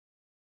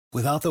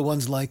Without the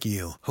ones like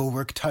you, who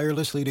work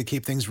tirelessly to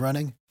keep things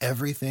running,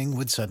 everything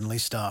would suddenly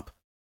stop.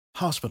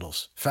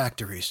 Hospitals,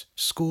 factories,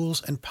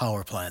 schools, and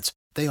power plants,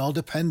 they all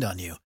depend on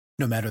you.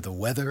 No matter the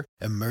weather,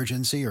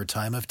 emergency, or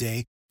time of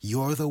day,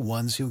 you're the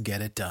ones who get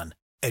it done.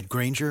 At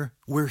Grainger,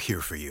 we're here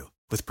for you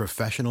with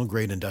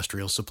professional-grade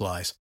industrial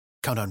supplies.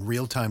 Count on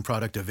real-time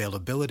product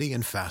availability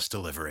and fast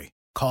delivery.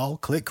 Call,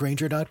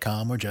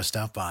 clickgrainger.com, or just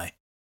stop by.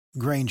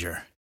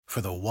 Grainger, for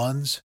the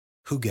ones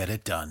who get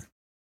it done.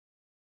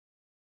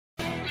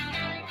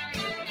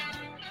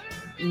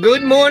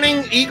 Good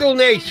morning, Eagle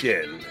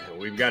Nation.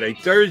 We've got a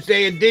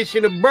Thursday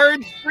edition of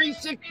Birds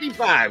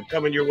 365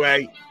 coming your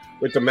way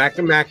with the Mac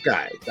and Mac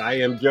guys. I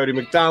am Jody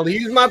McDonald.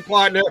 He's my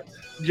partner,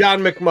 John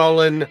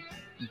McMullen.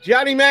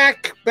 Johnny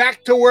Mac,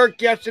 back to work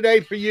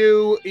yesterday for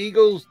you.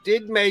 Eagles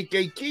did make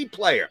a key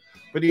player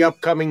for the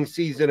upcoming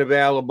season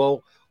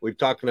available. We've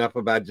talked enough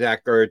about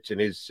Zach Ertz and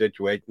his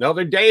situation.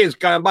 Another day has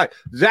gone by.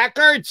 Zach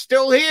Ertz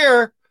still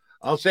here.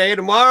 I'll say it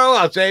tomorrow.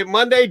 I'll say it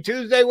Monday,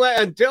 Tuesday,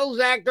 until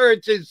Zach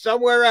Ertz is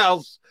somewhere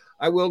else.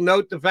 I will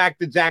note the fact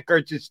that Zach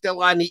Ertz is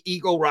still on the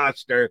Eagle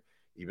roster,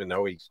 even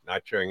though he's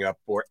not showing up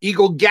for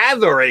Eagle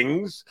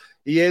gatherings.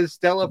 He is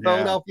still a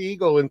Philadelphia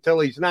Eagle until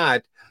he's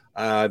not.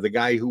 The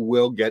guy who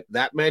will get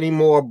that many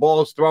more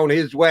balls thrown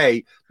his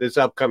way this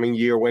upcoming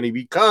year when he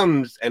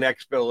becomes an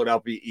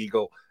ex-Philadelphia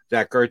Eagle,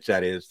 Zach Ertz,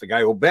 that is. The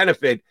guy who will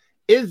benefit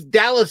is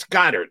Dallas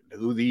Goedert,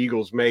 who the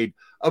Eagles made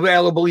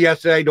available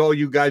yesterday to all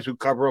you guys who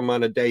cover him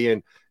on a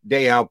day-in,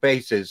 day-out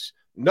basis.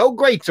 No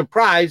great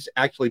surprise,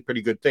 actually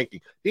pretty good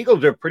thinking. The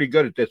Eagles are pretty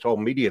good at this whole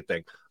media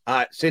thing.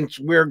 Since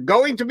we're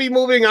going to be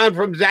moving on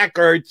from Zach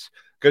Ertz,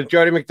 because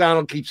Jody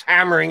McDonald keeps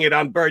hammering it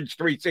on Birds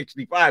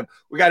 365,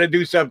 we got to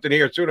do something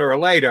here sooner or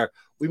later.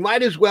 We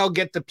might as well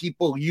get the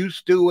people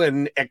used to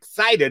and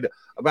excited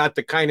about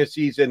the kind of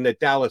season that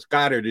Dallas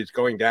Goedert is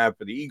going to have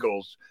for the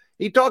Eagles.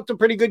 He talked a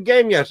pretty good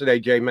game yesterday,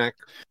 J-Mac.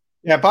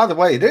 Yeah, by the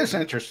way, it is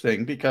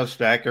interesting because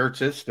Zach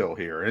Ertz is still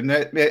here. And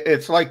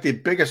it's like the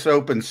biggest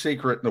open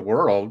secret in the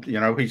world. You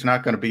know, he's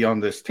not going to be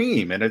on this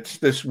team. And it's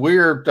this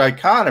weird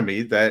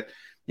dichotomy that,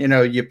 you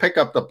know, you pick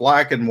up the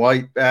black and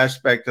white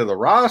aspect of the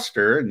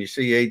roster and you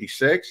see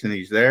 86 and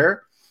he's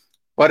there.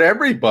 But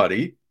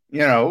everybody,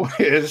 you know,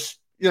 is,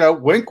 you know,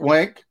 wink,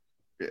 wink.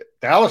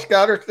 Dallas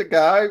Goedert's the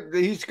guy.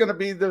 He's going to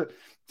be the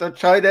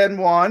tight end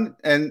one.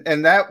 And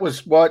that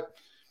was what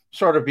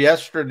sort of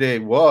yesterday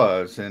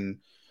was. And,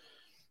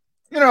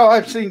 you know,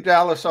 I've seen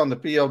Dallas on the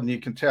field, and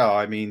you can tell.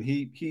 I mean,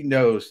 he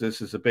knows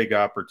this is a big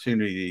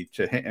opportunity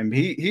to him.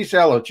 He's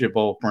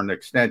eligible for an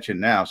extension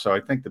now, so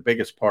I think the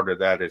biggest part of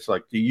that is,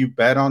 like, do you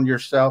bet on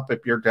yourself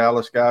if you're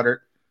Dallas Goedert?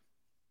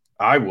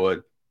 I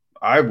would,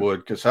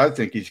 because I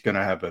think he's going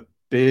to have a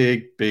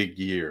big, big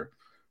year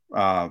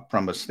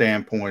from a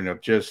standpoint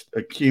of just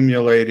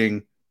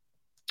accumulating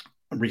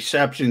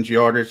receptions,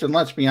 yardage, and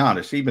let's be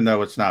honest, even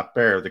though it's not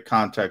fair, the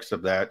context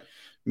of that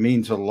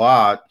means a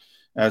lot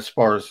as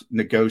far as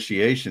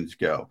negotiations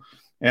go.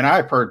 And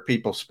I've heard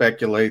people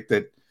speculate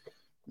that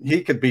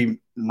he could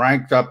be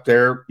ranked up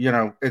there. You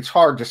know, it's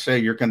hard to say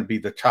you're going to be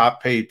the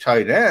top paid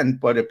tight end,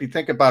 but if you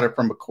think about it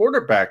from a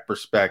quarterback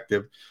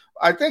perspective,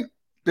 I think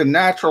the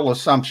natural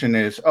assumption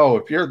is, oh,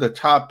 if you're the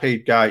top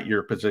paid guy at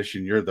your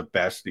position, you're the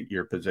best at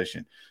your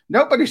position.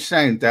 Nobody's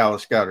saying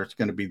Dallas Goedert's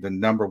going to be the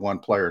number one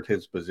player at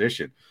his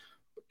position.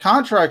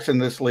 Contracts in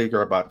this league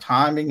are about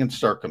timing and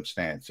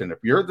circumstance. And if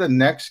you're the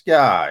next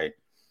guy,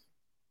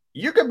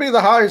 you could be the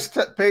highest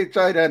paid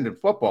tight end in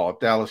football if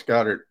Dallas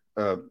Goedert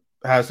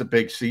has a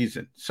big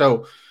season.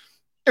 So,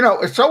 you know,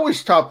 it's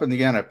always tough in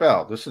the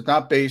NFL. This is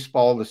not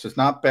baseball. This is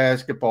not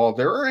basketball.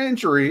 There are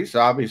injuries,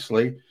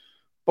 obviously,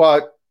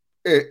 but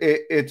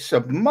it's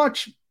a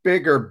much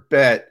bigger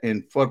bet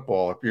in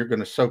football if you're going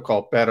to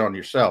so-called bet on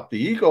yourself. The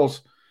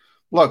Eagles,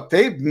 look,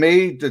 they've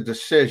made the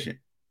decision.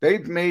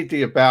 They've made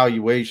the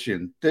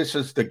evaluation. This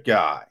is the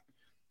guy.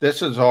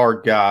 This is our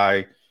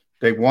guy.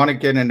 They want to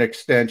get an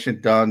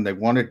extension done. They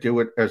want to do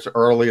it as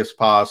early as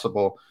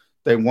possible.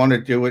 They want to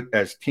do it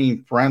as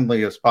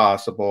team-friendly as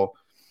possible.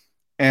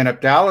 And if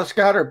Dallas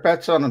Goedert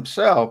bets on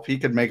himself, he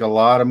could make a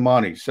lot of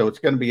money. So it's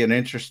going to be an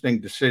interesting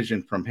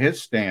decision from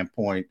his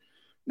standpoint.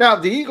 Now,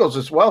 the Eagles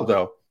as well,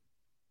 though.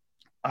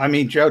 I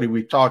mean, Jody,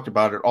 we've talked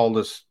about it all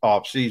this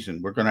offseason.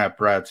 We're going to have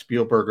Brad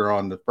Spielberger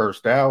on the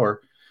first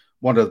hour,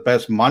 one of the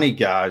best money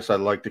guys, I'd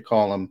like to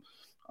call him,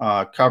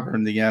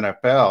 covering the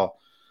NFL.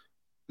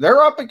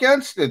 They're up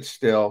against it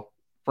still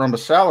from a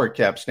salary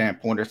cap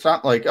standpoint. It's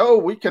not like, oh,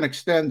 we can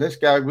extend this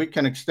guy, we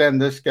can extend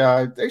this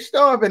guy. They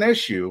still have an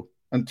issue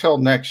until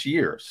next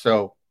year.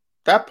 So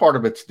that part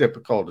of it's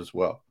difficult as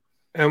well.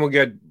 And we'll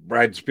get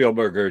Brad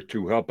Spielberger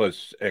to help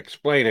us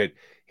explain it.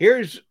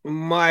 Here's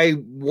my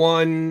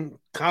one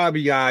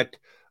caveat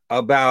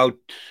about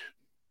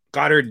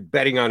Goedert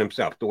betting on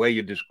himself, the way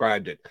you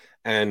described it.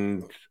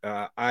 And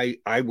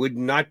I would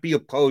not be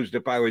opposed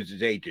if I was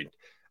his agent.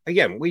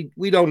 Again,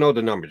 we don't know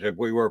the numbers. If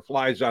we were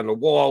flies on the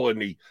wall in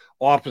the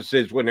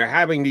offices when they're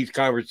having these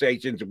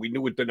conversations and we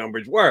knew what the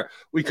numbers were,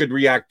 we could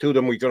react to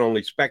them. We could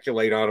only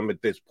speculate on them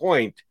at this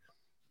point.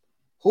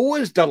 Who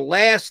was the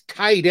last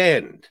tight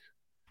end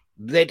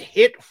that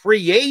hit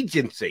free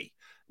agency,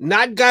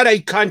 not got a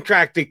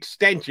contract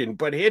extension,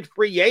 but hit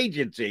free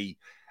agency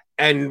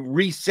and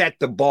reset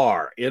the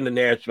bar in the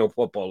National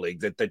Football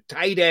League, that the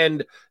tight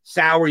end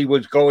salary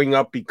was going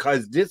up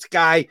because this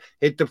guy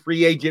hit the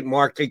free agent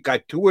market,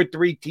 got 2 or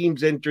 3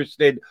 teams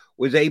interested,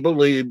 was able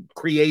to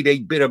create a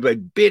bit of a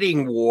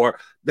bidding war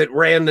that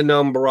ran the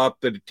number up,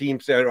 that the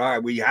team said, all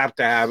right, we have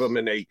to have him,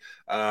 and they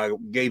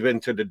gave in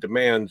to the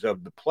demands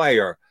of the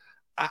player.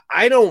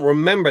 I don't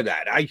remember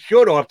that. I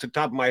should off the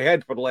top of my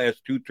head for the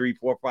last 2, 3,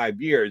 4,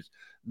 5 years.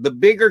 The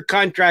bigger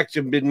contracts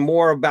have been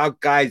more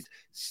about guys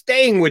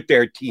staying with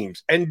their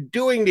teams and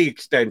doing the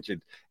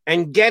extensions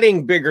and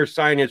getting bigger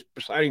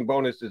signing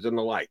bonuses and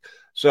the like.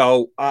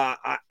 So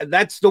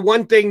that's the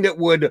one thing that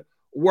would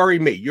worry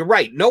me. You're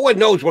right. No one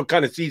knows what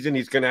kind of season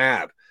he's going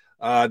to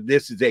have.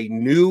 This is a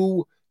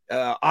new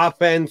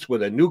offense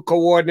with a new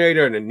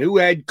coordinator and a new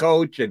head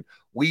coach, and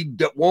we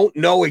won't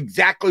know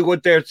exactly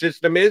what their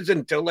system is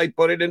until they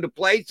put it into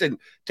place and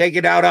take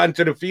it out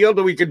onto the field,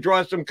 and we can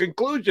draw some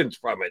conclusions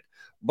from it.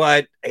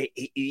 But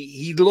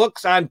he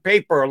looks on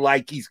paper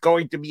like he's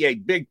going to be a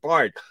big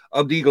part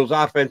of the Eagles'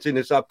 offense in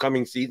this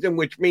upcoming season,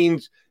 which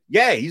means,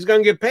 yeah, he's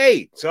going to get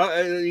paid. So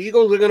the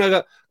Eagles are going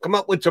to come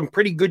up with some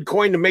pretty good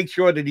coin to make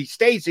sure that he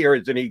stays here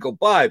as an Eagle.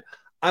 But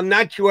I'm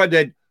not sure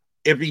that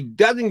if he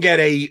doesn't get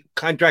a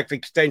contract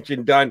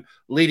extension done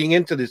leading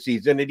into the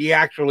season, that he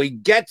actually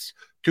gets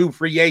to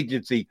free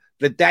agency,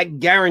 that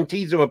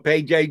guarantees him a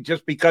payday,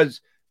 just because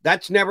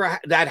that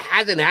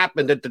hasn't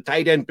happened at the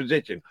tight end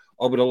position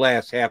over the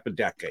last half a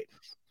decade.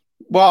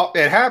 Well,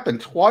 it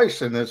happened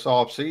twice in this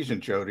offseason,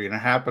 Jody, and it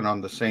happened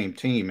on the same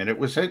team. And it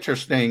was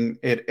interesting.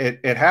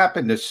 It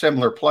happened to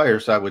similar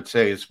players, I would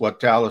say, is what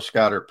Dallas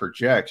Goedert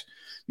projects.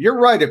 You're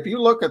right. If you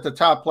look at the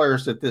top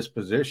players at this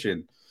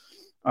position,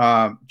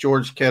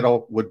 George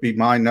Kittle would be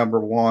my number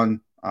one.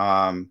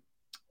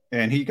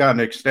 And he got an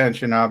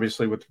extension,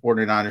 obviously, with the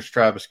 49ers,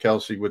 Travis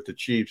Kelce with the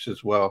Chiefs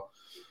as well.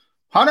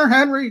 Hunter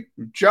Henry,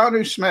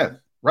 Jonnu Smith,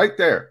 right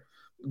there.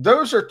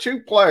 Those are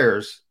 2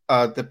 players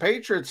the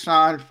Patriots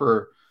signed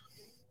for,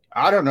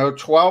 I don't know,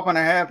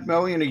 $12.5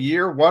 million a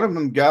year. One of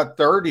them got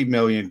 $30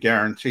 million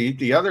guaranteed.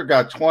 The other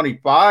got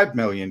 $25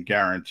 million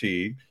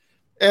guaranteed.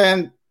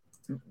 And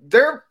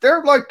they're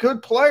like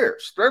good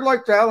players. They're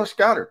like Dallas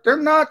Goedert. They're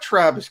not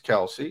Travis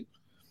Kelce.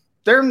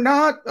 They're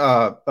not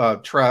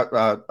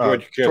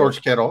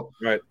George Kittle.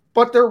 Right.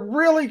 But they're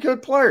really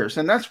good players.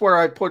 And that's where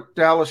I put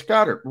Dallas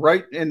Goedert,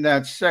 right in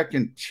that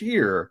second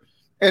tier.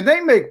 And they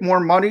make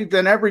more money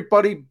than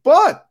everybody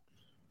but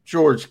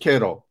George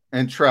Kittle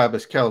and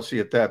Travis Kelce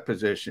at that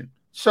position.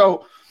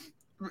 So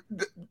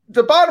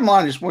the bottom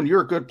line is, when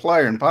you're a good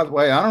player, and by the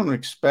way, I don't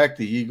expect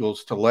the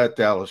Eagles to let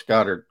Dallas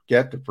Goedert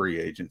get to free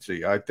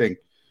agency. I think,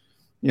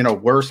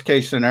 worst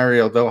case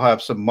scenario, they'll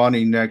have some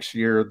money next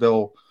year.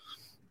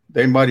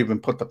 They might even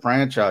put the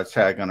franchise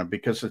tag on him,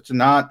 because it's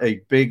not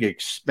a big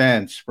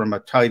expense from a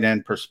tight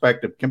end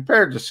perspective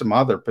compared to some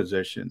other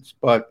positions.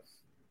 But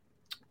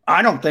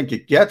I don't think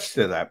it gets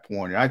to that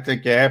point. I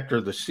think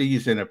after the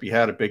season, if you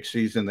had a big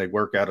season, they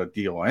work out a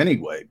deal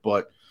anyway.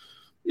 But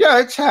yeah,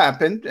 it's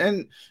happened,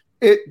 and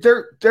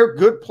they're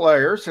good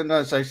players. And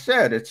as I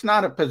said, it's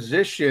not a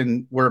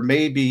position where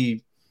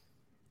maybe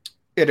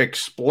it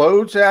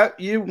explodes at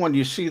you when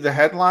you see the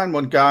headline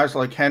when guys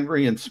like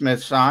Henry and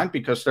Smith sign,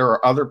 because there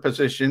are other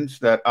positions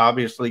that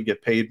obviously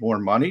get paid more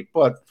money.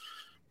 But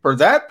for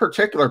that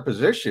particular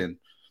position,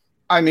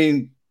 I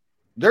mean,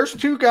 there's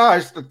 2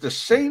 guys that the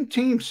same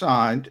team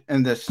signed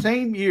in the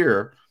same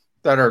year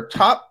that are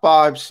top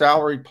 5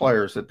 salary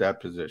players at that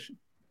position.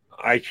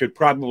 I should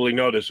probably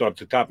know this off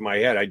the top of my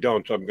head. I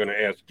don't, so I'm going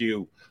to ask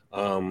you.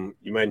 You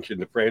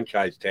mentioned the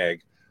franchise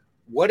tag.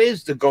 What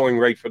is the going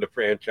rate for the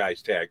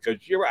franchise tag? Because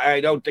I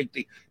don't think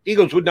the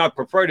Eagles would not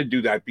prefer to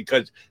do that,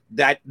 because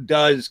that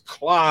does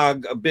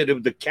clog a bit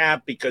of the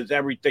cap, because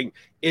everything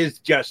is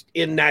just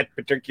in that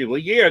particular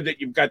year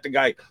that you've got the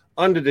guy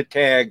under the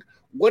tag.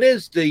 What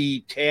is the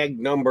tag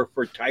number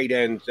for tight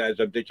ends as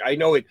of this? I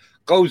know it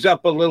goes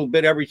up a little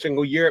bit every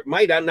single year. It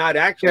might not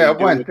actually. Yeah, it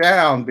went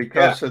down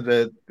because of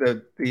the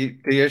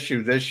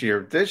issue this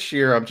year. This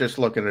year, I'm just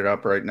looking it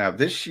up right now.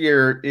 This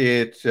year,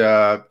 it's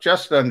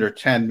just under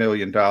 $10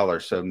 million.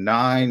 So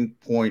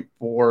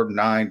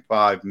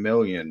 $9.495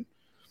 million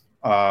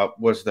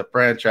was the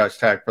franchise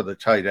tag for the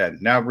tight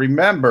end. Now,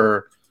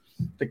 remember,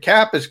 the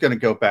cap is going to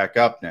go back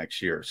up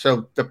next year.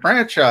 So the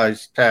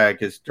franchise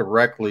tag is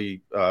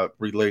directly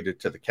related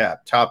to the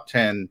cap. Top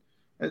 10,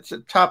 it's a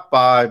top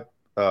 5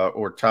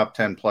 or top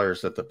 10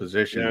 players at the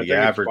position. Yeah, the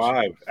average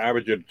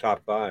of the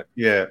top 5.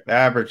 Yeah,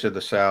 average of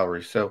the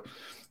salary. So,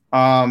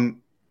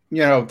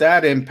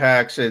 that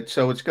impacts it.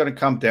 So it's going to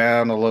come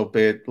down a little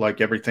bit like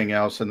everything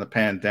else in the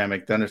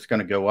pandemic. Then it's going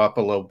to go up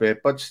a little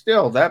bit. But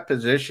still, that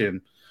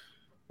position,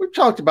 we've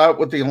talked about it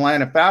with the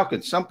Atlanta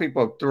Falcons. Some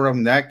people have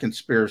thrown that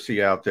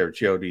conspiracy out there,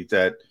 Jody,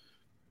 that,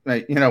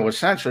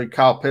 essentially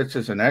Kyle Pitts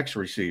is an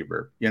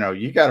X-receiver.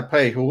 You got to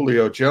pay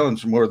Julio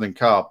Jones more than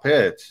Kyle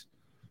Pitts,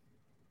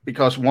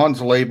 because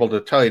one's labeled a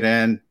tight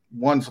end,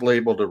 one's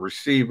labeled a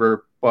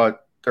receiver,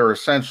 but they're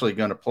essentially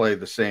going to play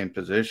the same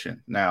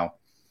position. Now,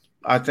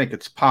 I think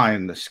it's pie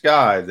in the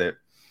sky that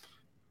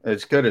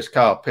as good as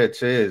Kyle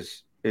Pitts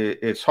is,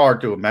 it's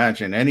hard to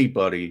imagine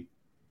anybody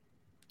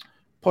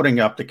putting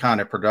up the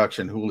kind of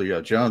production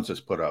Julio Jones has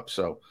put up.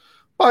 So,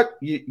 but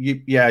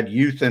you add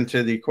youth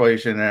into the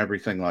equation and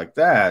everything like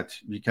that,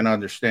 you can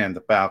understand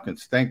the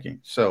Falcons' thinking.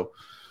 So,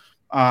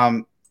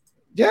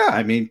 yeah,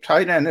 I mean,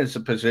 tight end is a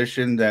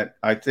position that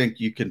I think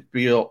you can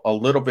feel a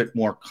little bit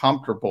more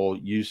comfortable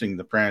using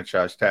the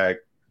franchise tag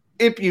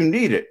if you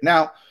need it.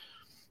 Now,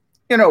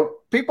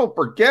 people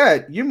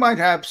forget you might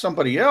have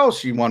somebody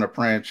else you want to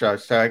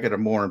franchise tag at a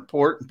more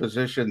important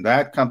position.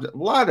 That comes, a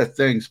lot of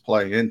things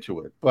play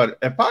into it. But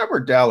if I were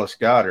Dallas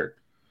Goedert,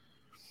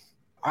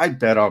 I'd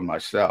bet on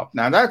myself.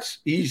 Now, that's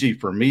easy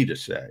for me to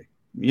say,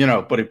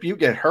 but if you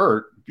get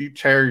hurt, if you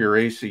tear your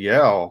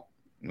ACL,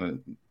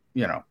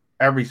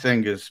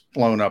 everything is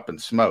blown up in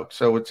smoke.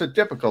 So it's a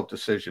difficult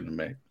decision to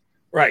make.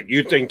 Right.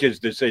 You think his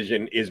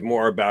decision is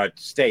more about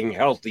staying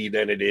healthy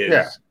than it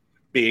is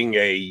being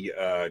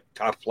a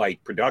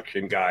top-flight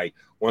production guy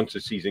once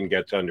the season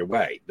gets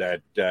underway,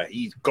 that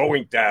he's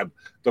going to have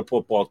the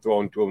football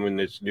thrown to him in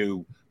this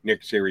new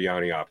Nick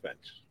Sirianni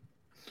offense.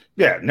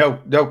 Yeah,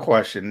 no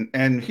question.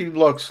 And he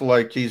looks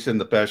like he's in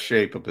the best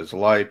shape of his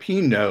life.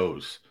 He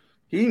knows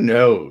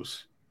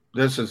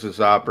this is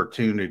his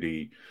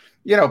opportunity.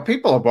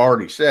 People have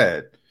already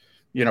said,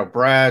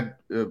 Brad,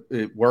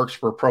 it works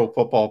for Pro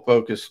Football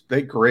Focus.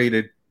 They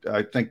graded,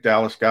 I think,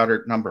 Dallas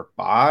Goedert number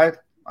 5,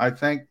 I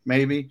think,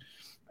 maybe,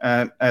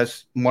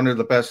 as one of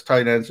the best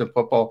tight ends in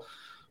football.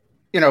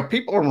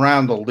 People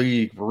around the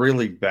league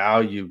really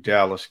value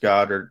Dallas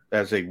Goedert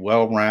as a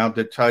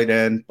well-rounded tight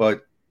end.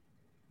 But,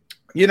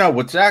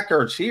 with Zach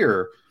Ertz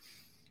here,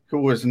 who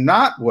was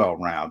not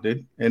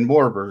well-rounded and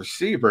more of a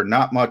receiver,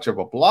 not much of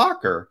a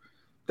blocker,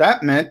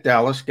 that meant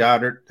Dallas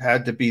Goedert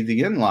had to be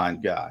the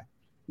inline guy.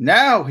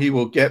 Now he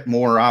will get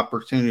more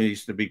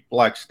opportunities to be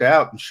flexed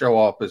out and show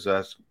off his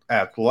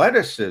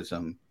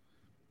athleticism,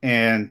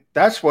 and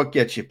that's what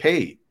gets you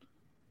paid.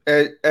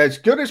 As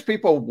good as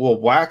people will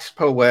wax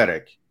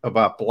poetic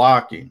about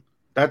blocking,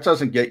 that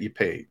doesn't get you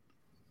paid.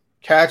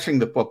 Catching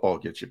the football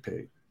gets you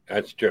paid.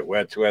 That's true.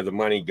 That's where the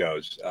money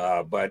goes.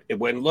 But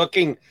when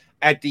looking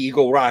at the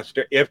Eagle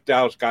roster, if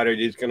Dallas Goedert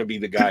is going to be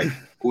the guy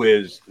who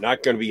is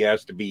not going to be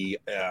asked to be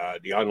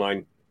the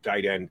online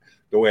tight end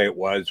the way it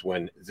was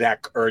when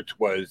Zach Ertz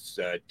was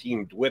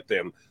teamed with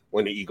him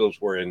when the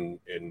Eagles were in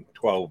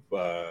 12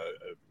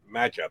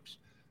 matchups,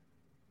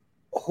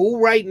 who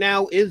right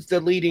now is the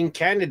leading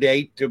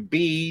candidate to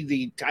be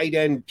the tight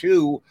end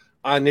 2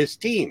 on this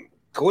team?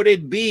 Could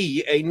it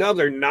be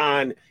another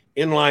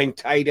non-inline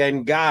tight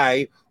end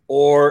guy,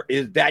 or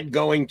is that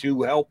going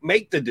to help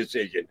make the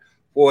decision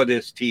for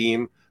this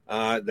team?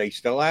 They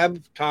still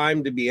have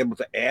time to be able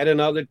to add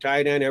another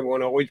tight end.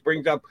 Everyone always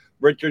brings up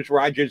Richard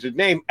Rodgers'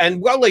 name,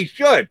 and well, they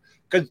should,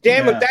 because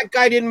damn it, that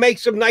guy didn't make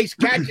some nice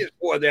catches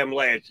for them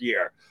last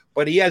year.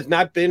 But he has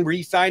not been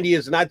re-signed. He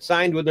has not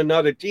signed with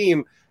another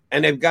team,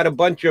 and they've got a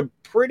bunch of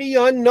pretty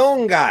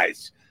unknown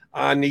guys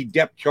on the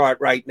depth chart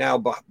right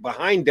now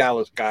behind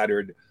Dallas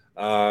Goedert.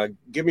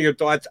 Give me your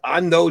thoughts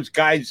on those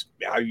guys,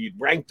 how you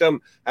rank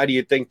them, how do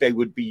you think they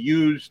would be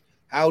used?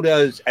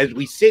 As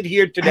we sit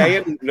here today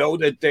and know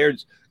that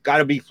there's got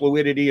to be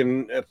fluidity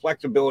and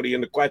flexibility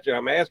in the question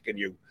I'm asking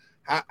you,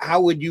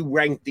 how would you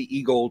rank the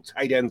Eagle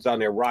tight ends on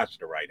their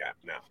roster right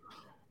now?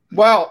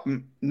 Well,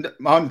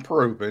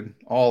 unproven,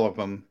 all of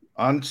them.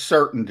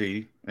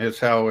 Uncertainty is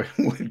how it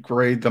would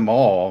grade them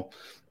all.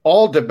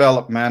 All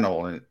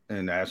developmental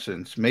in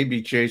essence.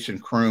 Maybe Jason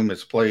Kroom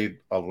has played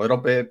a little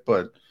bit,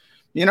 but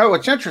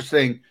it's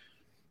interesting.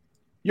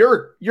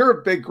 You're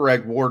a big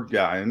Greg Ward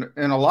guy, and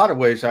in a lot of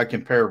ways, I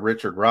compare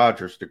Richard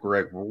Rodgers to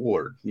Greg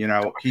Ward.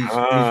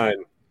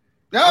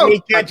 How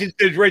many catches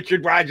does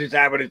Richard Rodgers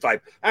have in his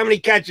life? How many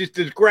catches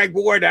does Greg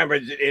Ward have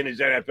in his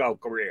NFL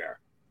career?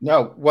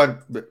 No,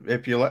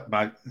 if you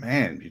let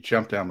you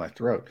jump down my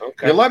throat.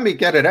 Okay. You let me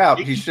get it out.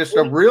 He's just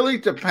a really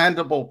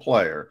dependable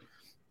player,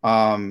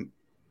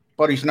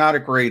 but he's not a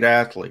great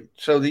athlete.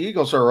 So the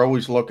Eagles are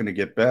always looking to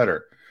get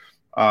better.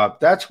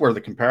 That's where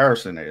the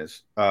comparison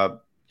is.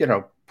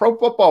 Pro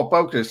Football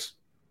Focus,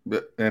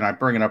 and I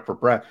bring it up for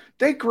Brad,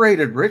 they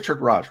graded Richard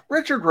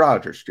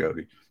Rodgers,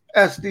 Jody,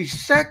 as the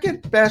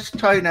second best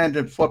tight end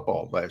in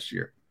football last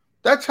year.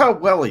 That's how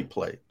well he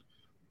played.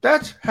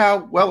 That's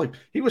how well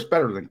he was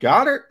better than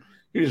Goddard.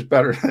 He was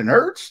better than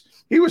Ertz.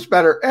 He was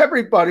better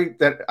everybody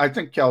that I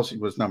think Kelsey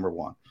was number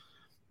 1.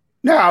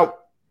 Now,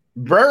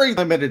 very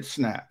limited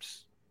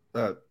snaps.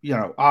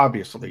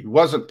 Obviously, he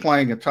wasn't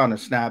playing a ton of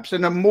snaps.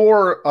 And the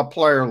more a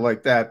player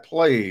like that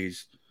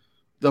plays,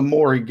 the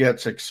more he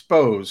gets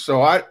exposed.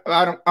 So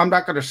I'm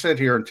not going to sit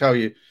here and tell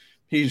you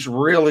he's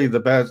really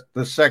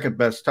the second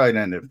best tight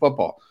end in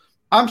football.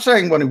 I'm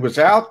saying when he was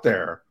out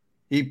there,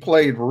 he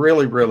played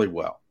really, really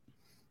well.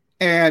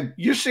 And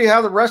you see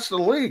how the rest of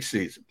the league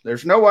sees him.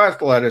 There's no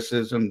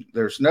athleticism.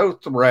 There's no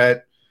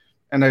threat.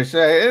 And they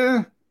say,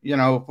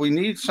 if we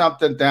need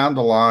something down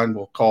the line,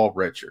 we'll call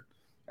Richard.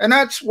 And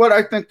that's what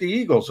I think the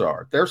Eagles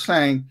are. They're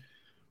saying,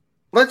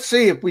 let's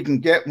see if we can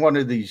get one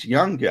of these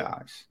young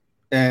guys.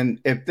 And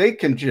if they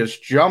can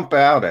just jump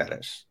out at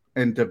us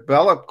and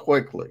develop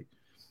quickly,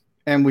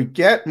 and we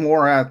get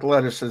more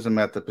athleticism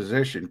at the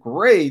position,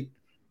 great.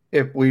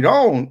 If we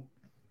don't,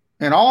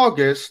 in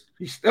August,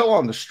 he's still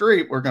on the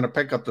street. We're going to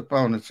pick up the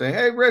phone and say,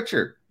 hey,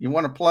 Richard, you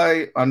want to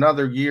play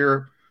another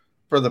year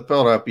for the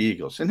Philadelphia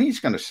Eagles? And he's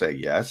going to say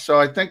yes. So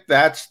I think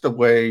that's the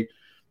way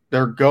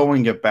they're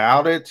going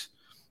about it.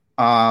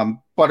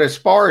 But as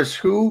far as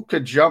who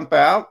could jump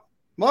out,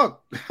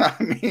 look, I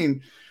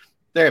mean,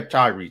 they have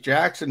Tyree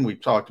Jackson.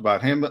 We've talked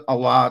about him a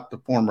lot, the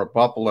former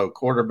Buffalo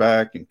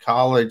quarterback in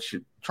college,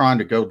 trying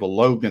to go the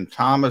Logan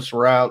Thomas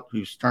route,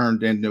 who's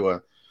turned into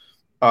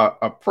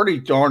a pretty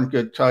darn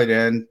good tight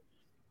end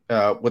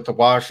with the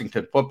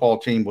Washington football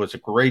team, was a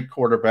great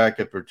quarterback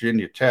at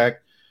Virginia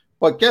Tech.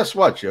 But guess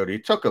what, Jody?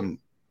 It took him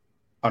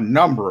a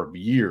number of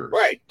years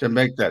to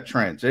make that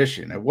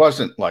transition. It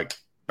wasn't like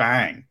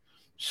bang.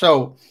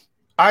 So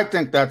I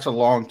think that's a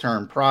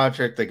long-term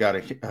project. They got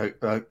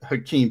a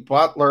Hakeem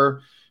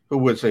Butler, who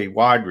was a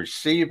wide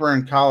receiver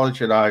in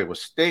college at Iowa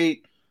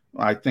State.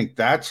 I think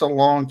that's a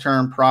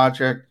long-term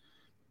project.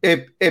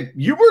 If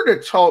you were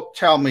to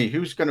tell me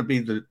who's going to be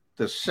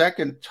the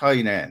second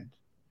tight end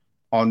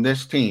on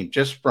this team,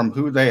 just from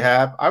who they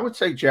have, I would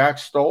say Jack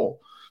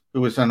Stoll,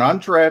 who was an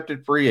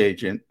undrafted free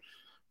agent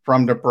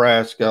from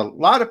Nebraska. A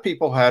lot of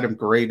people had him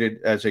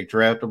graded as a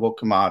draftable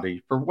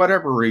commodity. For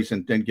whatever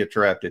reason, didn't get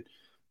drafted.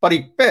 But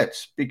he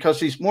fits because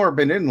he's more of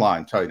an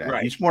inline tight end.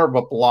 Right. He's more of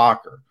a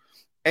blocker.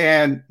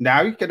 And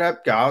now you can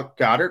have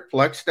Goddard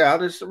flexed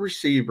out as the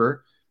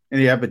receiver,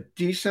 and you have a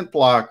decent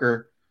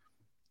blocker.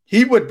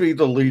 He would be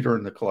the leader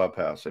in the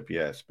clubhouse, if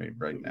you ask me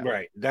right now.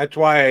 Right. That's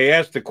why I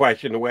asked the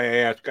question the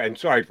way I asked. And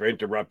sorry for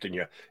interrupting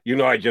you. You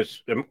know, I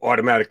just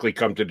automatically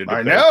come to the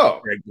defense. I know.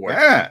 Greg Ward.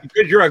 Yeah.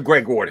 Because you're a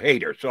Greg Ward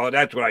hater. So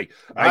that's what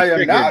I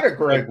am not a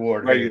Greg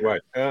Ward hater.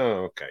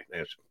 Oh, okay.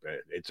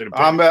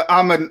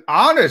 I'm an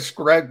honest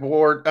Greg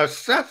Ward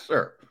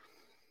assessor.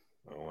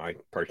 Oh, I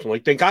personally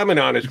think I'm an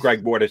honest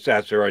Greg Ward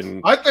assessor.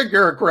 And I think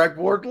you're a Greg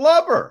Ward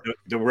lover.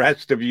 The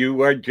rest of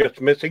you are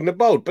just missing the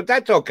boat, but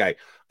that's okay.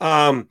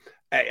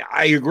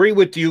 I agree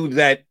with you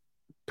that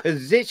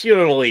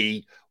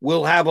positionally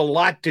will have a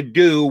lot to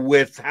do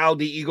with how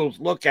the Eagles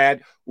look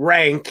at,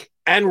 rank,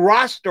 and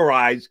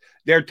rosterize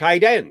their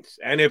tight ends.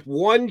 And if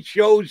one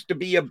shows to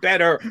be a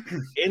better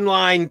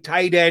inline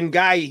tight end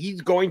guy, he's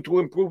going to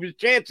improve his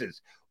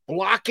chances.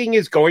 Blocking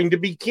is going to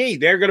be key.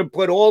 They're going to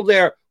put all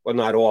their, well,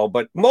 not all,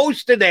 but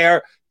most of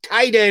their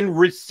tight end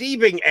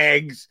receiving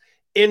eggs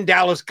in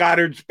Dallas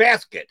Goedert's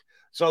basket.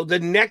 So the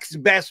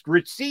next best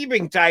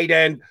receiving tight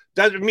end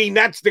doesn't mean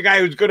that's the guy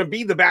who's going to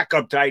be the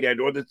backup tight end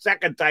or the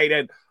second tight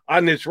end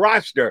on this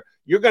roster.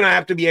 You're going to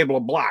have to be able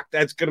to block.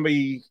 That's going to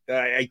be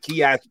a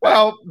key aspect.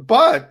 Well,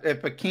 but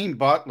if Hakeem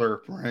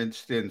Butler, for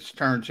instance,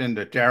 turns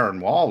into Darren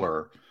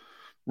Waller,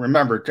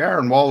 remember,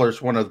 Darren Waller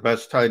is one of the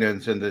best tight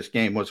ends in this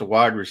game, was a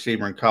wide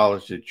receiver in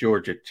college at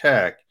Georgia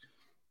Tech.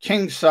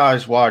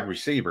 King-size wide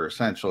receiver,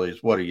 essentially,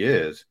 is what he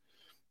is.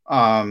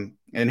 And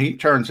he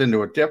turns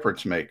into a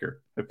difference maker.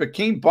 If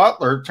Hakeem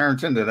Butler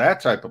turns into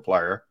that type of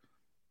player,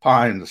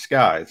 pie in the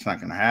sky, it's not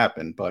going to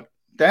happen. But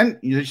then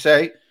you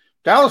say,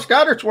 Dallas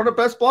Goedert's one of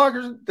the best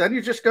blockers, then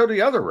you just go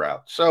the other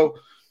route. So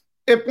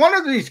if one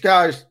of these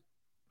guys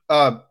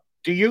do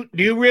you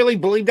really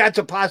believe that's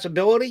a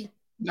possibility?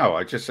 No,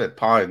 I just said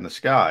pie in the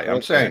sky. Okay.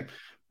 I'm saying,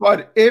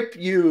 but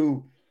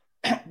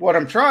what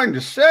I'm trying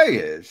to say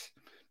is,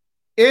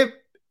 if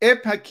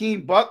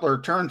Hakeem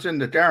Butler turns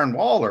into Darren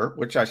Waller,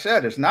 which I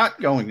said is not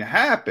going to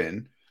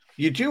happen,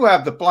 you do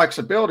have the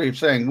flexibility of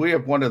saying we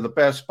have one of the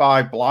best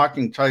 5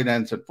 blocking tight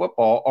ends in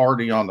football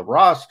already on the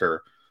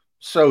roster.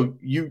 So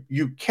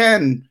you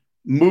can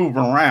move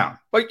around.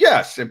 But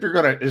yes,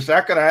 is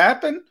that going to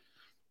happen?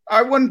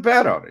 I wouldn't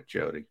bet on it,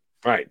 Jody.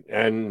 Right.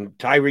 And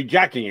Tyree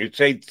Jackson, you'd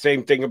say the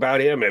same thing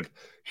about him. If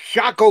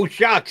Shocko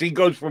shocks, he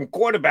goes from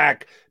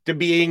quarterback to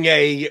being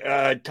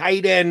a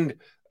tight end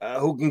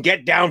who can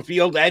get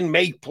downfield and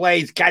make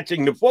plays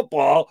catching the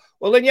football,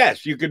 well, then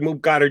yes, you could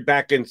move Goddard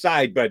back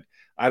inside, but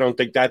I don't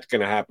think that's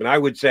going to happen. I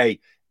would say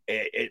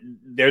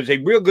there's a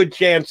real good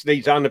chance that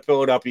he's on the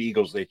Philadelphia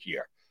Eagles this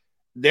year.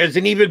 There's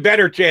an even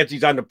better chance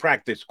he's on the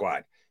practice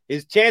squad.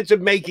 His chance of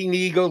making the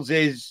Eagles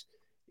is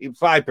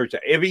 5%.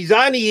 If he's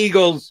on the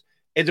Eagles,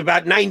 it's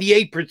about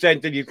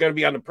 98% that he's going to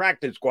be on the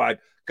practice squad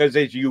because,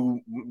 as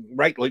you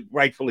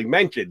rightfully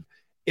mentioned,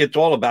 it's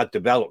all about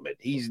development.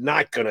 He's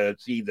not going to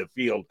see the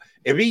field.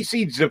 If he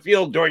sees the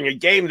field during a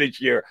game this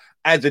year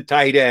as a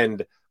tight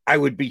end, I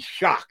would be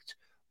shocked.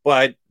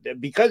 But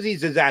because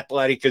he's as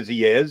athletic as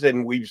he is,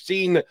 and we've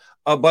seen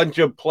a bunch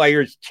of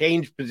players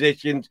change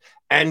positions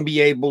and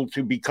be able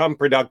to become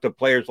productive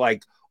players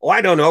like,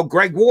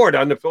 Greg Ward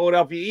on the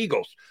Philadelphia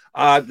Eagles,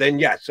 then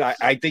yes,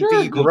 I think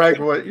the Eagles. Greg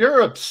Ward,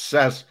 you're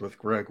obsessed with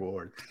Greg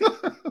Ward.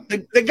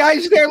 the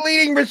guy's their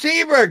leading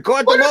receiver,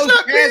 caught the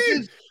most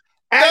passes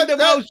and the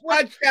most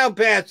touchdown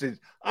passes.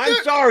 I'm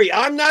sorry,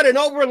 I'm not an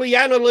overly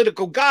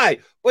analytical guy,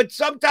 but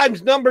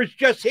sometimes numbers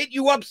just hit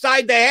you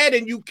upside the head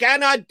and you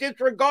cannot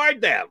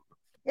disregard them.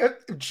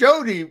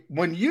 Jody,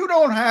 when you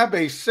don't have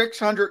a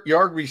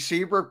 600-yard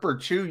receiver for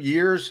 2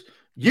 years,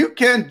 you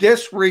can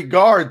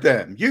disregard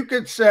them. You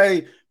could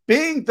say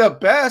being the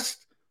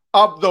best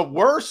of the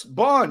worst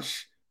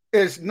bunch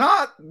is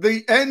not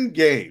the end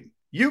game.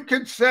 You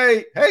could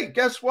say, hey,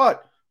 guess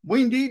what?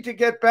 We need to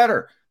get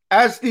better.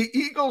 As the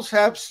Eagles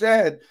have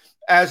said,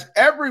 as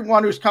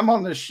everyone who's come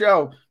on this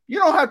show, you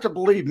don't have to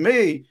believe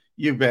me.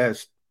 You've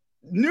asked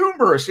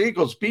numerous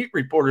Eagles beat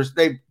reporters.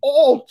 They've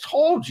all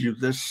told you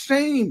the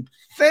same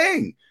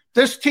thing.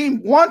 This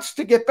team wants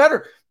to get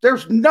better.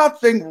 There's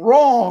nothing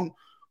wrong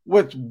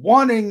with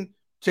wanting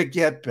to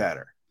get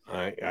better.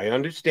 I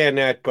understand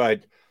that,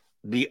 but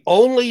the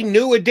only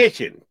new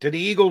addition to the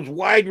Eagles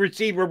wide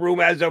receiver room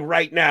as of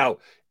right now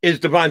is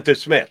Devonta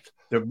Smith.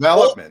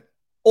 Development.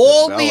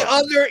 All the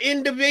other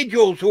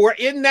individuals who are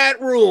in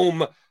that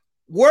room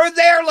were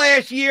there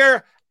last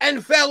year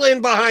and fell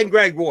in behind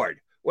Greg Ward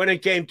when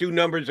it came to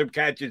numbers of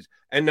catches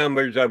and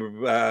numbers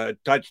of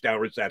touchdown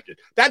receptions.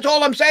 That's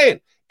all I'm saying.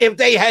 If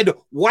they had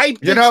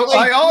wiped the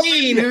slate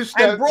clean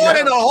and brought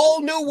in a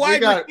whole new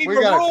wide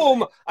receiver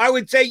room, I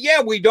would say,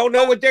 yeah, we don't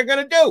know what they're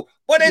going to do.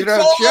 But it's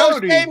all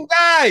those same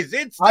guys.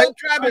 It's still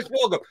Travis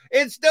Fulgham.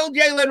 It's still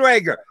Jalen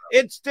Reagor.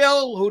 It's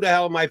still, who the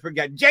hell am I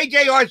forgetting?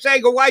 J.J.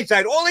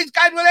 Arcega-Whiteside. All these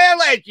guys were there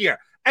last year.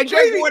 And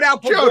Greg Ward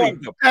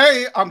outperformed them.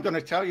 Hey, I'm going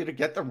to tell you to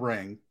get the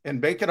ring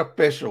and make it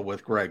official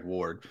with Greg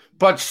Ward.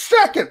 But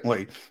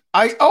secondly,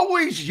 I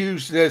always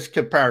use this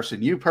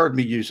comparison. You've heard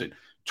me use it.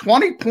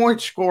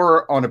 20-point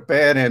scorer on a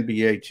bad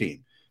NBA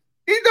team.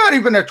 He's not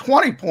even a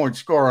 20-point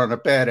scorer on a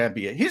bad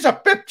NBA. He's a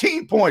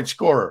 15-point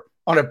scorer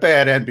on a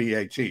bad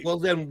NBA team. Well,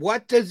 then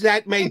what does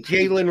that make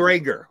Jalen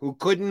Reagor, who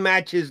couldn't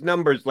match his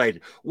numbers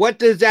later? What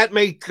does that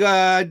make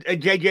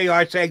J.J.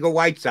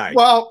 Arcega-Whiteside?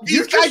 Well,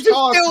 these guys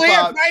are still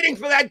here fighting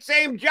for that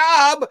same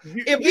job.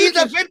 If he's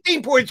a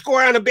 15-point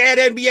scorer on a bad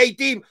NBA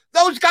team,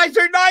 those guys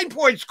are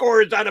 9-point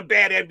scorers on a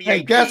bad NBA team.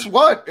 Hey, guess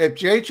what? If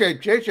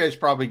JJ's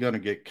probably going to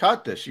get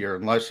cut this year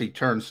unless he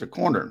turns the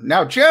corner.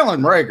 Now,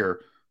 Jalen Reagor,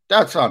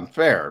 that's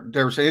unfair.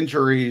 There's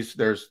injuries.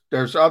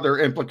 There's other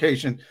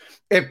implications.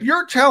 If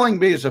you're telling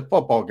me as a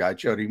football guy,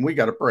 Jody, we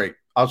got a break.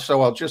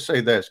 I'll just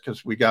say this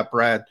because we got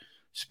Brad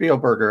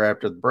Spielberger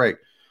after the break.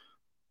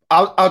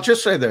 I'll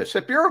just say this.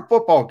 If you're a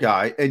football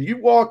guy and you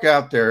walk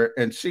out there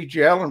and see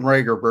Jalen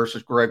Reagor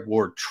versus Greg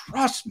Ward,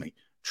 trust me,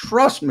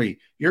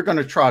 you're going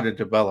to try to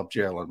develop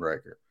Jalen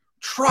Reagor.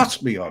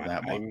 Trust me on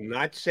that one. I'm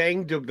not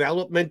saying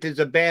development is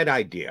a bad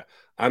idea.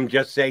 I'm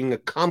just saying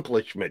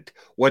accomplishment.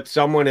 What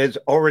someone has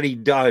already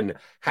done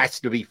has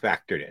to be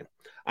factored in.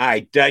 All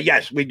right.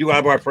 Yes, we do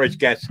have our first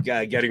guest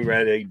getting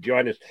ready to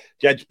join us.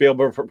 Jed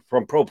Spielberg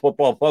from Pro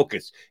Football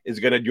Focus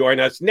is going to join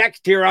us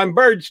next here on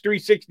Birds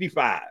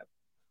 365.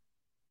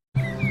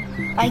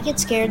 I get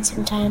scared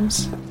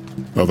sometimes.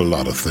 Of a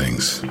lot of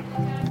things.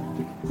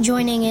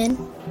 Joining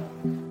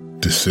in.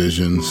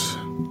 Decisions.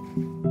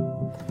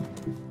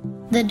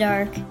 The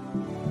dark.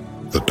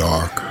 The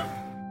dark.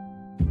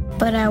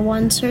 But I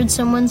once heard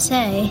someone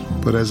say,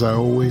 but as I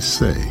always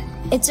say,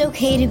 it's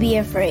okay to be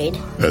afraid.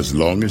 As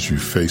long as you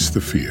face the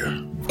fear.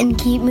 And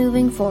keep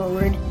moving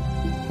forward.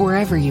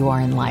 Wherever you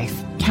are in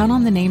life, count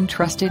on the name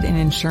trusted in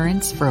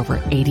insurance for over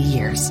 80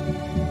 years.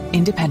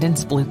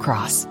 Independence Blue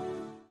Cross.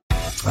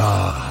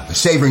 The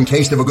savoring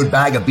taste of a good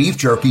bag of beef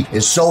jerky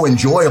is so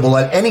enjoyable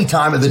at any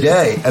time of the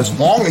day, as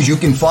long as you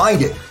can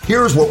find it.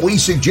 Here's what we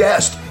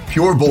suggest.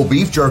 Pure Bull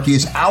Beef Jerky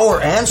is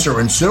our answer,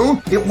 and soon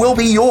it will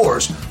be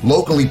yours.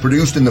 Locally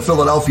produced in the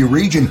Philadelphia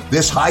region,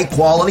 this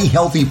high-quality,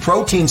 healthy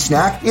protein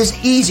snack is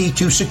easy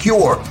to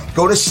secure.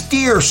 Go to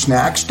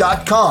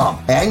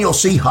steersnacks.com, and you'll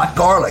see hot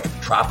garlic,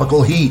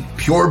 tropical heat,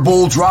 Pure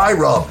Bull dry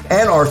rub,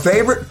 and our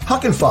favorite,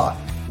 Huck and Fod.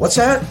 What's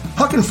that?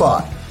 Huck and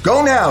Fod.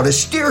 Go now to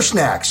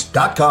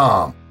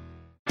steersnacks.com.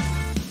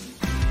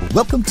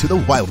 Welcome to the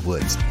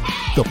Wildwoods,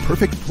 the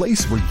perfect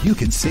place where you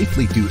can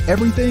safely do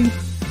everything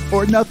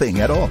or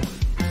nothing at all.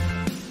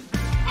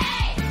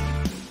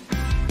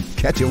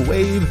 Catch a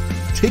wave,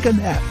 take a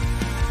nap,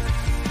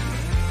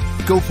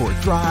 go for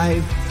a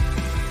drive,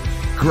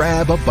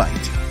 grab a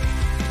bite.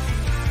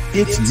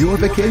 It's your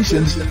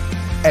vacation,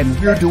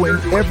 and we're doing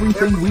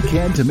everything we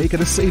can to make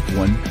it a safe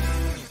one.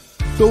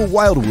 The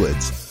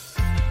Wildwoods.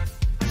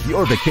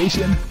 Your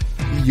vacation,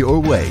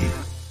 your way.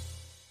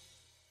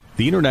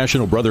 The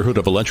International Brotherhood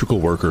of Electrical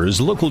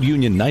Workers, Local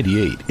Union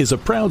 98, is a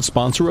proud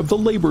sponsor of The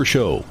Labor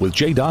Show with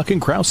J. Doc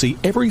and Krause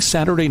every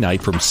Saturday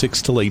night from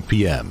 6 till 8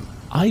 p.m.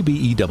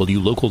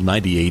 IBEW Local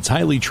 98's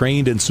highly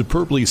trained and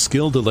superbly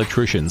skilled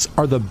electricians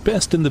are the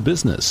best in the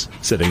business,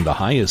 setting the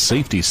highest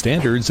safety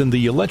standards in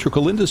the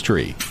electrical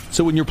industry.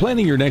 So when you're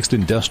planning your next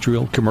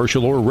industrial,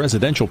 commercial, or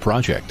residential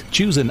project,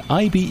 choose an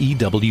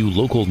IBEW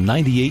Local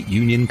 98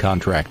 union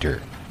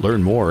contractor.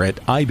 Learn more at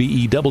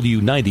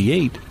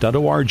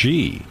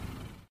IBEW98.org.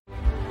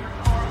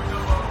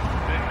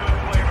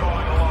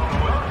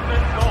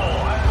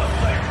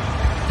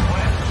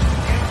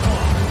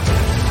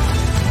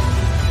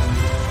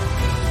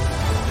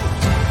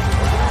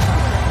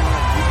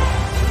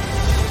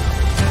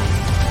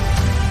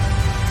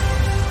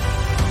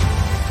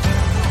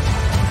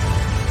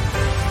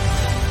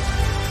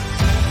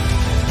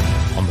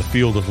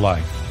 field of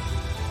life,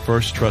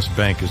 First Trust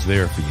Bank is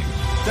there for you.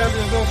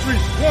 Champions on three.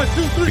 1,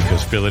 2, 3.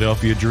 Because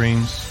Philadelphia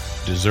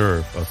dreams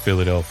deserve a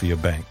Philadelphia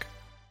bank.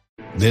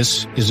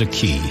 This is a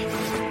key.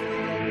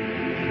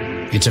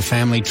 It's a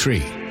family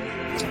tree.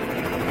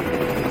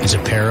 It's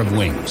a pair of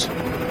wings.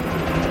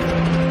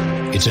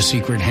 It's a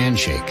secret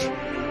handshake.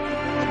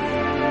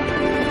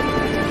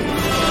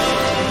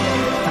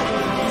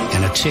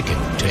 And a ticket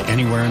to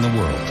anywhere in the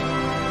world.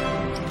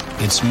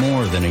 It's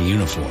more than a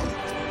uniform.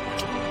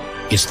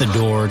 It's the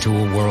door to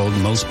a world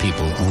most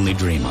people only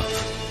dream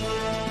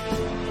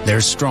of.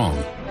 There's Strong,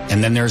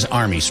 and then there's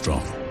Army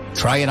Strong.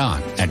 Try it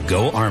on at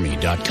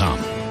GoArmy.com.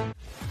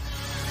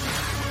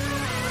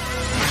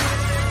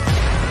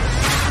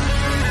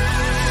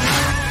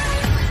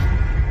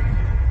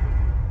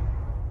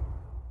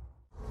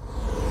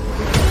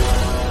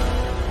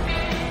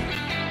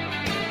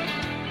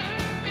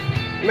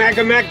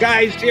 Mac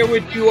guys here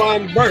with you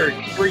on Bird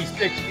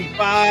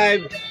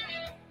 365.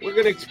 We're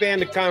going to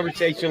expand the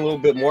conversation a little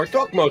bit more.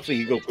 Talk mostly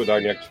Eagles with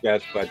our next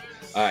guest, but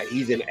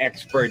he's an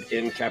expert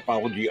in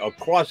capology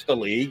across the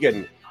league.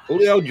 And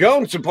Julio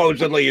Jones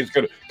supposedly is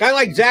going to, kind of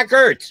like Zach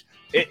Ertz.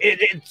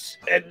 It's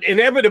an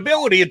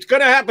inevitability. It's going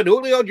to happen.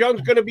 Julio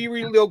Jones is going to be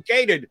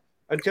relocated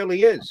until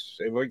he is,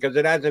 because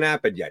it hasn't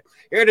happened yet.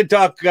 Here to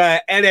talk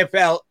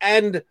NFL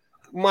and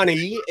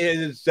money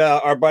is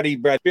our buddy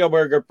Brad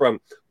Spielberger from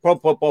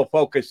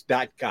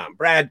ProFootballFocus.com.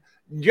 Brad,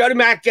 Jody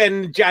Mack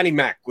and Johnny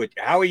Mack with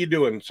you. How are you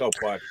doing so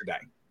far today?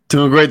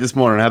 Doing great this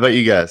morning. How about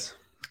you guys?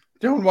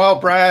 Doing well,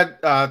 Brad.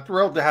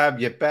 Thrilled to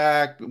have you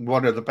back.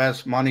 One of the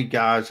best money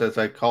guys, as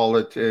I call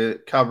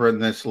it, covering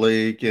this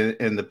league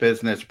in the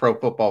business, Pro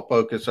Football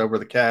Focus over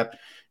the cap.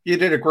 You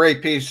did a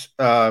great piece.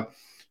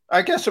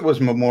 I guess it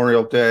was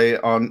Memorial Day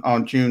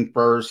on June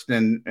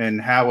 1st and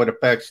how it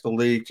affects the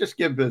league. Just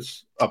give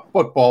us a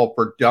football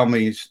for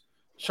dummies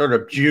sort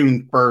of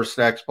June 1st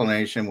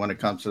explanation when it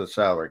comes to the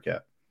salary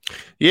cap.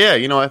 Yeah,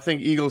 I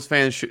think Eagles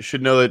fans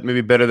should know that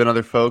maybe better than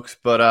other folks,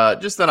 but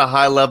just at a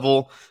high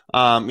level,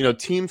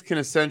 teams can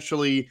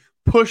essentially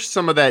push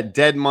some of that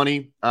dead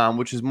money,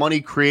 which is money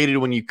created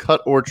when you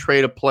cut or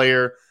trade a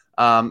player,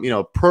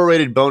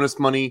 prorated bonus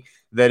money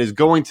that is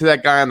going to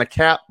that guy on the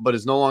cap, but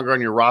is no longer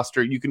on your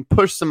roster. You can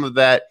push some of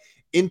that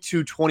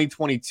into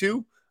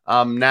 2022.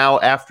 Now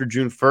after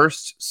June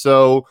 1st.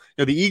 So,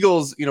 the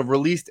Eagles,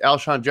 released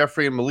Alshon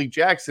Jeffrey and Malik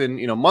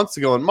Jackson, months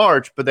ago in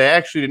March, but they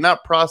actually did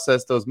not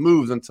process those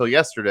moves until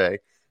yesterday.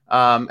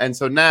 And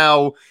so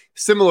now,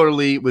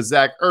 similarly with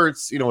Zach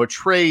Ertz, a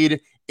trade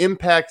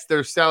impacts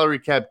their salary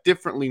cap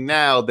differently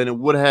now than it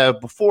would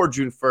have before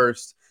June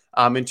 1st,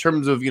 in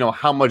terms of,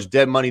 how much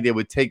dead money they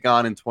would take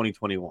on in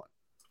 2021.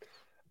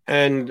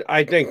 And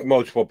I think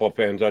most football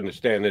fans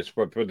understand this,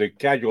 but for the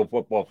casual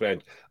football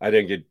fans, I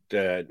think it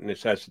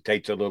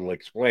necessitates a little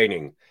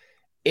explaining.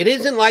 It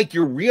isn't like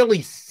you're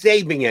really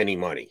saving any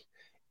money.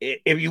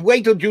 If you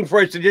wait till June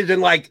 1st, it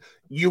isn't like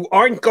you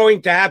aren't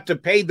going to have to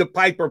pay the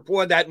piper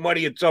for that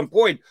money at some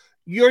point.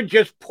 You're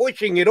just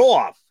pushing it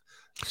off.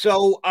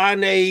 So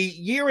on a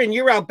year in,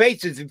 year out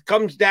basis, it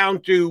comes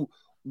down to,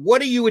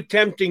 what are you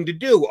attempting to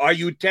do? Are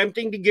you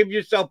attempting to give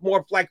yourself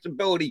more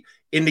flexibility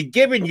in the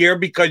given year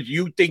because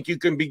you think you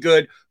can be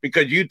good,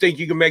 because you think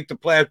you can make the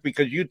playoffs,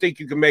 because you think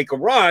you can make a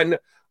run,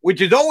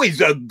 which is always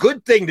a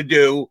good thing to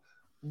do?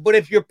 But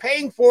if you're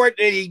paying for it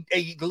a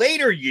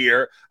later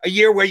year, a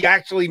year where you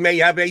actually may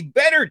have a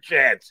better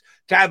chance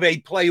to have a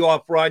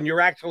playoff run,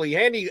 you're actually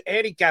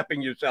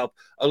handicapping yourself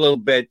a little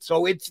bit.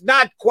 So it's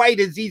not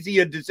quite as easy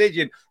a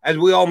decision as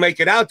we all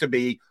make it out to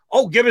be.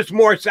 Oh, give us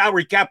more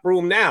salary cap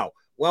room now.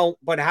 Well,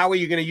 but how are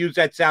you going to use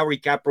that salary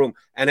cap room,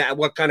 and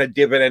what kind of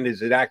dividend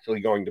is it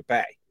actually going to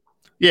pay?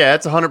 Yeah,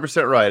 that's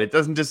 100% right. It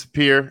doesn't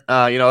disappear.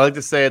 I like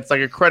to say it's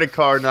like a credit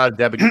card, not a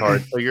debit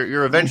card. So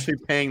you're eventually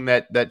paying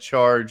that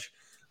charge.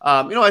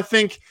 I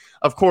think,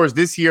 of course,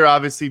 this year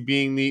obviously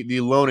being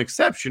the lone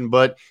exception,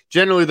 but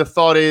generally the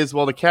thought is,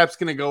 well, the cap's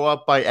going to go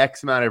up by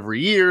X amount every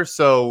year,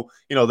 so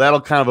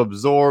that'll kind of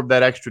absorb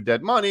that extra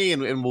dead money,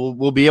 and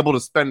we'll be able to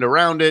spend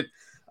around it.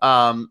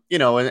 Otherwise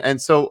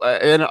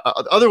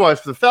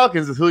for the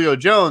Falcons with Julio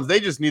Jones, they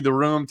just need the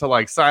room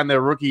to sign their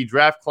rookie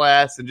draft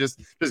class and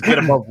just get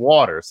above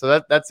water.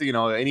 So that's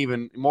an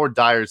even more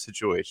dire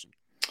situation.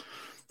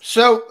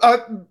 So,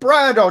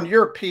 Brad, on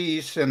your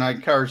piece, and I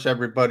encourage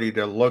everybody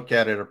to look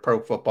at it at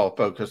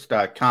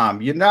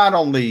ProFootballFocus.com, you not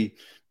only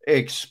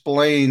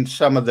explain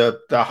some of the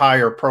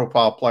higher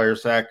profile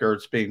players, Zach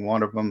Ertz being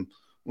one of them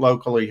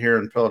locally here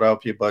in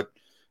Philadelphia, but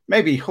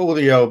maybe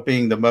Julio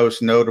being the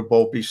most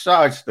notable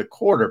besides the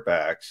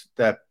quarterbacks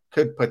that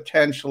could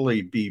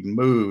potentially be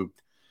moved.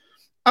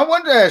 I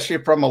wanted to ask you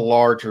from a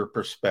larger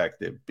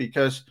perspective,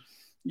 because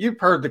you've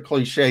heard the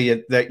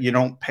cliche that you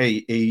don't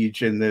pay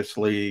age in this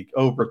league.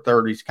 Over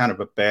 30 is kind of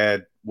a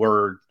bad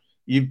word.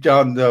 You've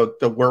done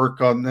the work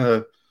on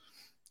the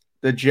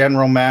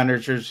general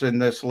managers in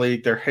this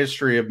league, their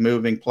history of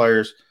moving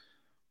players.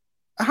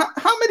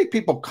 How many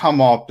people come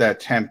off that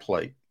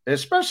template,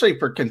 especially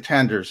for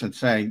contenders, and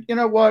saying, you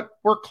know what,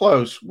 we're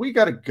close, we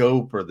got to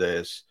go for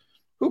this?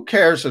 Who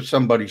cares if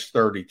somebody's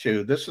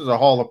 32? This is a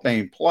Hall of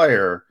Fame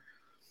player.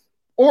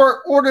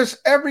 Or does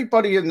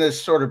everybody in this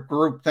sort of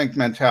groupthink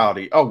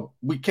mentality, oh,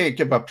 we can't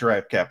give up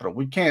draft capital,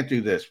 we can't do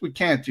this, we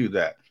can't do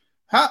that?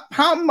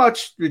 How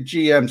much do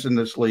GMs in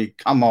this league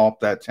come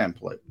off that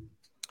template?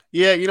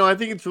 Yeah, I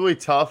think it's really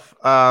tough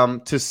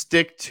to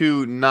stick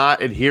to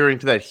not adhering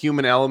to that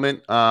human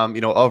element,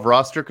 of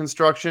roster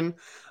construction.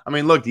 I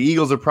mean, look, the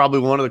Eagles are probably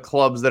one of the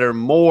clubs that are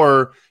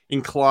more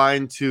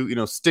inclined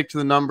to, stick to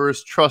the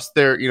numbers, trust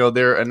their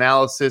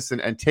analysis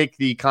and take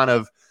the kind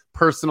of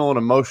personal and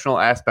emotional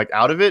aspect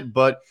out of it.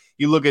 But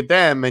you look at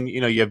them and,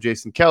 you have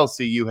Jason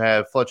Kelce, you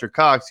have Fletcher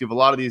Cox, you have a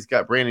lot of these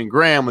got Brandon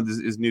Graham with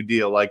his new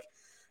deal.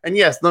 And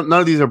yes, none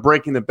of these are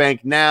breaking the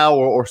bank now,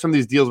 or some of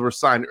these deals were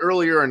signed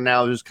earlier and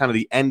now just kind of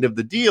the end of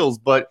the deals.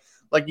 But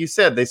like you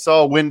said, they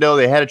saw a window,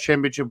 they had a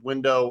championship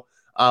window.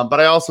 But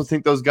I also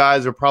think those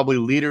guys are probably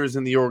leaders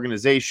in the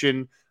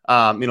organization,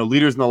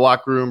 leaders in the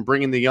locker room,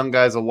 bringing the young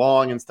guys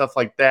along and stuff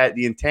like that.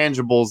 The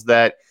intangibles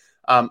that,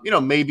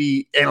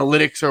 maybe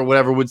analytics or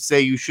whatever would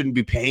say you shouldn't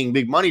be paying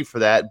big money for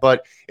that,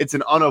 but it's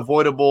an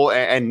unavoidable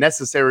and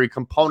necessary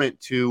component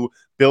to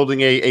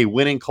building a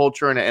winning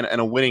culture and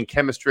a winning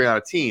chemistry on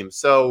a team.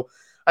 So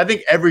I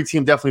think every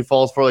team definitely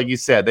falls for, like you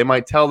said, they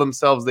might tell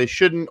themselves they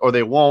shouldn't or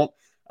they won't.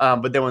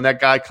 But then when that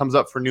guy comes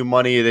up for new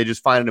money, they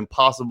just find it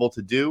impossible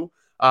to do.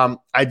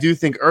 I do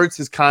think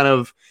Ertz is kind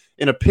of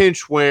in a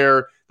pinch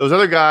where those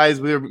other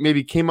guys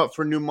maybe came up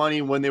for new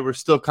money when they were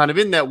still kind of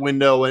in that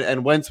window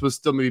and Wentz was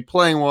still maybe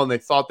playing well and they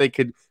thought they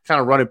could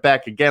kind of run it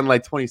back again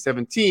like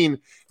 2017.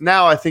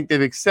 Now I think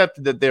they've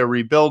accepted that they're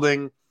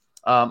rebuilding.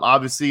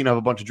 Obviously, have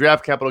a bunch of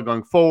draft capital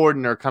going forward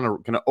and they're kind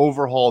of going to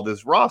overhaul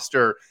this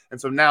roster.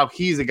 And so now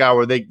he's a guy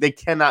where they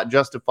cannot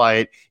justify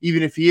it,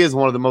 even if he is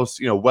one of the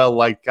most,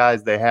 well-liked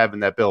guys they have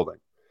in that building.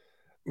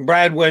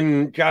 Brad,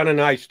 when John and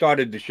I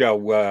started the show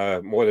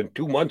more than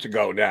 2 months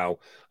ago now,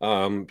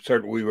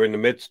 certainly we were in the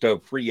midst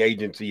of free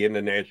agency in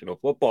the National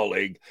Football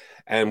League,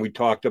 and we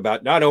talked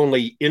about not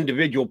only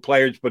individual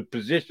players, but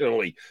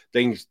positionally,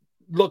 things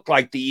looked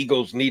like the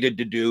Eagles needed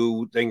to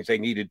do, things they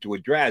needed to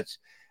address.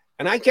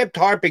 And I kept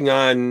harping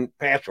on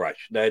pass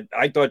rush, that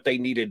I thought they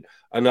needed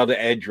another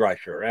edge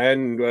rusher,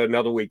 and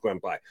another week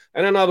went by,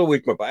 and another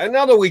week went by,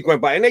 another week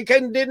went by, and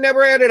they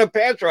never added a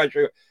pass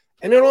rusher.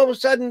 And then all of a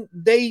sudden,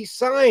 they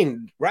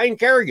signed Ryan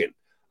Kerrigan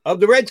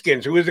of the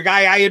Redskins, who was a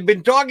guy I had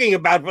been talking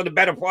about for the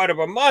better part of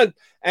a month,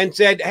 and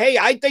said, hey,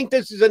 I think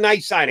this is a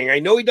nice signing. I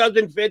know he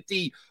doesn't fit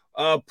the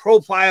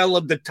profile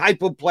of the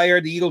type of player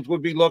the Eagles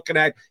would be looking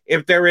at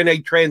if they're in a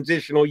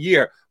transitional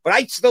year, but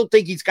I still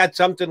think he's got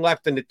something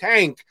left in the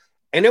tank.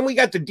 And then we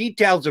got the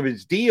details of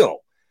his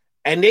deal.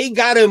 And they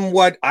got him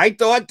what I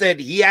thought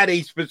that he had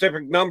a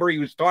specific number he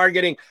was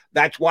targeting.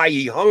 That's why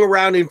he hung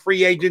around in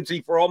free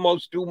agency for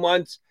almost 2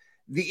 months.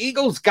 The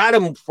Eagles got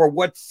him for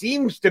what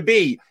seems to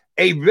be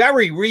a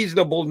very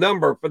reasonable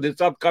number for this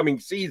upcoming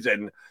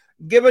season.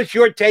 Give us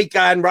your take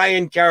on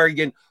Ryan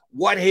Kerrigan,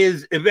 what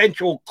his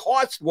eventual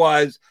cost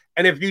was,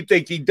 and if you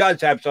think he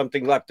does have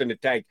something left in the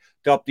tank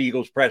to help the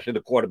Eagles pressure the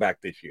quarterback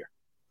this year.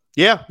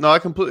 Yeah, no, I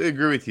completely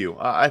agree with you.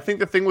 I think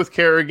the thing with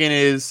Kerrigan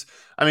is,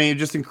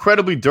 just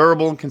incredibly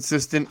durable and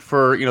consistent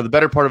for, the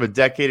better part of a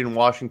decade in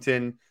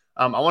Washington.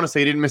 I want to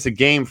say he didn't miss a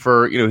game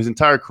for, his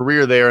entire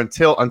career there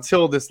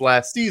until this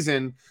last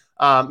season,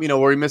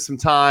 where he missed some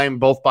time,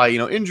 both by,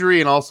 injury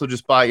and also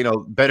just by,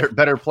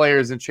 better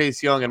players than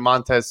Chase Young and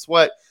Montez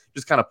Sweat,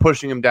 just kind of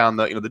pushing him down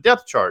the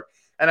depth chart.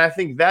 And I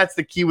think that's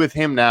the key with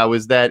him now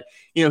is that,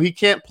 he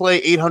can't play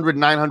 800,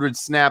 900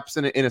 snaps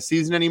in a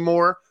season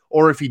anymore.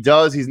 Or if he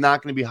does, he's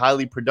not going to be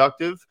highly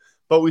productive.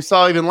 But we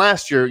saw even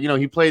last year,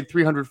 he played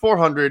 300,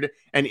 400,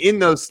 and in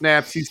those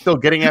snaps, he's still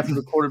getting after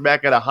the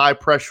quarterback at a high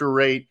pressure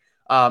rate,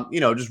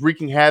 just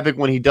wreaking havoc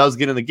when he does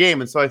get in the game.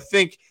 And so I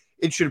think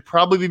it should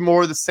probably be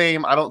more of the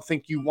same. I don't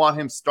think you want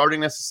him starting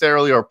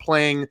necessarily or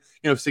playing,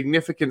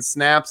 significant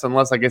snaps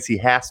unless I guess he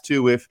has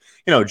to if,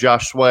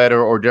 Josh Sweat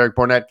or Derek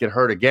Barnett get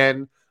hurt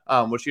again,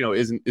 which,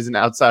 isn't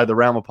outside the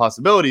realm of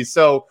possibilities.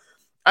 So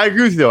I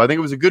agree with you, though. I think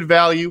it was a good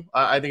value.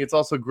 I think it's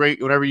also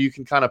great whenever you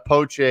can kind of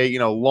poach a,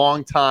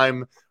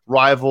 long-time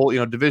rival,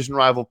 division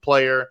rival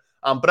player.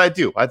 But I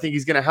think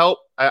he's going to help.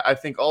 I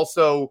think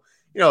also,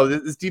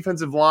 this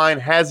defensive line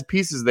has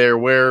pieces there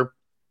where,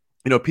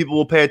 people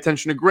will pay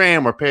attention to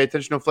Graham or pay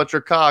attention to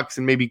Fletcher Cox,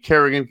 and maybe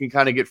Kerrigan can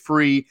kind of get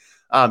free,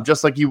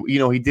 just like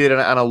he did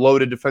on a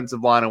loaded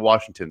defensive line in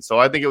Washington. So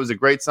I think it was a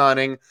great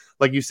signing.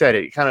 Like you said,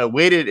 it kind of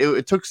waited.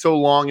 It took so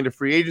long into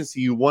free agency.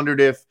 You wondered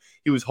if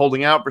he was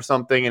holding out for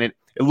something, and it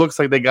looks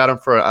like they got him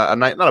for a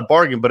not a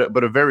bargain,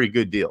 but a very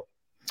good deal.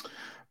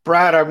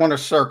 Brad, I want to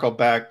circle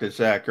back to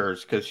Zach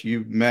Ertz because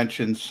you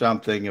mentioned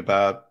something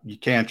about you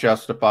can't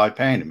justify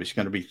paying him. He's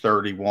going to be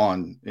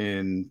 31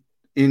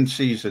 in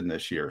season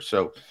this year,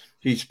 so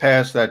he's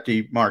past that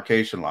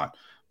demarcation line.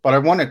 But I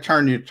want to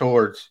turn you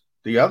towards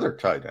the other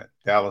tight end,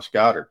 Dallas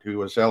Goedert, who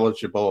was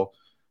eligible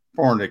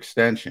for an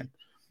extension.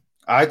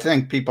 I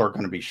think people are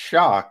going to be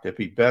shocked if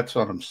he bets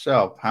on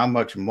himself how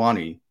much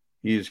money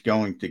he is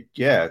going to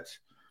get.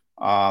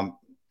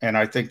 And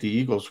I think the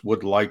Eagles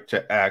would like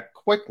to act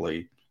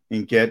quickly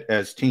and get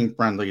as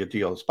team-friendly a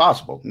deal as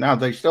possible. Now,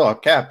 they still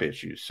have cap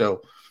issues.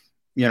 So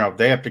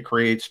they have to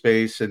create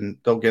space, and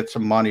they'll get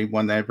some money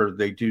whenever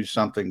they do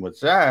something with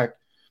Zach.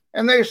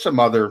 And there's some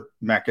other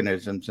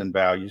mechanisms and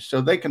values,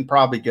 so they can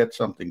probably get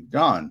something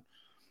done.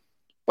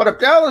 But if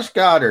Dallas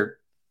Goedert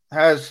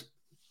has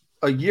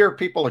a year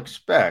people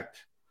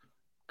expect,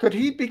 could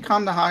he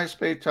become the highest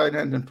paid tight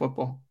end in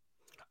football?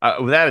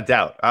 Without a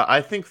doubt.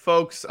 I think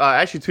folks,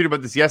 I actually tweeted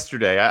about this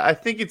yesterday. I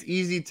think it's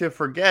easy to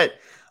forget,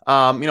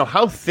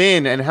 how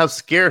thin and how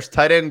scarce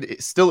tight end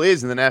still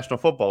is in the National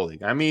Football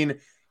League. I mean,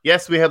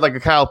 yes, we had like a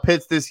Kyle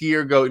Pitts this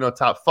year go,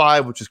 top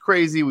 5, which is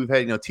crazy. We've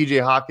had,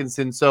 TJ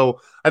Hawkinson. So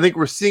I think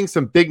we're seeing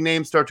some big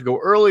names start to go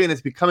early, and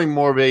it's becoming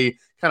more of a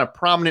kind of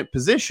prominent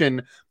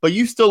position. But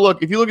you still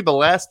if you look at the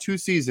last 2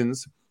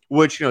 seasons,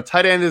 which,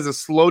 tight end is a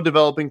slow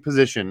developing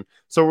position.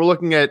 So we're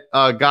looking at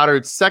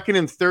Goddard's second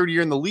and third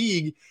year in the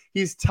league.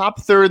 He's top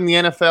 3rd in the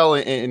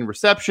NFL in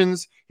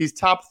receptions. He's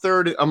top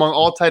 3rd among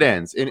all tight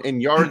ends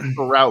in yards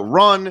per route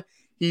run.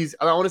 I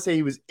want to say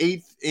he was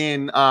 8th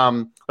in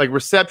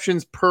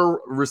receptions per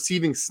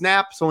receiving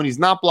snap. So when he's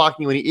not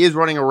blocking, when he is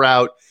running a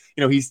route,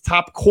 he's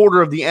top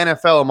quarter of the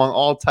NFL among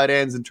all tight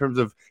ends in terms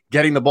of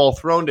getting the ball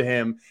thrown to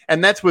him.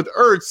 And that's with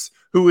Ertz,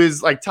 who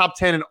is like top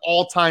 10 in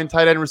all-time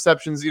tight end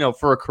receptions,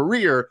 for a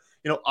career,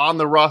 on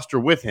the roster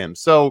with him.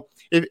 So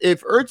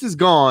if Ertz is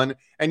gone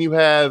and you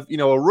have,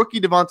 a rookie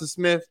Devonta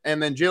Smith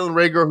and then Jalen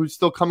Reagor, who's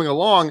still coming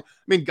along, I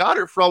mean,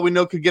 Goddard, for all we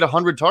know, could get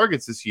 100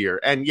 targets this year.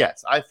 And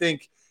yes, I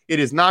think it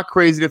is not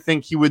crazy to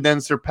think he would then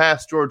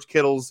surpass George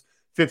Kittle's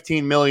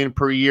 $15 million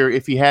per year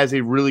if he has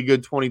a really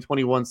good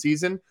 2021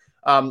 season,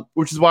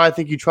 which is why I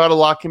think you try to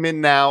lock him in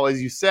now, as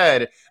you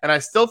said. And I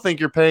still think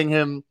you're paying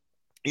him,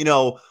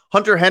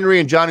 Hunter Henry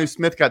and Jonnu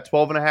Smith got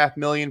 $12.5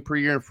 million per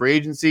year in free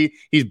agency.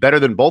 He's better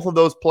than both of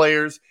those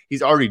players.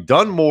 He's already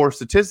done more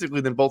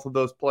statistically than both of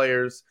those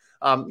players.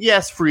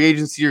 Yes, free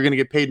agency, you're going to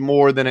get paid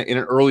more than in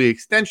an early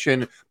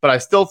extension, but I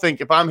still think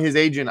if I'm his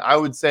agent, I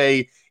would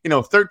say,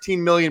 $13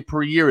 million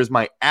per year is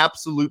my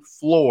absolute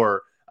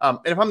floor. And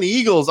if I'm the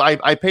Eagles,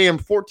 I pay him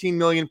 $14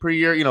 million per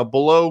year,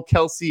 below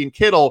Kelce and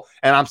Kittle,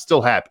 and I'm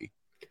still happy.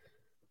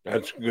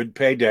 That's a good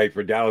payday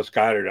for Dallas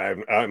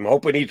Goedert. I'm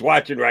hoping he's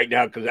watching right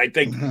now, because I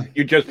think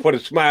you just put a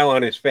smile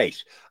on his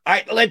face.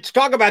 Let's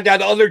talk about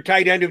that other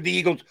tight end of the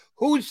Eagles,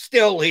 who's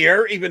still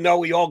here, even though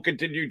we all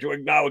continue to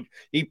acknowledge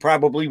he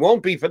probably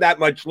won't be for that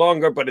much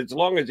longer. But as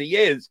long as he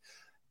is,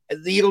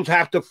 the Eagles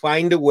have to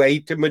find a way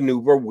to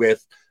maneuver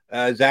with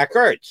Zach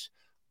Ertz.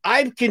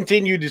 I've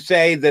continued to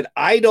say that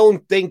I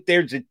don't think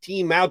there's a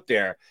team out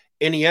there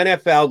in the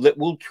NFL that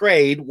will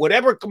trade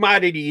whatever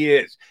commodity he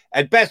is.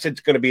 At best,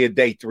 it's going to be a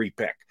day 3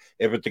 pick.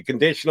 If it's a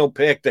conditional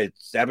pick, that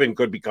 7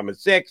 could become a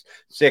 6,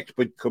 6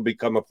 could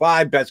become a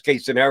 5. Best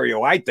case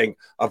scenario, I think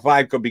a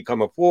 5 could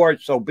become a 4.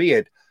 So be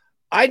it.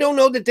 I don't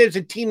know that there's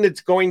a team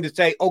that's going to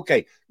say,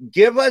 okay,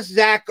 give us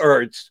Zach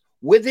Ertz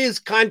with his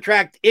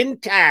contract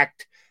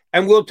intact,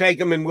 and we'll take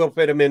him and we'll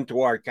fit him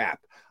into our cap.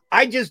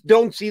 I just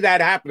don't see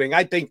that happening.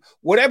 I think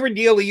whatever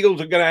deal the Eagles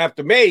are going to have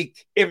to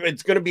make, if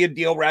it's going to be a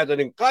deal rather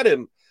than cut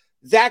him,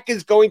 Zach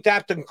is going to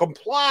have to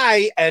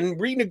comply and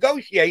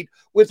renegotiate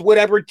with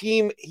whatever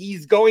team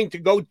he's going to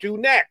go to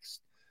next.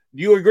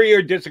 Do you agree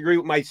or disagree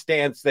with my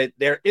stance that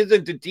there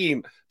isn't a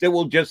team that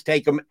will just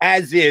take him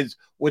as is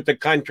with the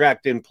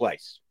contract in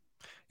place?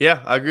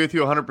 Yeah, I agree with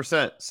you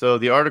 100%. So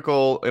the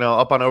article,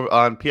 up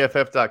on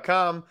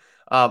PFF.com,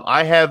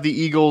 I have the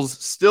Eagles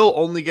still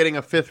only getting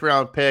a 5th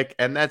round pick,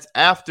 and that's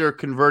after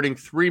converting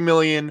 $3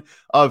 million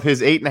of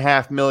his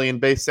 $8.5 million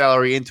base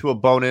salary into a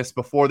bonus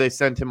before they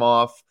sent him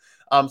off.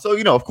 So,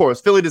 of course,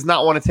 Philly does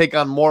not want to take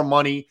on more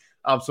money.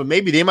 So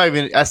maybe they might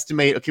even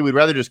estimate, okay, we'd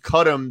rather just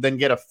cut him than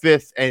get a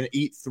 5th and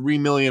eat $3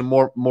 million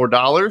more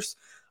dollars.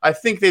 I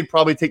think they'd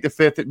probably take the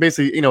 5th.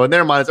 Basically, in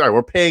their minds, all right,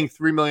 we're paying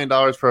 $3 million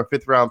for a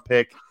 5th round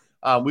pick.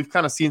 We've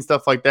kind of seen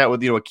stuff like that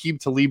with, Aqib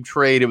Talib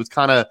trade. It was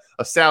kind of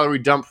a salary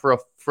dump for a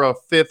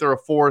 5th or a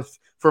 4th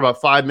for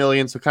about $5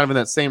 million. So kind of in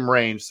that same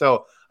range.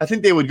 So I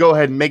think they would go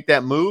ahead and make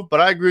that move, but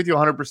I agree with you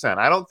 100%.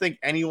 I don't think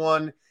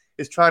anyone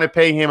is trying to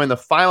pay him in the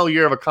final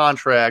year of a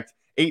contract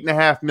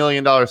 $8.5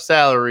 million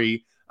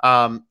salary,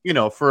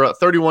 for a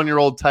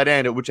 31-year-old tight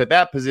end, which at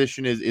that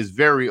position is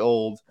very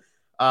old.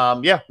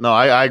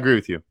 I agree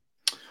with you.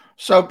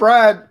 So,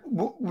 Brad,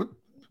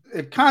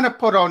 it kind of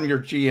put on your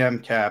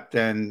GM cap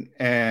then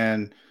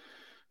and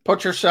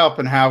put yourself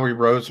in Howie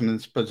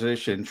Roseman's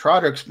position.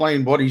 Try to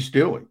explain what he's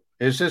doing.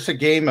 Is this a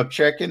game of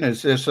chicken?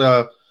 Is this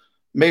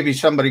maybe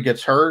somebody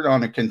gets hurt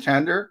on a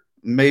contender?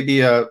 Maybe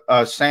a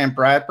Sam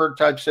Bradford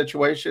type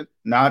situation?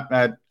 Not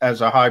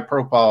as a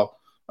high-profile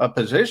a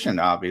position,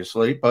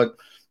 obviously, but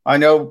I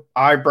know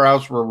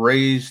eyebrows were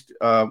raised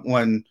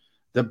when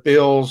the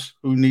Bills,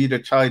 who need a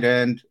tight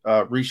end,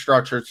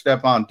 restructured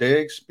Stephon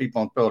Diggs.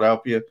 People in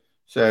Philadelphia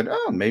said,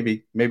 "Oh,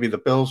 maybe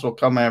the Bills will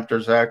come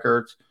after Zach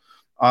Ertz."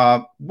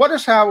 What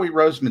is Howie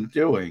Roseman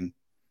doing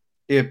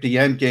if the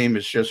end game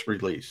is just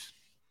release?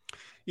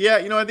 Yeah,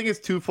 I think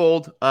it's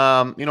twofold.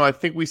 I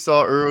think we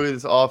saw early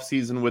this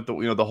offseason with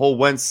the whole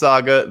Wentz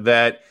saga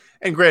that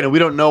And granted, we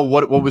don't know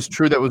what was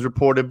true that was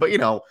reported, but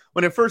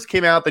when it first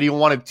came out that he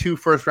wanted 2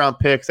 first-round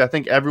picks, I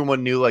think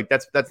everyone knew like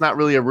that's not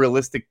really a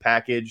realistic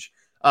package.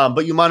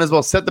 But you might as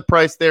well set the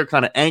price there,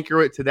 kind of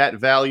anchor it to that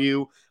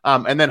value,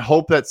 and then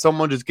hope that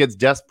someone just gets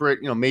desperate.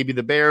 Maybe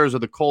the Bears or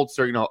the Colts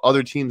or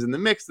other teams in the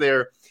mix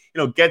there,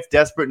 gets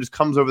desperate and just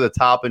comes over the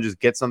top and just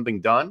gets something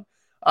done.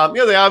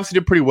 They obviously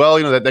did pretty well.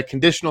 That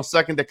conditional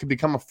second that could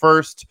become a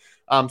first.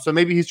 So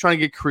maybe he's trying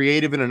to get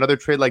creative in another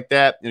trade like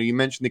that. You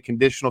mentioned the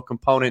conditional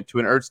component to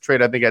an Ertz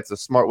trade. I think that's a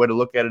smart way to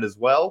look at it as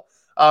well.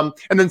 And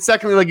then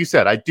secondly, like you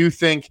said, I do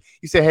think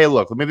you say, hey,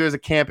 look, maybe there's a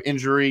camp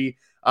injury.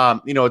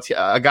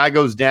 A guy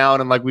goes down,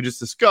 and like we just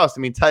discussed,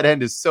 I mean, tight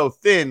end is so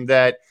thin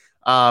that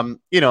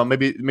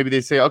maybe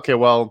they say, okay,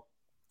 well,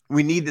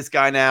 we need this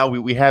guy now.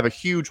 We have a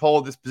huge hole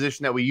at this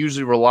position that we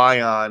usually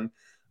rely on.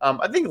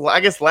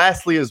 I guess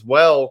lastly as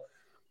well,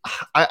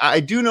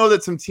 I do know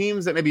that some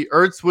teams that maybe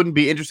Ertz wouldn't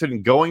be interested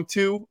in going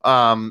to,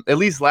 at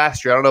least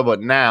last year. I don't know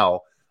about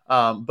now.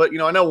 But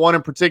I know one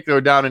in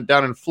particular down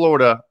in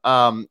Florida,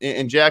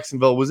 in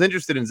Jacksonville, was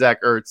interested in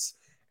Zach Ertz.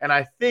 And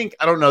I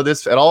don't know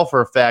this at all for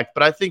a fact,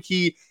 but I think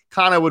he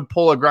kind of would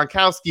pull a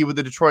Gronkowski with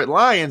the Detroit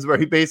Lions, where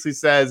he basically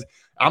says,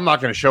 I'm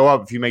not going to show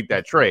up if you make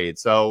that trade.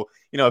 So,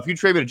 if you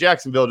trade me to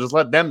Jacksonville, just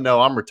let them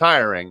know I'm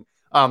retiring.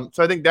 So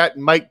I think that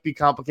might be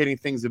complicating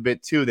things a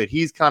bit too, that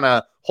he's kind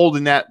of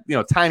holding that,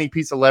 tiny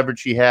piece of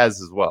leverage he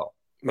has as well.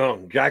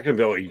 Well,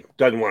 Jacksonville, he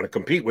doesn't want to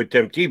compete with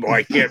Tim Tebow.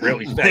 I can't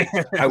really say.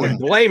 I would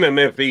blame him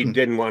if he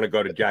didn't want to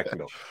go to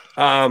Jacksonville.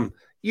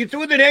 You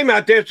threw the name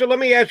out there, so let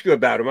me ask you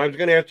about him. I was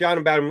going to ask John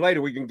about him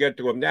later. We can get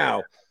to him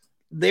now.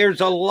 There's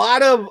a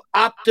lot of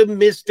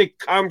optimistic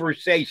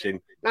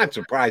conversation, not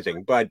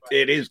surprising, but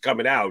it is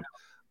coming out,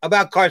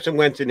 about Carson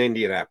Wentz in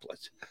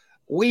Indianapolis.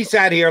 We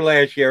sat here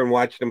last year and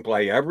watched him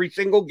play every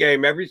single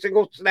game, every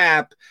single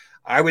snap.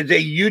 I was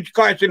a huge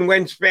Carson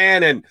Wentz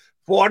fan and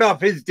fought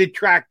off his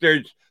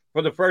detractors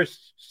for the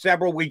first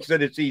several weeks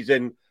of the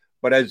season.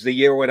 But as the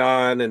year went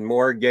on and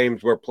more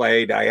games were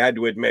played, I had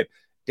to admit,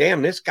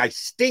 damn, this guy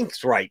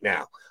stinks right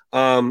now.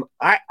 I'm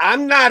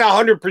not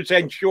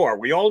 100% sure.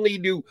 We all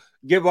need to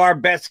give our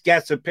best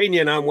guess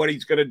opinion on what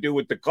he's going to do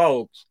with the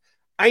Colts.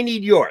 I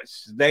need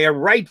yours. They are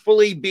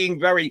rightfully being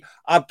very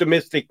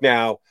optimistic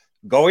now,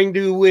 going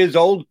to his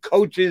old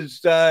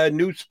coach's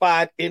new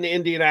spot in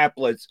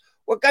Indianapolis.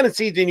 What kind of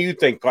season do you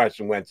think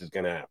Carson Wentz is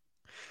going to have?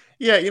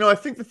 Yeah, I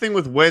think the thing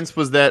with Wentz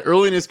was that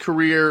early in his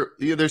career,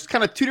 there's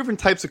kind of 2 different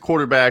types of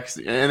quarterbacks,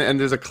 and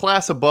there's a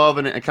class above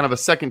and kind of a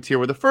second tier,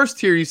 where the first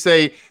tier you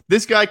say,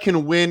 this guy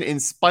can win in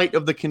spite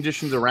of the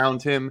conditions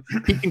around him.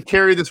 He can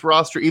carry this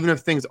roster even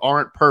if things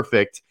aren't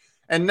perfect.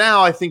 And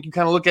now I think you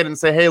kind of look at it and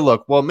say, hey,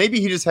 look, well,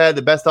 maybe he just had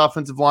the best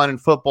offensive line in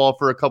football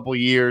for a couple of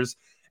years.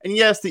 And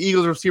yes, the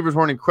Eagles receivers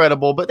weren't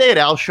incredible, but they had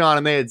Alshon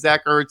and they had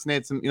Zach Ertz and they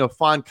had some,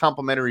 fine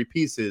complementary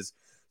pieces.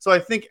 So I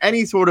think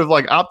any sort of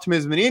like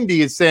optimism in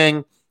Indy is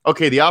saying,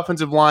 okay, the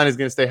offensive line is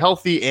going to stay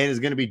healthy and is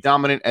going to be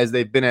dominant as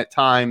they've been at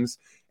times.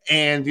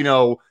 And,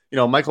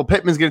 Michael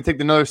Pittman's going to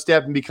take another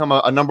step and become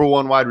a number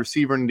 1 wide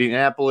receiver in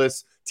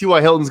Indianapolis.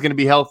 T.Y. Hilton's going to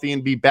be healthy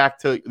and be back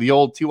to the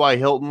old T.Y.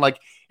 Hilton. Like,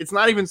 it's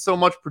not even so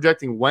much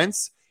projecting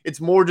Wentz. It's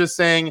more just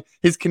saying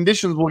his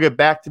conditions will get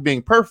back to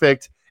being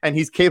perfect and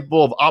he's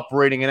capable of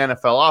operating an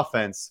NFL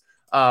offense.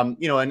 And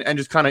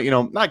just kind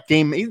of, not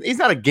game. He's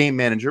not a game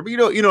manager, but you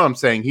know what I'm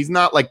saying? He's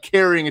not like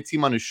carrying a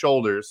team on his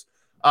shoulders.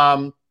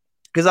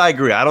 Because I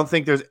agree. I don't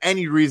think there's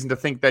any reason to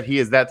think that he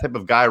is that type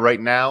of guy right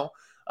now.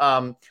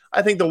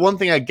 I think the one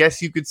thing I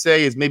guess you could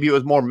say is maybe it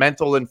was more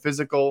mental than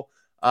physical.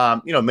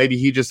 Maybe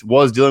he just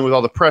was dealing with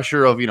all the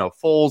pressure of,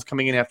 Foles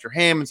coming in after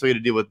him. And so he had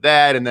to deal with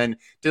that and then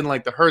didn't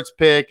like the Hurts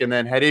pick and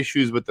then had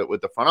issues with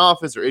the front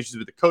office or issues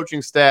with the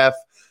coaching staff.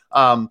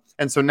 And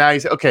so now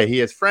he's okay. He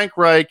has Frank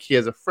Reich. He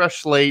has a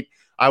fresh slate.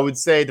 I would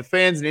say the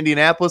fans in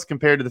Indianapolis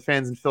compared to the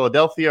fans in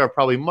Philadelphia are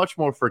probably much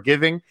more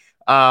forgiving.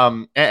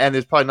 And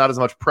there's probably not as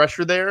much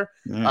pressure there,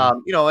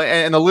 and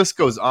the list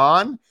goes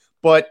on.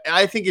 But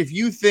I think if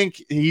you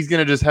think he's going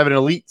to just have an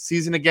elite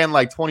season again,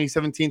 like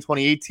 2017,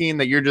 2018,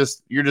 that you're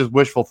just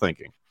wishful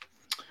thinking.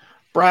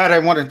 Brad, I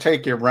want to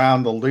take you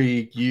around the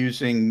league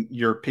using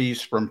your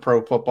piece from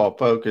Pro Football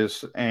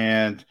Focus.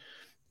 And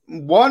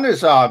one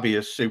is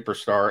obvious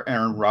superstar,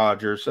 Aaron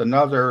Rodgers.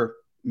 Another,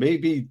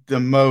 maybe the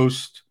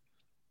most,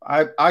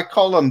 I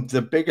call him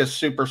the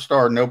biggest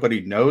superstar nobody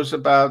knows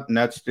about, and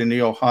that's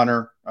Danielle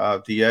Hunter,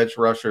 the edge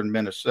rusher in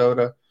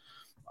Minnesota.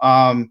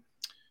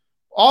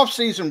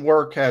 Off-season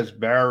work has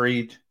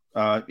varied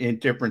in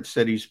different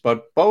cities,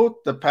 but both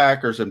the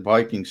Packers and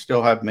Vikings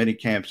still have mini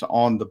camps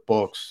on the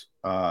books,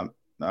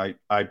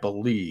 I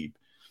believe.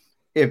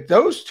 If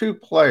those 2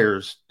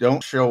 players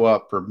don't show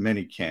up for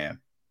mini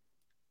camp,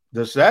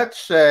 does that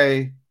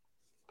say,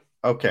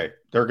 okay,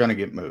 they're going to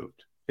get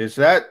moved? Is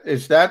that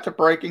the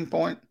breaking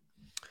point?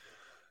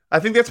 I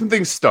think that's when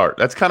things start.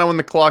 That's kind of when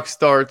the clock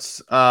starts.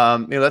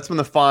 That's when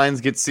the fines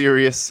get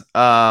serious.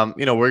 Where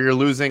you're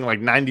losing like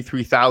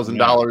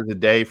 $93,000 a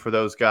day for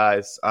those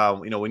guys.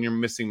 When you're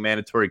missing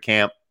mandatory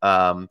camp.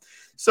 I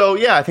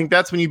think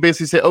that's when you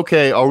basically say,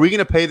 okay, are we going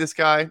to pay this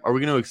guy? Are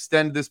we going to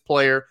extend this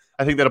player?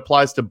 I think that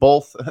applies to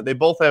both. They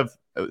both have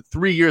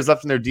 3 years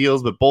left in their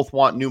deals, but both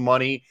want new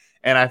money.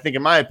 And I think,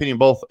 in my opinion,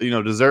 both,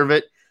 deserve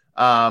it.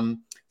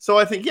 So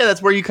I think,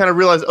 that's where you kind of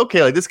realize,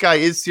 okay, like this guy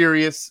is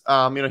serious.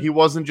 He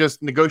wasn't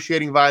just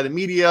negotiating via the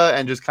media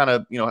and just kind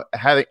of,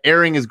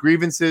 airing his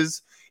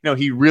grievances.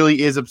 He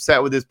really is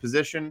upset with his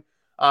position.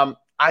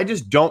 I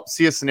just don't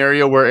see a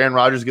scenario where Aaron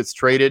Rodgers gets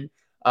traded.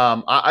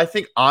 I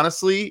think,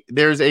 honestly,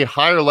 there's a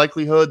higher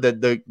likelihood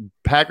that the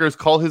Packers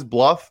call his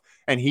bluff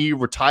and he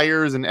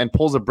retires and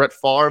pulls a Brett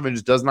Favre and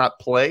just does not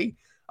play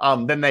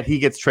than that he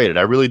gets traded.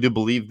 I really do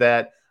believe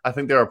that. I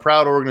think they're a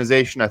proud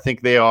organization. I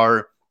think they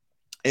are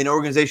an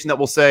organization that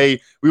will say,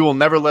 we will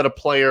never let a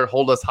player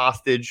hold us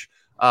hostage.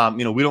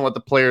 We don't let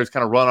the players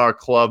kind of run our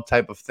club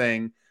type of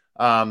thing.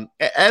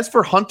 As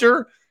for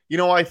Hunter,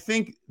 I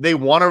think they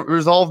want to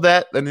resolve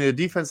that. I mean, the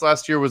defense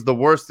last year was the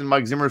worst in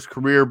Mike Zimmer's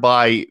career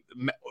by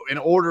an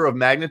order of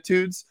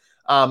magnitudes.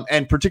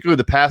 And particularly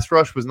the pass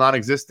rush was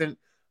non-existent.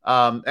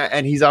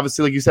 And he's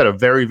obviously, like you said, a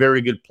very,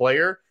 very good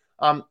player.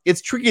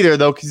 It's tricky there,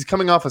 though, because he's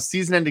coming off a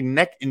season-ending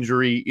neck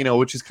injury,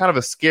 which is kind of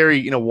a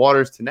scary,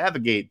 waters to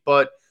navigate.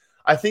 But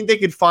I think they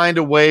could find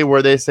a way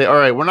where they say, all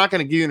right, we're not going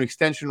to give you an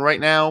extension right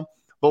now,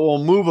 but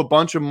we'll move a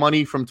bunch of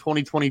money from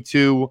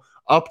 2022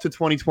 up to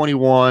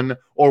 2021,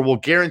 or we'll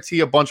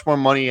guarantee a bunch more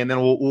money, and then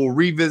we'll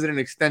revisit an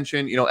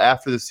extension,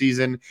 after the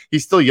season.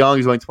 He's still young.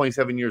 He's only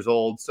 27 years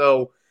old.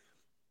 So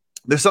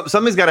there's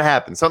something's got to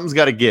happen. Something's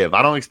got to give.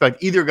 I don't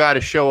expect either guy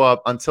to show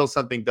up until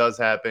something does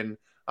happen.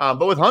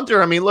 But with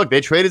Hunter, I mean, look,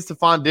 they traded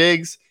Stephon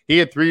Diggs. He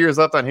had 3 years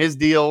left on his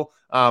deal.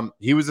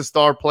 He was a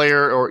star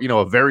player, or,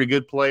 a very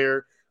good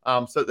player.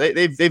 So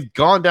they've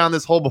gone down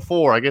this hole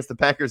before. I guess the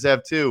Packers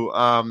have too.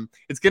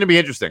 It's going to be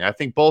interesting. I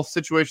think both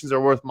situations are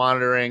worth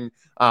monitoring.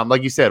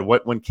 Like you said,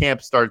 when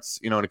camp starts,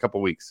 in a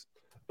couple weeks.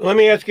 Let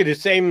me ask you the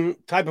same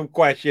type of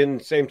question,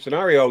 same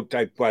scenario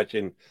type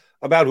question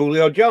about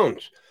Julio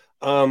Jones.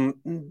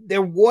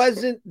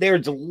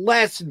 There's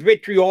less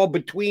vitriol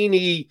between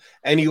he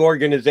and the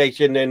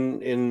organization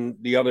than in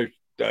the other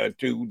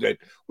two that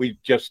we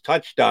just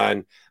touched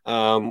on.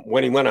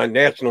 When he went on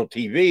national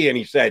TV and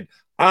he said,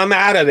 I'm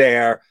out of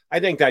there. I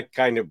think that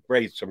kind of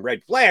raised some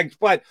red flags.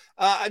 But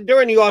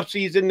during the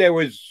offseason, there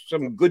was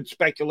some good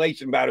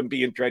speculation about him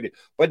being traded,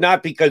 but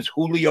not because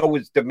Julio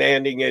was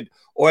demanding it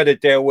or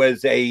that there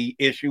was a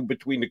issue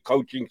between the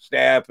coaching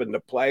staff and the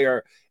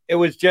player. It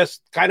was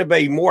just kind of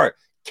a more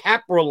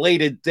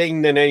cap-related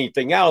thing than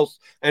anything else,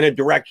 and a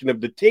direction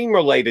of the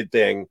team-related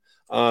thing.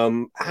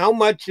 How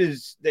much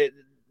is the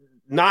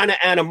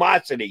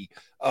non-animosity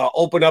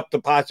open up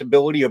the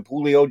possibility of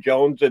Julio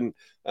Jones and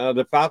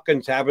the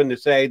Falcons having to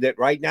say that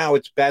right now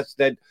it's best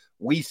that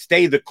we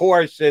stay the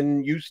course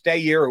and you stay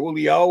here,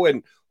 Julio,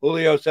 and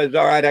Julio says,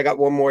 all right, I got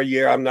one more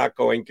year. I'm not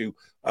going to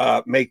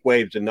make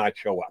waves and not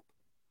show up.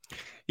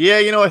 Yeah,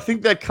 I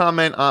think that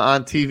comment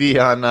on TV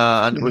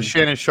on with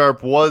Shannon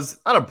Sharpe was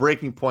not a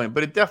breaking point,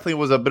 but it definitely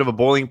was a bit of a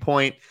boiling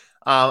point.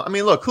 I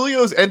mean, look,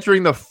 Julio's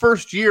entering the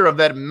first year of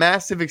that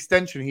massive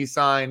extension he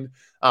signed.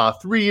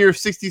 3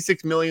 years,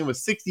 $66 million, with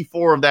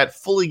 64 of that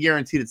fully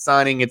guaranteed at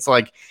signing. It's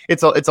like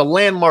it's a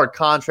landmark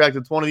contract.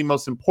 It's one of the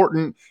most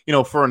important,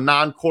 for a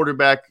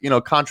non-quarterback,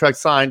 contract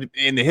signed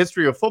in the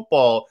history of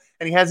football.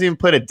 And he hasn't even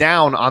put it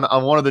down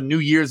on one of the new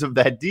years of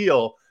that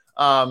deal.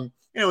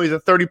 He's a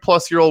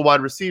 30-plus-year-old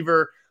wide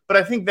receiver. But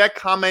I think that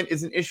comment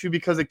is an issue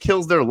because it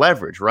kills their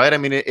leverage, right? I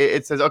mean,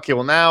 it says, okay,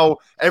 well, now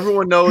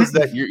everyone knows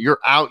that you're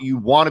out. You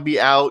want to be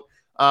out.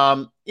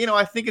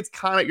 I think it's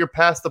kind of you're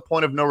past the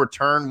point of no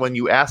return when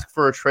you ask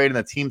for a trade and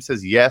the team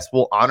says, yes,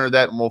 we'll honor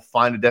that and we'll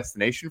find a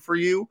destination for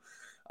you.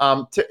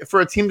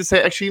 For a team to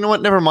say, actually, you know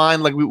what, never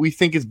mind. Like we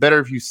think it's better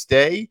if you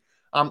stay.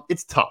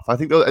 It's tough. I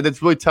think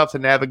that's really tough to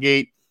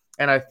navigate.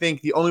 And I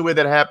think the only way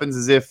that happens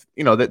is if,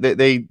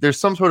 there's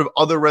some sort of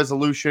other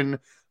resolution,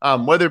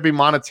 whether it be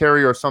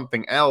monetary or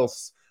something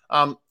else.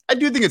 I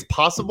do think it's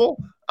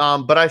possible,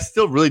 but I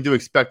still really do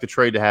expect the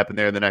trade to happen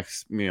there in the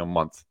next,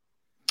 month.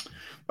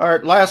 All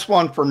right, last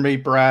one for me,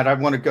 Brad. I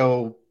want to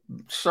go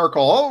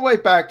circle all the way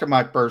back to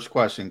my first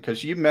question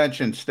because you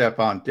mentioned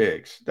Stephon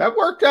Diggs. That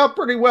worked out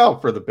pretty well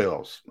for the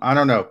Bills. I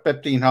don't know,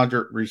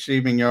 1,500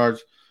 receiving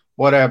yards,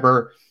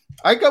 whatever.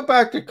 I go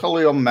back to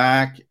Khalil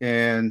Mack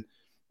and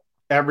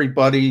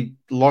everybody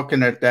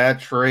looking at that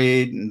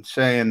trade and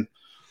saying,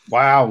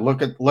 wow,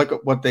 look at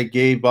what they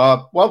gave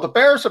up. Well, the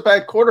Bears have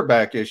had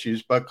quarterback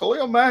issues, but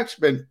Khalil Mack's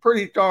been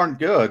pretty darn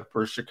good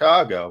for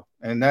Chicago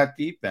and that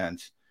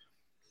defense.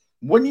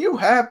 When you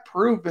have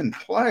proven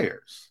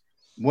players,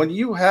 when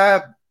you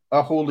have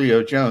a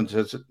Julio Jones,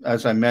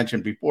 as I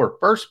mentioned before,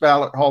 first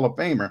ballot Hall of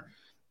Famer,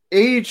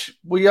 age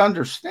we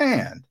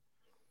understand,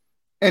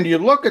 and you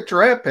look at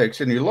draft picks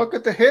and you look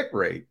at the hit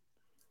rate.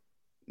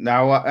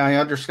 Now, I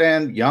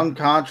understand young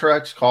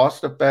contracts,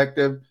 cost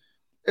effective.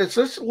 Is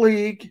this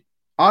league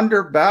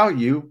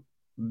undervalue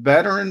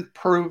veteran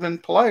proven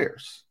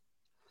players?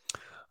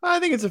 I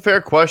think it's a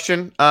fair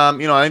question. I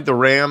think the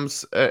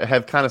Rams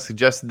have kind of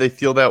suggested they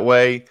feel that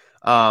way.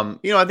 I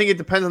think it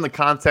depends on the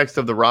context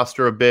of the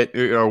roster a bit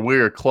or where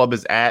your club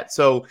is at.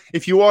 So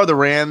if you are the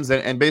Rams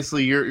and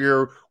basically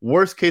your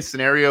worst case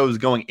scenario is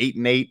going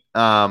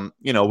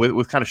 8-8,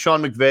 with kind of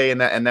Sean McVay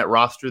and that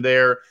roster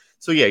there.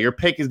 So yeah, your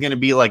pick is going to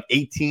be like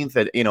 18th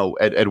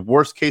at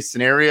worst case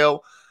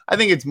scenario. I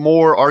think it's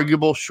more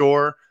arguable,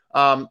 sure.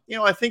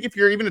 I think if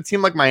you're even a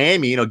team like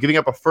Miami, giving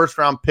up a first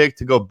round pick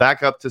to go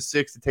back up to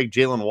 6 to take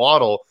Jalen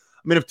Waddle.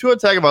 I mean, if Tua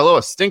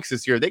Tagovailoa stinks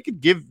this year, they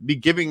could be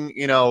giving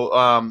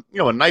a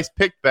nice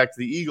pick back to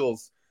the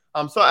Eagles.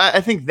 So I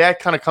think that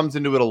kind of comes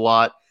into it a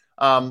lot.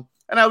 And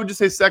I would just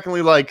say,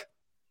 secondly, like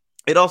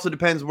it also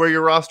depends where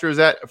your roster is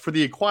at for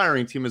the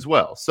acquiring team as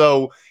well.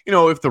 So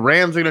if the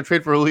Rams are going to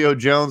trade for Julio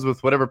Jones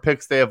with whatever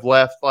picks they have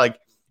left, like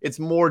it's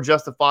more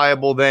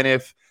justifiable than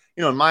if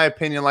in my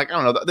opinion, like I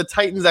don't know, the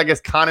Titans I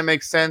guess kind of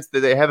makes sense that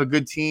they have a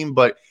good team,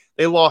 but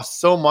they lost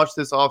so much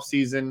this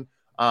offseason.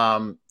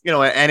 And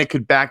it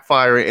could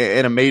backfire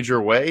in a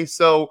major way.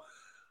 So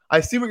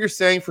I see what you're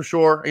saying for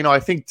sure. I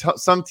think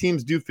some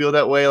teams do feel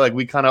that way. Like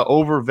we kind of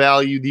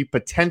overvalue the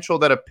potential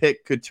that a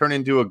pick could turn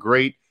into a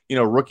great,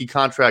 rookie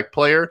contract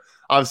player.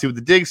 Obviously with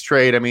the Diggs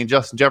trade, I mean,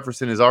 Justin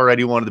Jefferson is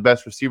already one of the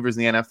best receivers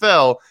in the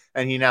NFL,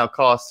 and he now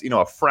costs,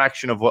 a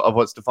fraction of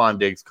what Stephon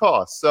Diggs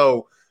costs.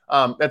 So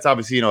that's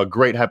obviously, a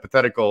great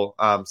hypothetical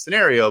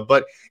scenario.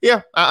 But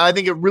yeah, I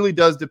think it really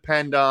does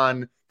depend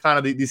on kind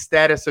of the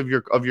status of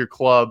your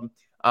club.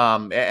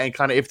 And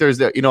kind of if there's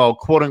a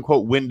quote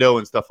unquote window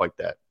and stuff like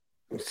that.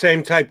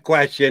 Same type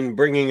question,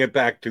 bringing it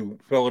back to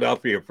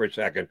Philadelphia for a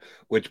second,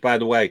 which, by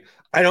the way,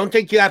 I don't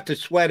think you have to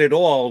sweat at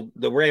all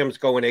the Rams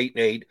going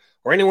 8-8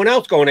 or anyone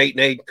else going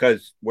 8-8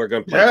 because we're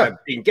going to play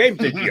 17 games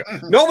this year.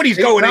 Nobody's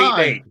going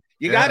 8-8.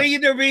 You got to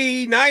either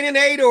be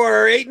 9-8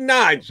 or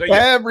 8-9. So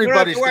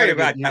everybody's worried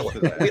about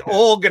that. We're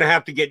all going to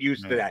have to get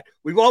used to that.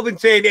 We've all been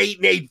saying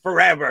 8-8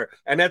 forever,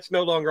 and that's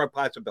no longer a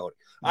possibility.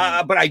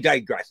 But I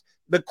digress.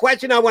 The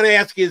question I want to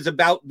ask is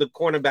about the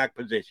cornerback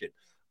position.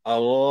 A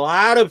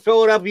lot of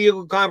Philadelphia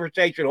Eagle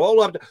conversation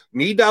all up.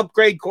 Need to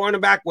upgrade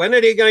cornerback. When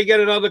are they going to get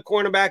another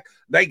cornerback?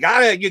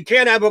 You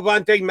can't have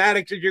Avonte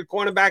Maddox as your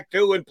cornerback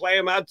too and play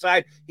him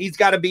outside. He's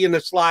got to be in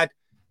the slot.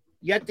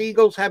 Yet the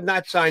Eagles have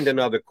not signed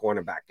another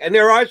cornerback. And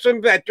there are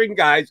some veteran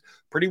guys,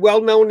 pretty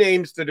well-known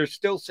names that are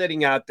still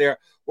sitting out there.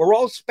 We're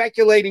all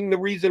speculating the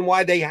reason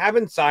why they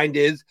haven't signed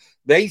is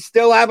they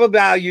still have a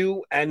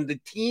value, and the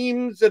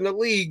teams and the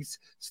leagues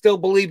still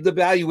believe the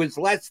value is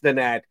less than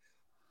that.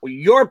 Well,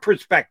 your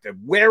perspective,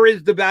 where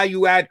is the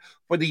value at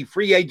for the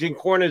free agent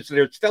corners that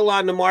are still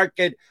on the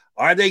market?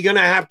 Are they going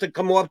to have to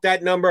come off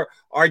that number?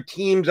 Are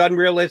teams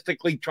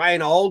unrealistically trying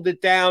to hold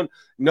it down?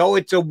 No,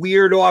 it's a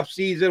weird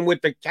offseason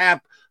with the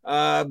cap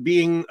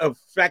being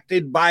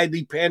affected by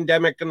the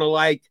pandemic and the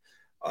like.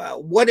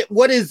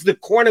 What is the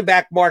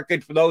cornerback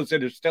market for those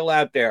that are still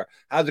out there?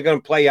 How's it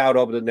going to play out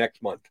over the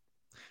next month?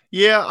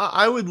 Yeah,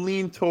 I would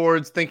lean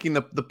towards thinking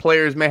the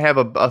players may have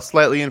a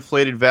slightly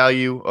inflated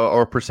value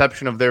or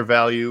perception of their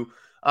value,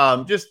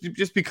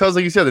 just because,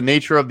 like you said, the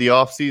nature of the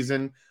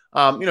offseason.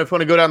 If you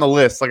want to go down the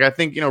list, like I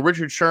think,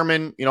 Richard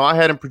Sherman, I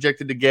had him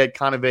projected to get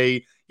kind of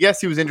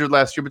yes, he was injured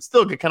last year, but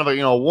still get kind of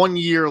a 1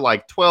 year,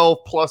 like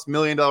 $12+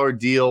 million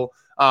deal.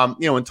 In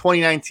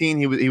 2019,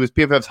 he was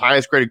PFF's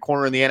highest graded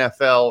corner in the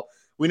NFL.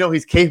 We know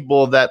he's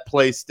capable of that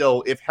play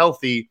still if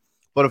healthy,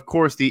 but of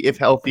course the if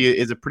healthy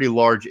is a pretty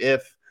large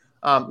if.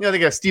 They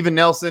got Steven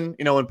Nelson,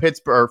 in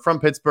Pittsburgh, or from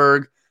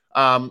Pittsburgh.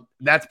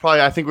 That's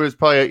probably, I think there's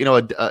probably,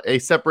 a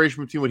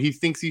separation between what he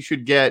thinks he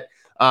should get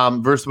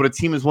versus what a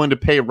team is willing to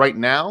pay right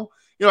now.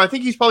 I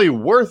think he's probably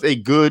worth a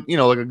good,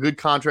 like a good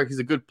contract. He's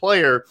a good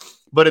player.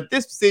 But at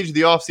this stage of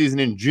the offseason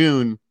in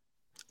June,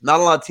 not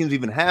a lot of teams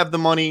even have the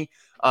money.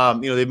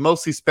 They've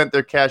mostly spent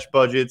their cash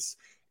budgets.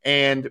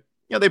 And,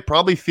 they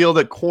probably feel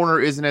that corner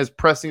isn't as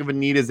pressing of a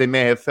need as they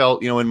may have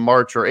felt, in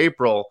March or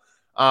April.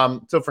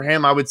 So for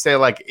him, I would say,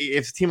 like,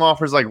 if the team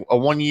offers like a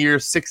 1 year,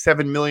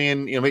 $6-7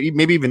 million,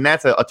 maybe even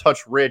that's a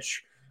touch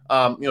rich.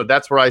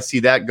 That's where I see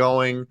that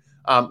going.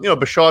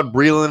 Bashaud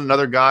Breeland,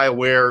 another guy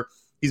where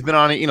he's been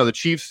on it. The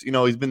Chiefs,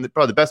 he's been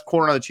probably the best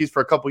corner on the Chiefs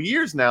for a couple of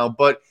years now,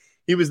 but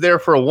he was there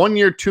for a 1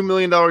 year, $2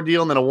 million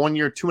deal and then a 1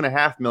 year,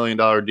 $2.5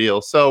 million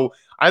deal. So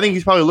I think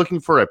he's probably looking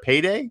for a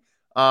payday.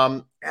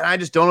 And I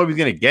just don't know if he's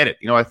going to get it.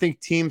 I think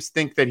teams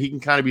think that he can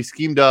kind of be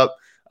schemed up.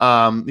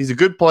 He's a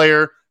good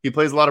player. He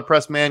plays a lot of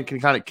press man,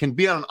 can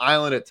be on an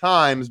island at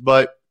times,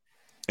 but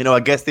I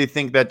guess they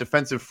think that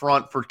defensive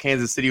front for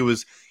Kansas City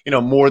was,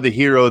 more the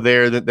hero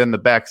there than the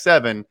back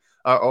seven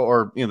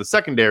or the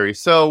secondary.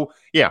 So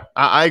yeah,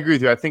 I agree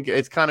with you. I think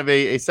it's kind of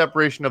a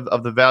separation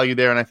of the value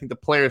there. And I think the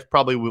players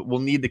probably will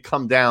need to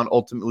come down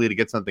ultimately to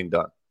get something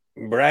done.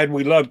 Brad,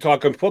 we love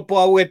talking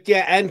football with you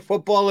and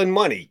football and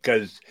money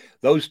because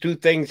those two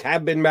things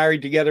have been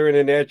married together in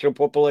the National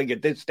Football League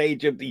at this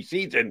stage of the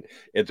season.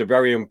 It's a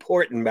very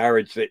important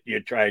marriage that you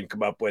try and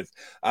come up with.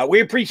 We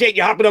appreciate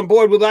you hopping on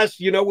board with us.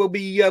 We'll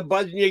be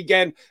buzzing you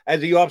again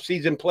as the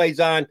offseason plays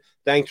on.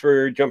 Thanks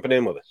for jumping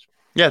in with us.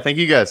 Yeah, thank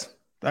you guys.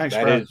 Thanks,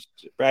 That Brad. is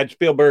Brad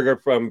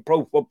Spielberger from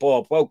Pro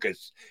Football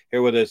Focus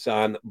here with us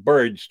on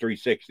Birds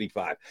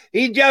 365.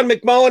 He's John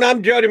McMullen.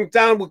 I'm Jody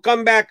McDonald. We'll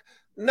come back.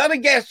 Another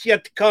guest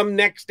yet to come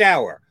next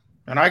hour.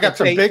 And I got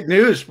some big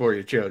news for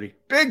you, Jody.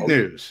 Big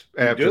news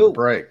after the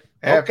break.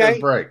 After the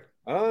break.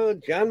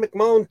 John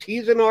McMullen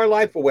teasing our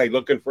life away,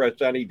 looking for a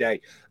sunny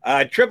day.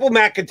 Triple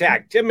Mac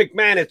Attack. Tim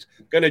McManus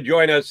going to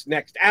join us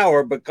next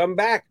hour, but come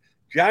back.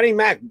 Johnny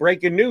Mac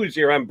breaking news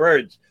here on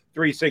Birds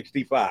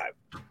 365.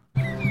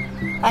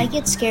 I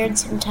get scared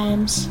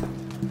sometimes.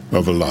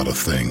 Of a lot of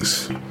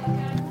things.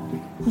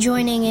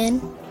 Joining in.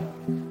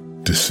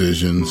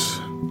 Decisions.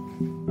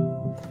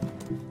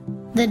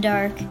 The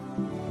dark.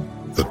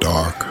 The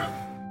dark.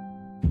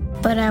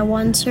 But I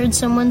once heard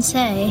someone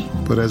say,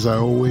 But as I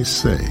always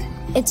say,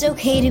 it's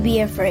okay to be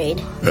afraid.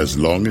 as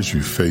long as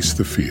you face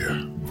the fear.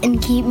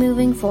 And keep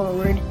moving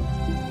forward.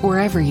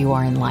 Wherever you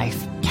are in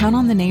life, count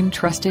on the name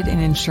trusted in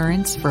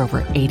insurance for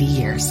over 80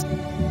 years.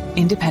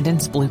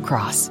 Independence Blue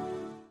Cross.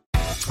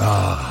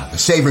 The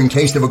savoring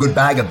taste of a good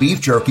bag of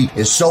beef jerky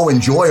is so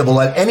enjoyable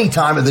at any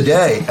time of the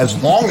day,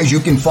 as long as you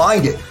can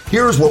find it.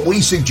 Here's what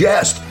we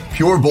suggest.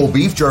 Pure Bull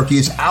Beef Jerky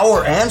is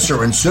our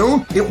answer, and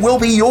soon it will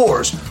be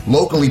yours.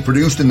 Locally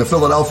produced in the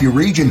Philadelphia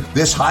region,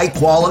 this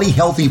high-quality,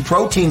 healthy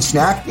protein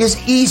snack is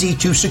easy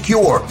to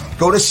secure.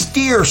 Go to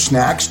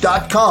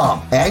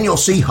steersnacks.com, and you'll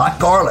see hot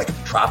garlic,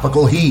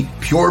 tropical heat,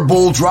 Pure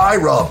Bull dry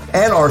rub,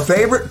 and our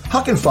favorite,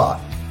 Huck and Fod.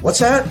 What's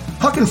that?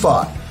 Huck and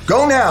Fod.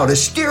 Go now to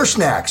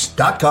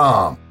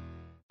steersnacks.com.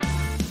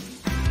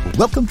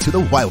 Welcome to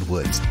the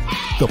Wildwoods,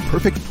 the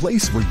perfect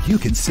place where you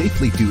can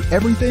safely do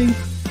everything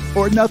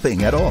or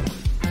nothing at all.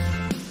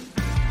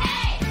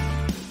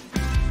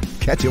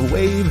 Catch a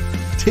wave,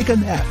 take a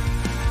nap,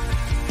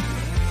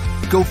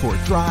 go for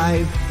a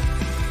drive,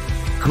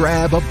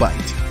 grab a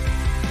bite.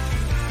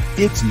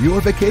 It's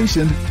your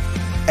vacation,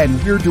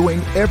 and we're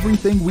doing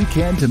everything we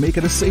can to make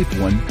it a safe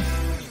one.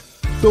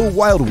 The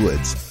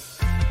Wildwoods.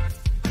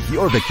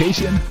 Your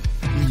vacation,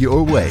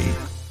 your way.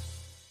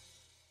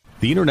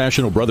 The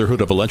International Brotherhood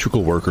of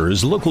Electrical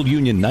Workers, Local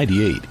Union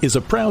 98, is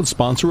a proud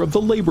sponsor of The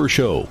Labor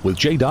Show with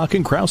J. Doc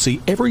and Krause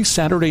every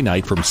Saturday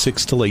night from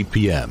 6 to 8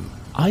 p.m.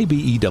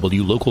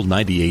 IBEW Local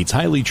 98's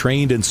highly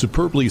trained and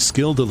superbly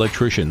skilled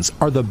electricians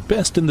are the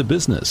best in the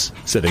business,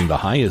 setting the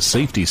highest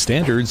safety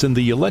standards in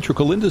the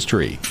electrical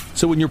industry.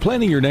 So when you're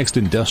planning your next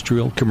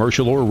industrial,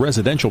 commercial, or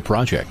residential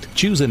project,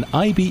 choose an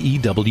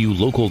IBEW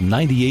Local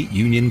 98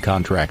 union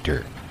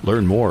contractor.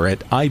 Learn more at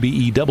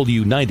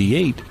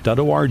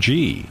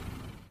ibew98.org.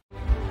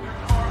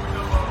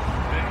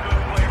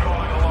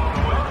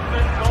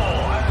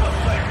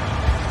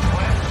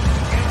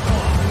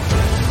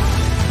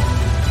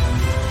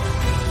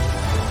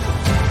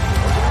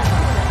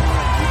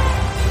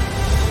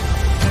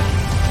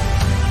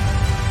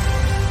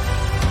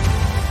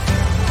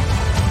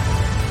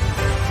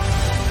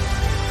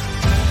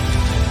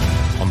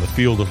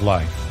 Field of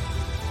life,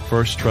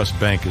 First Trust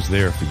Bank is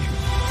there for you.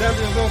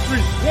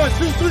 1,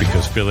 2, 3.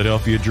 Because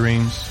Philadelphia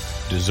dreams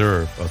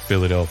deserve a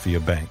Philadelphia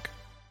bank.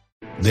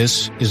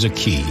 This is a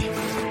key.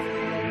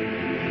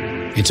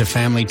 It's a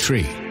family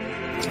tree.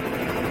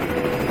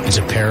 It's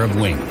a pair of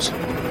wings.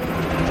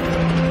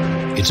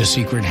 It's a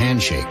secret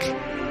handshake.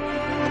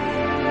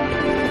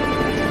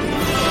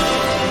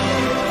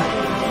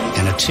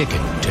 And a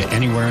ticket to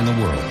anywhere in the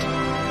world.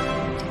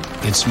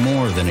 It's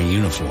more than a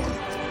uniform.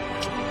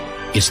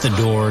 It's the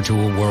door to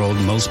a world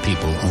most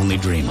people only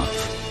dream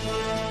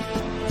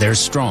of. There's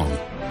Strong,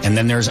 and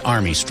then there's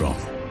Army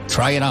Strong.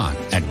 Try it on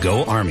at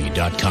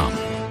GoArmy.com.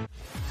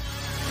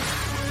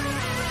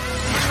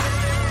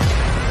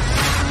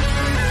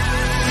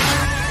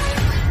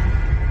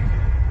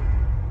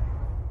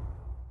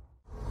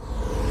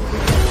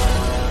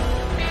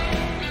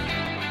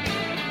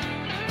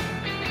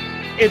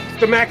 It's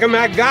the Mac and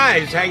Mac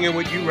guys hanging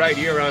with you right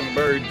here on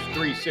Birds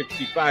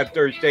 365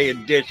 Thursday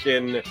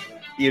edition.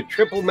 The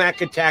Triple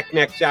Mac Attack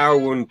next hour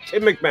when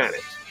Tim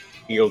McManus,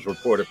 Eagles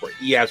reporter for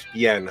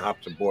ESPN,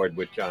 hops aboard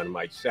with John and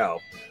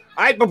myself.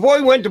 All right, before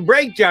we went to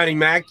break, Johnny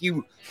Mac,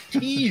 you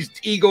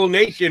teased Eagle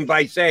Nation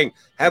by saying,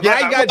 I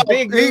got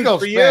big news Eagles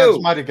for you? Fans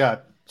might have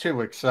got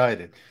too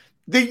excited.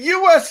 The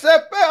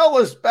USFL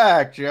is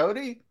back,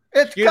 Jody.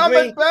 It's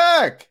coming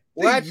back.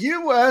 What? The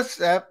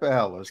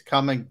USFL is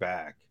coming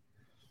back.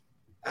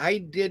 I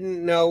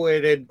didn't know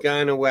it had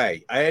gone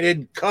away. It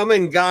had come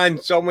and gone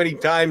so many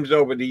times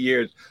over the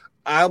years.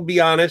 I'll be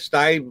honest,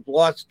 I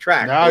lost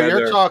track. No,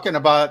 I'm talking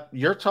about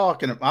the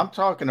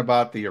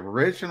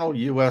original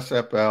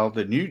USFL,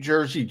 the New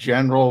Jersey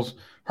Generals,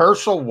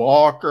 Herschel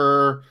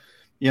Walker,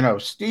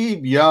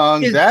 Steve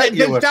Young.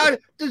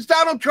 Does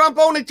Donald Trump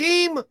own a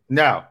team?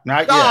 No,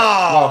 not yet.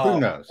 Oh, well, who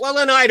knows? Well,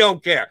 then I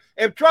don't care.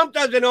 If Trump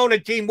doesn't own a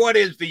team, what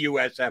is the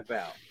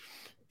USFL?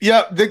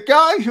 Yeah, the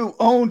guy who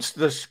owns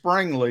the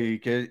Spring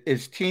League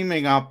is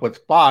teaming up with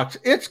Fox.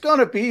 It's going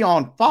to be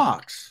on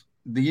Fox.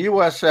 The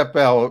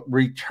USFL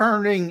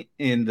returning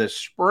in the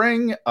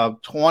spring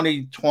of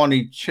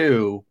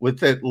 2022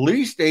 with at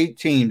least 8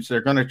 teams.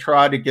 They're going to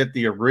try to get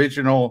the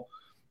original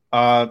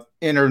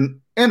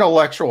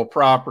intellectual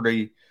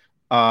property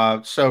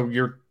So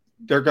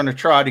they're going to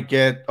try to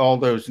get all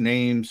those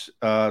names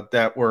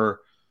that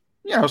were,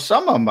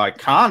 some of them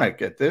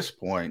iconic at this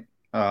point.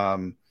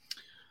 And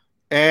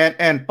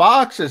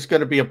Fox is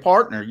going to be a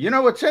partner.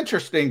 It's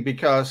interesting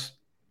because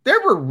they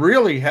were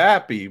really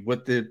happy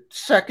with the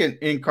second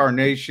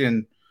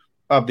incarnation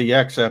of the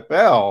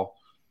XFL,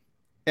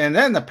 and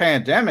then the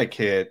pandemic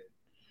hit,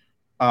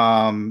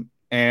 and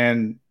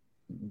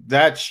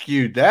that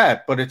skewed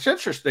that. But it's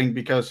interesting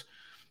because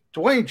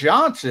Dwayne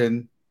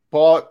Johnson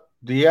bought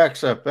the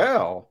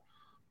XFL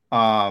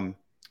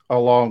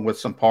along with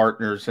some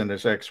partners and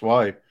his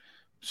ex-wife.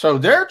 So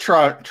they're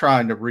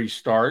trying to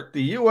restart.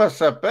 The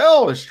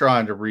USFL is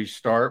trying to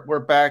restart. We're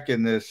back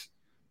in this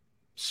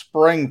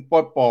spring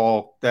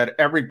football that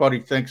everybody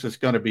thinks is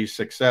going to be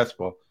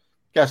successful.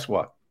 Guess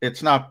what?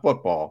 It's not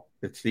football.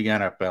 It's the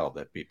NFL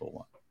that people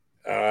want.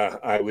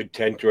 I would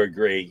tend to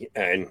agree.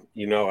 And,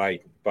 I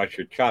bust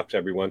your chops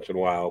every once in a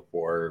while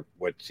for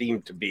what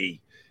seemed to be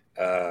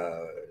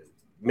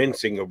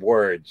mincing of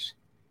words.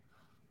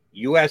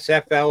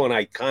 USFL and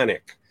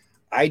iconic.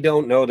 I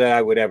don't know that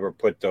I would ever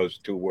put those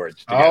two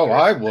words together. Oh,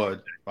 I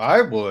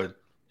would.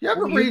 You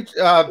ever read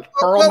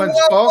Perlman's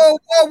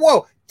book?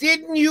 Whoa.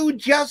 Didn't you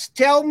just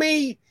tell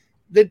me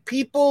that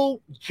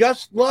people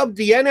just love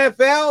the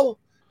NFL?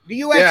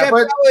 The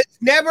USFL has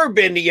never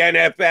been the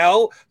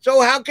NFL,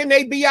 so how can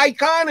they be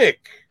iconic?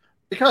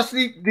 Because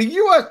the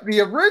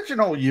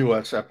original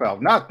USFL,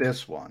 not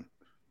this one,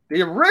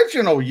 the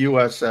original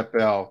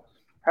USFL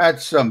had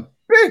some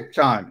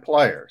big-time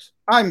players.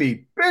 I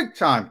mean,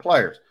 big-time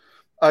players.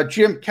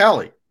 Jim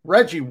Kelly,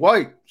 Reggie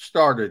White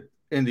started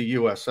in the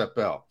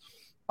USFL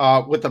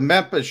with the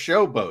Memphis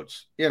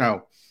Showboats.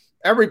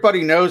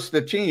 Everybody knows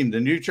the team,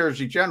 the New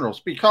Jersey Generals,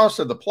 because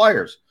of the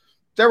players.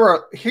 They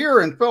were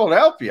here in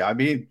Philadelphia. I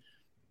mean,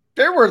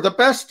 they were the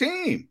best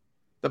team.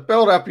 The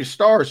Philadelphia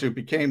Stars, who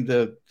became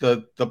the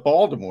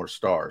Baltimore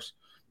Stars.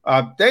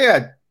 They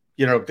had,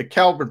 the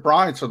Kelvin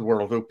Bryants of the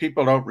world, who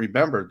people don't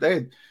remember. They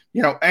had,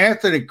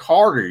 Anthony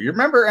Carter. You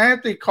remember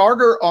Anthony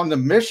Carter on the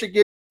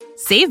Michigan?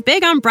 Save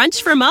big on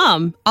brunch for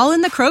mom, all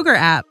in the Kroger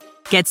app.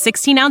 Get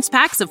 16-ounce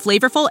packs of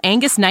flavorful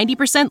Angus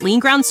 90% lean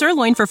ground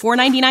sirloin for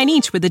 $4.99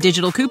 each with a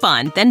digital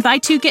coupon. Then buy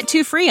 2, get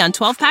 2 free on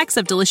 12 packs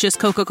of delicious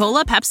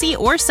Coca-Cola, Pepsi,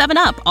 or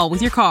 7-Up, all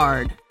with your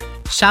card.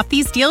 Shop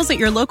these deals at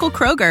your local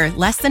Kroger,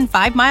 less than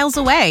 5 miles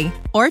away.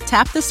 Or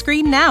tap the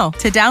screen now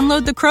to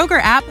download the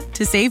Kroger app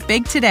to save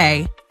big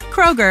today.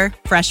 Kroger,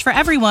 fresh for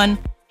everyone.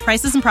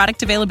 Prices and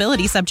product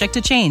availability subject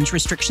to change.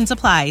 Restrictions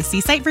apply.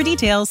 See site for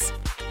details.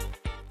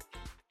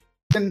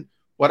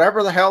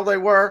 Whatever the hell they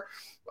were.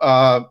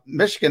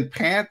 Michigan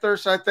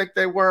Panthers, I think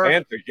they were.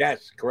 Panthers,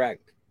 yes,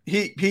 correct.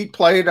 He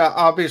played,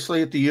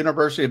 obviously, at the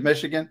University of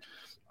Michigan.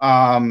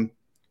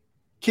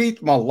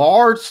 Keith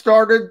Millard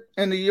started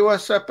in the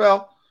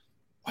USFL.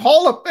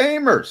 Hall of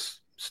Famers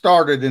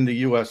started in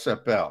the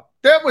USFL.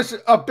 That was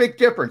a big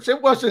difference.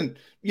 It wasn't,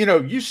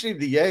 you see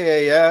the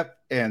AAF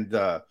and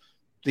the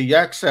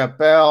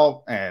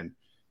XFL and,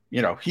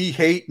 he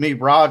hate me,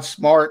 Rod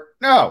Smart.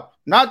 No,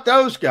 not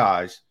those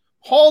guys.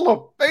 Hall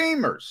of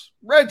Famers,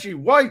 Reggie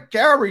White,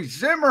 Gary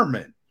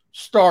Zimmerman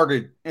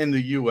started in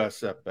the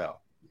USFL.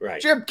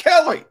 Right. Jim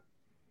Kelly.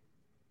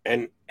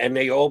 And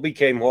they all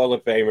became Hall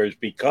of Famers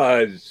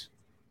because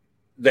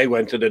they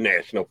went to the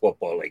National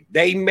Football League.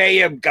 They may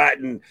have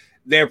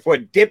therefore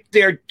dipped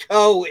their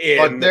toe in.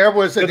 But there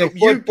was the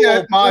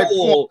football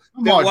pool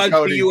that was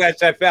the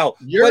USFL.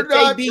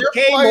 They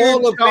became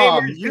Hall of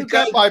Famers. You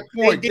got my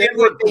point. They did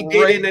what they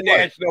did in the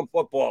National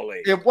Football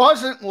League. It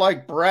wasn't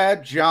like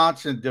Brad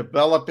Johnson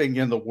developing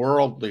in the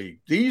World League.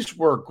 These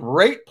were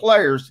great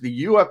players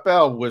the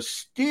UFL was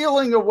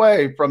stealing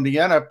away from the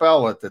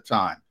NFL at the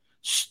time.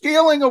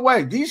 Stealing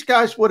away. These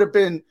guys would have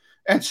been,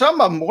 and some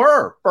of them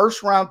were,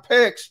 first-round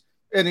picks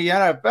in the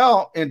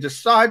NFL and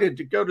decided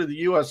to go to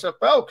the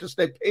USFL because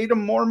they paid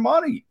them more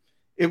money.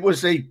 It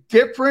was a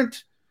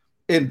different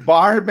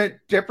environment,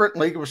 different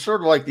league. It was sort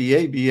of like the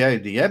ABA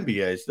and the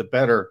NBA is the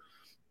better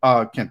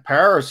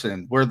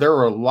comparison, where there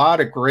were a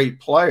lot of great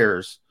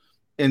players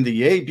in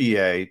the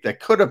ABA that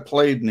could have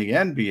played in the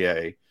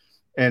NBA.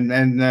 And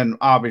then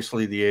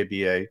obviously the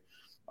ABA,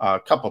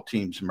 a couple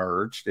teams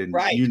merged, and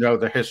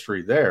the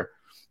history there.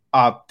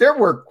 There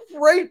were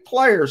great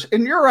players,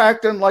 and you're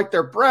acting like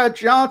they're Brad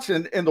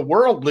Johnson in the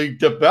World League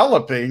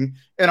developing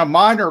in a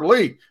minor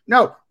league.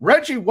 No,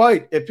 Reggie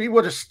White, if he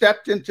would have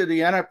stepped into the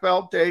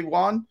NFL day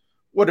one,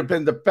 would have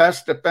been the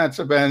best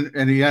defensive end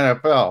in the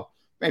NFL.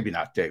 Maybe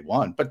not day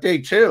one, but day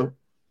two.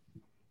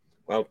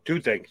 Well, two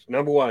things.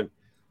 Number one,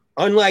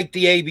 unlike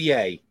the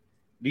ABA,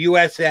 the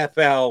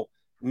USFL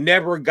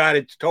never got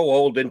its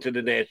toehold into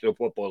the National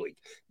Football League.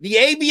 The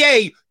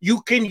ABA,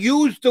 you can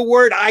use the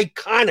word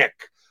iconic,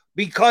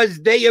 because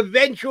they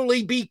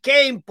eventually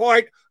became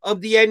part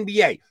of the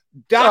NBA.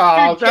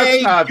 Dr.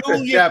 J.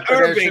 Julius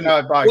Irving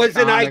was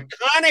an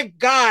iconic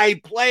guy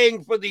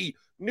playing for the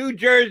New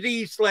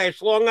Jersey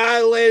 / Long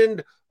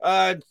Island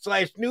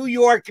 / New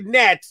York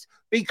Nets,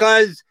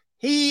 because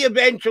he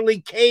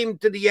eventually came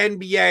to the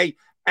NBA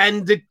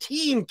and the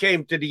team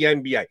came to the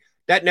NBA.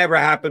 That never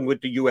happened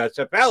with the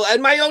USFL.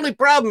 And my only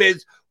problem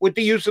is with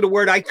the use of the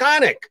word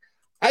iconic.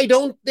 I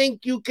don't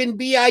think you can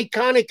be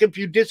iconic if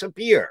you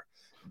disappear.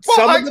 Well,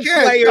 Some of the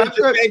players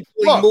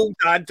eventually moved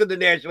on to the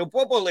National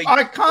Football League.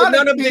 But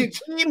none of the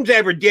teams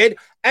ever did.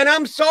 And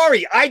I'm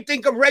sorry. I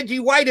think of Reggie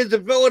White as a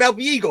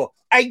Philadelphia Eagle.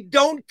 I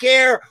don't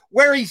care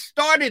where he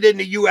started in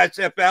the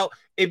USFL.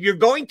 If you're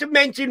going to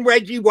mention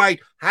Reggie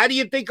White, how do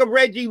you think of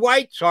Reggie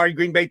White? Sorry,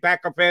 Green Bay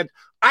Packer fans.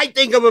 I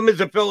think of him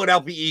as a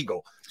Philadelphia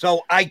Eagle.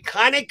 So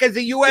iconic as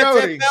a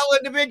USFL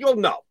individual?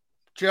 No.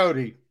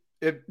 Jody,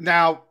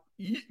 now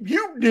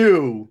you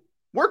knew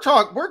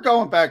we're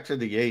going back to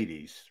the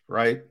 80s,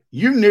 right?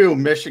 You knew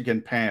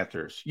Michigan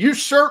Panthers. You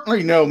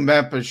certainly know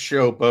Memphis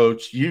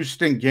Showboats,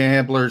 Houston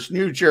Gamblers,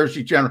 New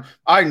Jersey General.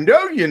 I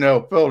know you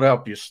know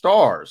Philadelphia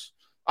Stars.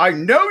 I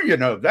know you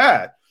know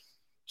that.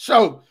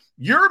 So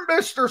you're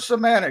Mr.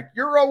 Semantic.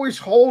 You're always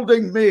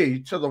holding me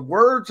to the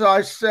words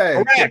I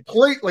say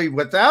completely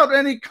without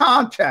any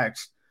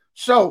context.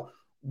 So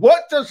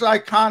what does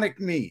iconic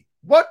mean?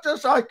 What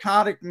does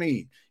iconic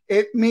mean?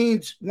 It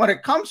means when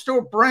it comes to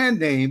a brand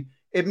name,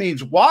 it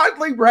means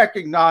widely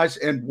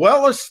recognized and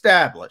well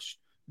established.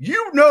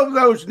 You know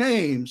those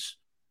names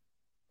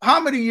how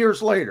many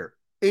years later?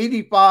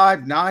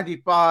 85,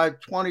 95,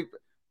 20,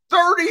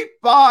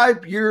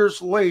 35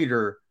 years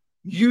later,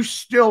 you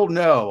still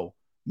know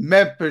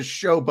Memphis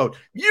Showboat.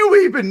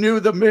 You even knew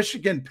the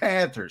Michigan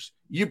Panthers.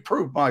 You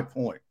proved my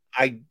point.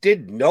 I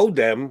did know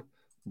them,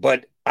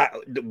 but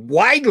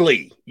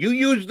widely.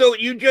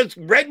 You just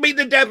read me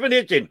the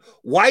definition.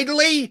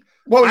 Widely?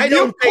 Well, I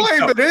don't think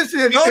so. It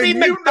isn't. Jody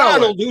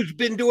McDonald, who's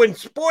been doing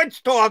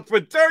sports talk for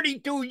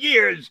 32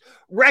 years,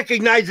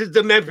 recognizes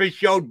the Memphis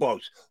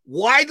Showboats.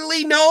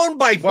 Widely known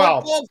by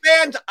football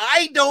fans?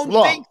 I don't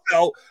think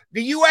so.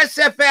 The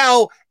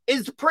USFL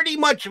is pretty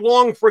much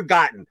long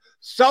forgotten.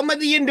 Some of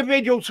the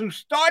individuals who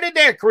started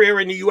their career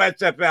in the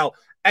USFL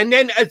and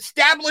then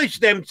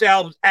established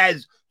themselves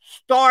as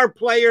star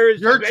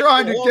players. You're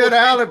trying to get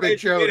out of it,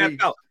 Jody.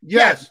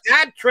 Yes,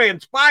 that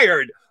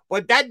transpired,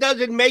 but that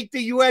doesn't make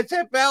the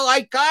USFL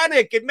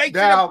iconic. It makes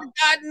it a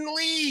forgotten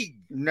league.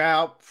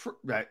 Now,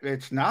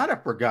 it's not a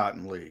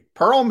forgotten league.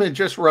 Perlman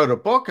just wrote a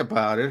book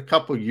about it a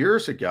couple of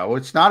years ago.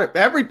 It's not.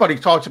 Everybody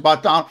talks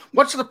about Donald.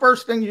 What's the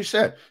first thing you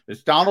said?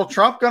 Is Donald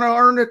Trump going to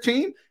earn a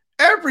team?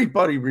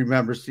 Everybody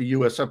remembers the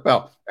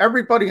USFL.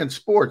 Everybody in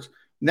sports.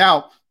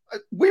 Now,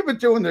 we've been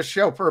doing this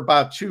show for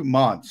about 2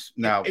 months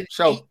now.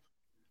 So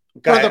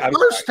for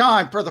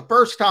the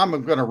first time,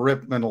 I'm going to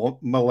rip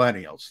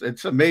millennials.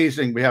 It's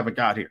amazing we haven't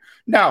got here.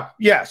 Now,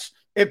 yes,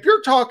 if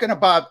you're talking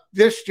about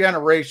this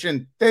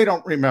generation, they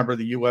don't remember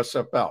the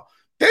USFL.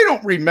 They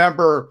don't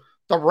remember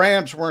the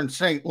Rams were in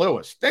St.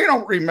 Louis. They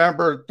don't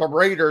remember the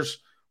Raiders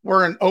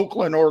were in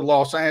Oakland or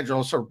Los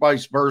Angeles or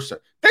vice versa.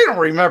 They don't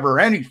remember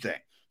anything.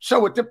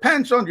 So it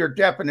depends on your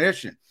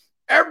definition.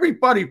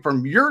 Everybody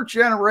from your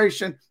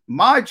generation,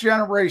 my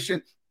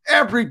generation,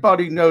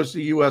 everybody knows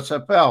the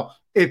USFL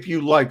if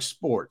you like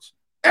sports.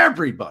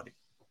 Everybody.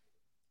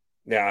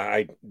 Yeah,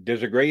 I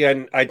disagree.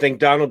 And I think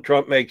Donald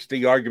Trump makes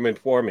the argument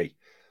for me.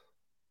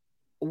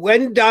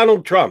 When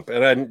Donald Trump,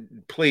 and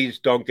then please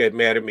don't get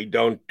mad at me,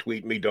 don't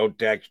tweet me, don't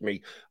text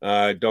me,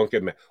 don't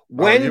get mad.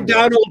 When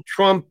Donald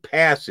Trump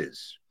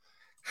passes,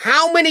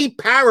 how many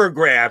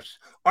paragraphs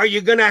are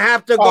you going to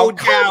have to go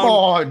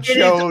down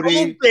in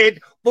his bit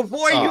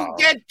before you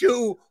get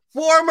to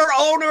former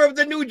owner of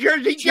the New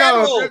Jersey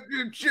General?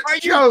 Are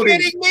you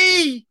kidding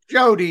me?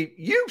 Jody,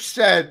 you've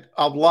said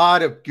a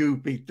lot of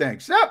goofy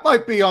things. That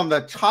might be on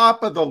the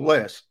top of the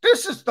list.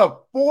 This is the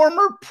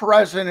former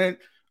president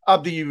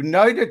of the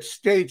United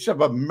States of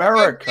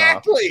America.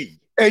 Exactly.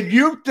 And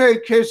you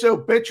think his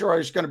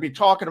obituary is going to be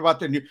talking about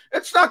the new?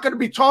 It's not going to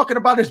be talking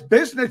about his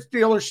business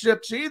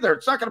dealerships either.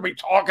 It's not going to be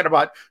talking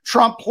about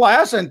Trump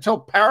Plaza until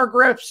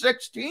paragraph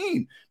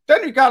 16.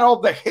 Then you got all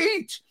the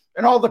hate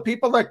and all the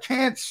people that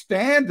can't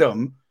stand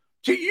him.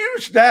 To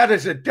use that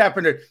as a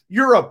definite,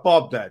 you're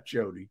above that,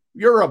 Jody.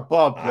 You're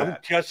above that. I'm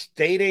just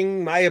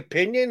stating my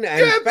opinion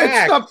and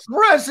facts. It's the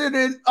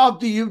president of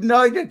the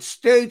United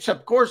States.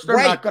 Of course, they're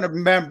not going to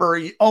remember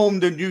he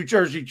owned the New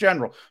Jersey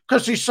General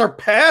because he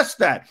surpassed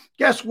that.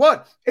 Guess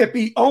what? If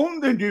he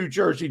owned the New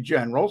Jersey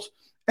Generals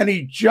and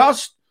he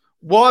just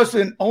was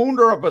an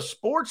owner of a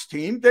sports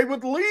team, they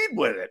would lead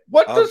with it.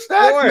 What does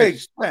that make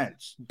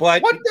sense?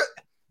 But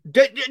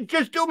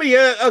just do me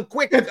a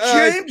quick. If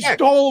James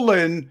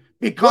Dolan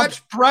becomes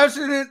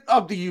president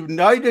of the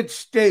United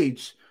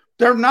States,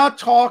 they're not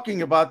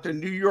talking about the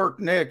New York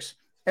Knicks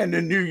and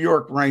the New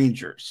York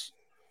Rangers.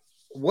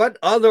 What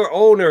other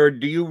owner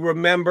do you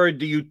remember?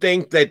 Do you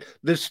think that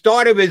the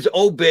start of his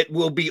obit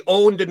will be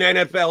owned an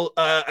NFL,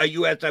 a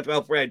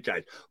USFL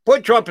franchise?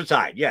 Put Trump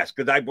aside, yes,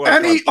 because I bought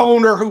any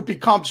owner who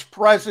becomes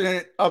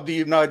president of the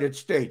United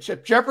States.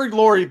 If Jeffrey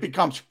Lurie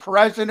becomes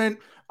president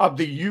of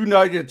the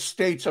United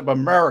States of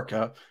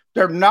America,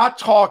 they're not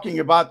talking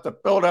about the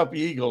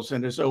Philadelphia Eagles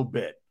in his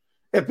obit.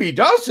 If he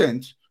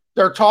doesn't,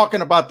 they're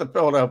talking about the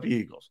Philadelphia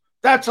Eagles.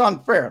 That's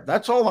unfair.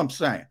 That's all I'm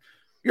saying.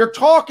 You're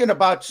talking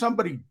about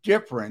somebody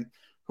different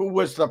who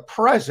was the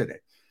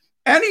president.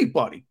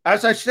 Anybody.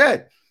 As I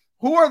said,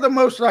 who are the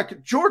most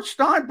like George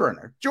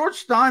Steinbrenner?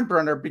 George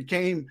Steinbrenner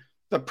became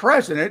the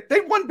president.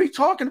 They wouldn't be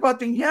talking about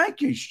the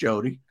Yankees,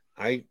 Jody.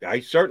 I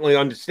certainly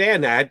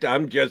understand that.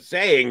 I'm just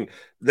saying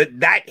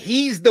that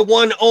he's the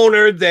one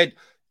owner that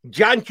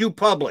John Q.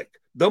 Public,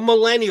 the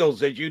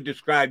millennials, as you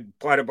described,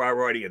 part of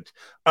our audience,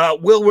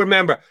 will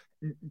remember.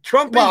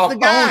 Trump is the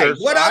guy.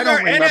 Owners, what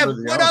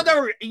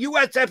other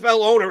USFL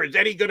owner is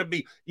any going to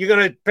be? You're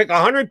going to pick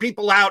 100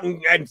 people out,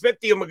 and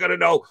 50 of them are going to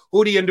know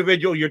who the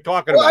individual you're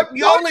talking about.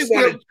 The only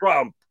one is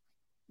Trump.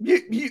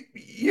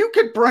 You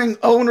could bring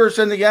owners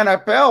in the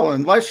NFL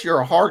unless you're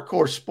a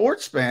hardcore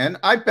sports fan.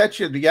 I bet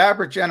you the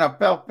average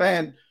NFL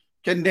fan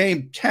can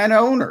name 10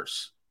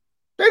 owners.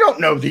 They don't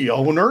know the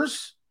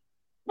owners.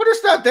 What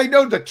is that? They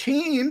know the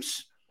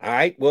teams. All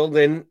right. Well,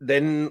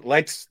 then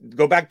let's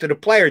go back to the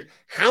players.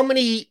 How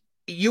many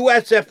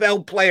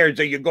USFL players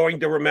are you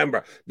going to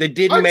remember that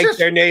didn't make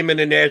their name in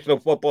the National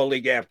Football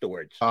League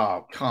afterwards?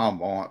 Oh,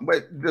 come on.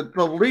 But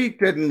the league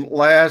didn't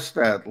last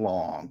that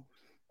long.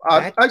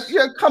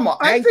 Come on.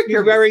 Thank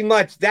you very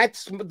much.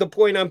 That's the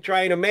point I'm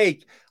trying to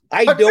make.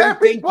 I don't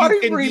think you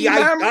can be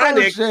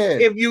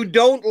iconic if you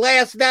don't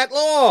last that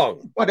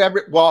long.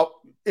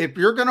 If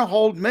you're going to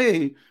hold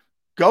me,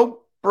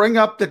 go bring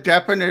up the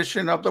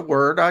definition of the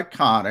word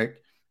iconic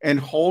and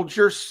hold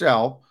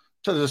yourself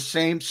to the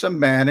same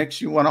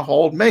semantics you want to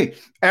hold me.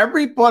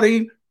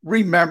 Everybody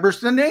remembers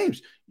the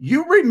names.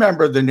 You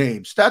remember the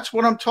names. That's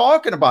what I'm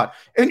talking about.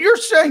 And you're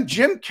saying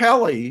Jim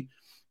Kelly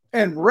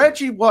and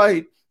Reggie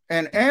White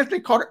and Anthony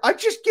Carter. I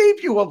just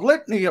gave you a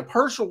litany of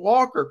Herschel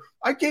Walker.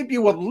 I gave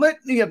you a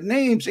litany of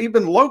names,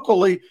 even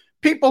locally.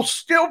 People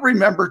still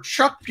remember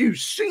Chuck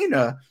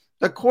Pucina,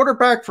 the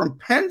quarterback from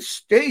Penn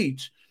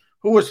State,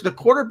 who was the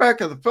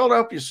quarterback of the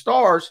Philadelphia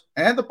Stars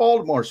and the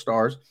Baltimore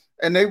Stars,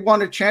 and they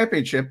won a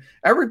championship.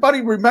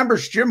 Everybody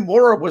remembers Jim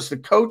Mora was the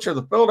coach of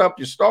the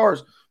Philadelphia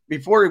Stars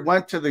before he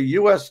went to the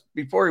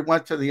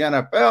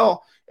NFL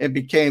and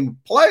became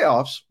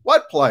playoffs.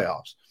 What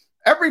playoffs?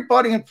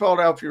 Everybody in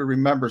Philadelphia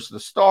remembers the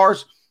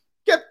Stars.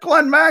 Get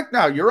Glenn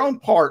Macnow, your own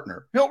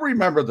partner. He'll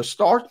remember the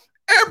Stars.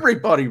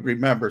 Everybody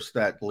remembers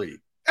that league.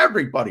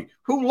 Everybody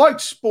who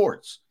likes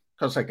sports,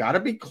 because I got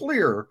to be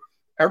clear,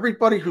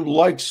 everybody who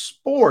likes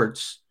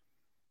sports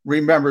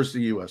remembers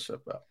the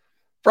USFL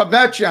from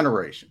that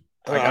generation.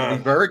 I got to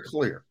be very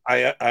clear.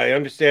 I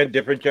understand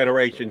different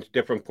generations,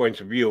 different points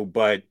of view,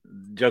 but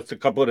just a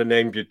couple of the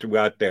names you threw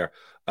out there.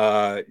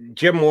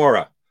 Jim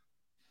Mora.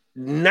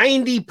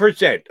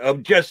 90%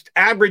 of just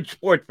average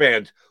sport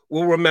fans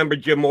will remember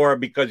Jim Mora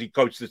because he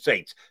coached the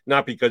Saints,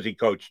 not because he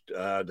coached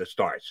the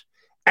Stars.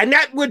 And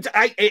that would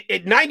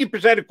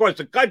 90% across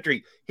the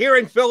country. Here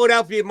in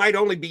Philadelphia, it might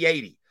only be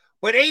 80,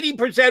 but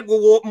 80%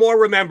 will more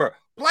remember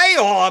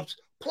playoff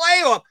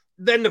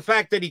than the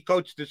fact that he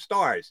coached the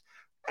Stars.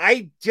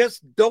 I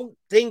just don't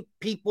think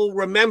people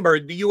remember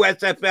the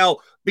USFL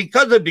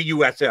because of the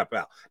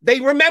USFL. They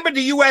remember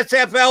the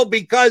USFL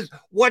because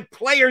what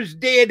players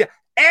did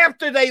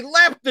after they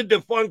left the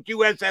defunct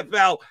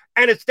USFL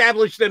and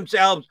established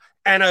themselves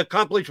and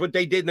accomplished what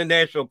they did in the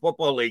National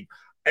Football League.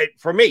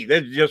 For me,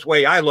 this is just the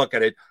way I look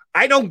at it.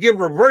 I don't give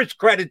reverse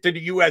credit to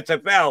the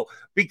USFL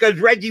because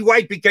Reggie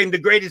White became the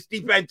greatest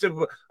defensive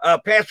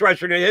pass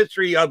rusher in the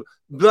history of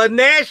the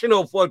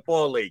National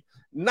Football League,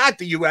 not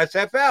the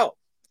USFL.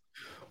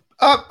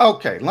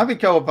 Okay, let me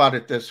go about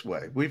it this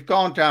way. We've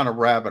gone down a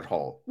rabbit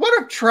hole.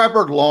 What if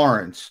Trevor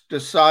Lawrence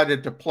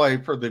decided to play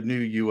for the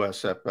new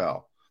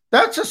USFL?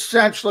 That's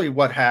essentially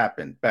what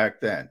happened back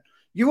then.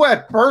 You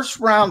had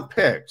first-round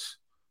picks,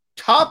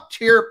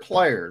 top-tier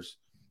players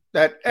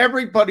that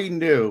everybody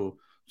knew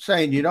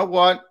saying, you know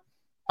what?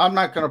 I'm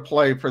not going to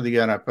play for the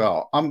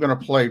NFL. I'm going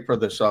to play for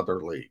this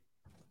other league.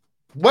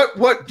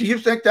 What do you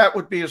think that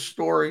would be a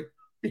story?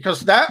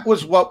 Because that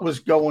was what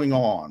was going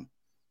on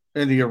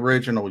in the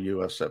original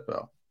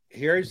USFL.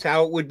 Here's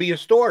how it would be a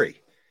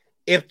story.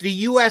 If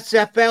the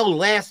USFL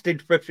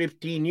lasted for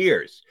 15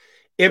 years,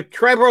 if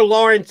Trevor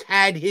Lawrence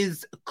had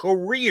his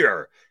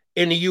career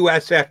in the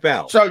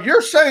USFL. So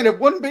you're saying it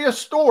wouldn't be a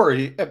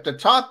story if the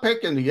top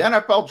pick in the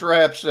NFL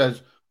draft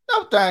says,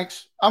 no,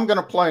 thanks, I'm going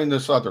to play in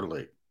this other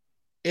league.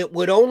 It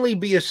would only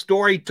be a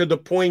story to the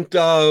point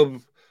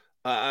of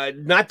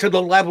not to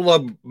the level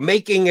of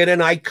making it an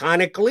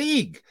iconic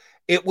league.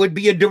 It would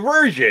be a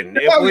diversion.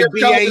 It would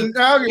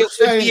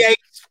be a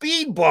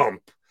speed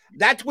bump.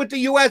 That's what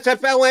the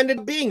USFL ended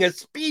up being, a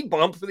speed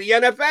bump for the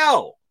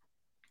NFL.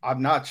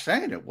 I'm not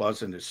saying it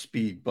wasn't a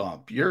speed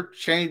bump. You're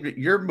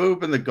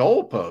moving the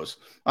goalposts.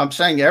 I'm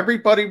saying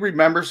everybody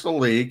remembers the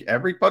league.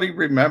 Everybody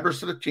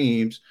remembers the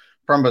teams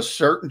from a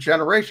certain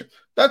generation.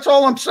 That's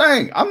all I'm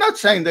saying. I'm not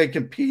saying they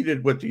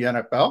competed with the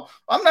NFL.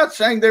 I'm not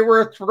saying they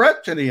were a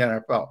threat to the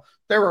NFL.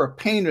 They were a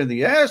pain in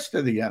the ass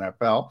to the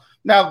NFL.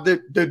 Now,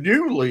 the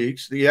new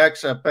leagues, the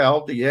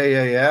XFL, the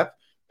AAF,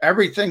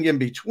 everything in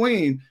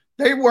between,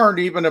 they weren't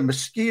even a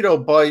mosquito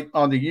bite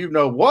on the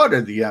you-know-what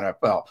of the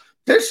NFL.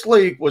 This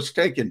league was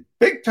taking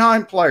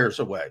big-time players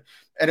away.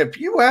 And if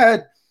you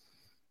had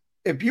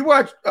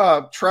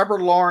Trevor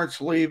Lawrence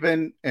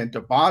leaving and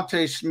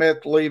Devontae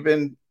Smith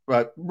leaving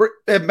But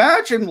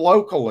imagine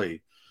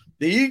locally,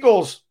 the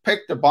Eagles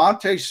picked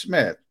Devontae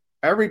Smith.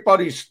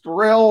 Everybody's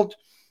thrilled.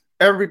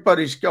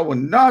 Everybody's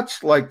going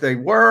nuts like they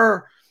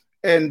were.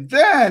 And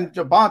then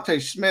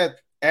Devontae Smith,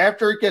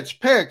 after he gets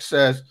picked,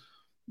 says,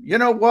 you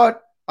know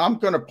what? I'm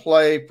going to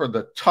play for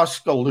the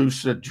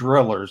Tuscaloosa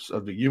Drillers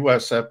of the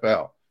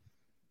USFL.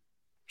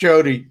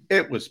 Jody,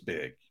 it was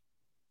big.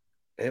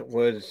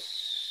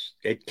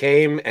 It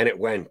came and it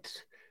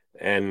went.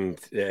 And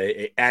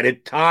at a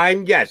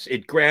time, yes,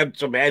 it grabbed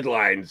some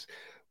headlines,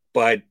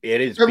 but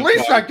it is. At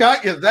least I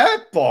got you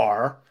that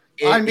far.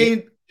 It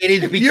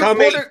has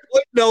become a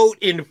footnote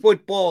in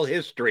football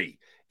history,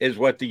 is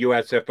what the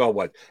USFL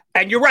was.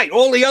 And you're right.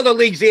 All the other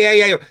leagues, the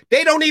AAA,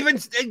 they don't even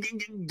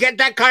get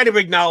that kind of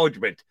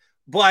acknowledgement.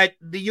 But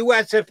the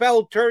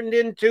USFL turned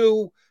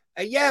into,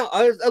 a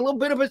little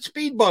bit of a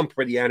speed bump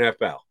for the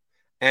NFL.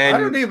 And I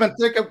don't even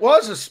think it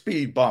was a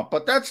speed bump,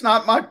 but that's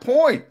not my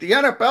point. The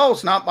NFL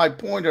is not my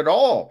point at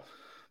all.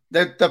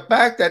 That the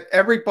fact that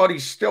everybody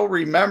still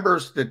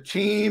remembers the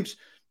teams,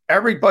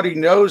 everybody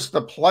knows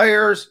the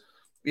players,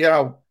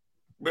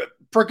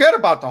 forget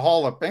about the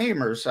Hall of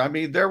Famers. I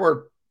mean, there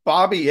were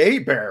Bobby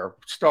Hebert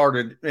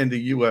started in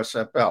the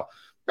USFL.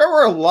 There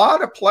were a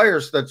lot of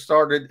players that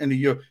started in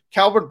the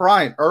Calvin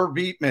Bryant, Irv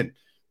Eatman.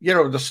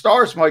 The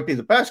Stars might be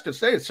the best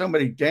because they had so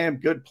many damn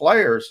good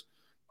players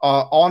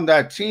on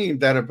that team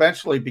that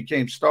eventually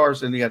became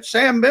stars in the end.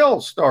 Sam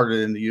Mills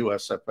started in the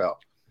USFL.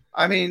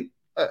 I mean,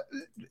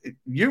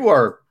 you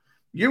are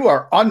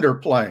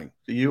underplaying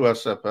the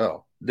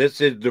USFL.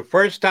 This is the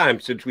first time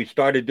since we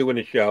started doing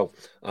the show,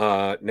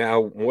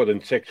 now more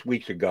than 6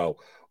 weeks ago,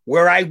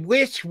 where I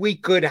wish we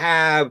could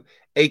have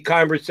a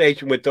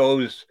conversation with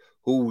those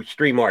who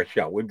stream our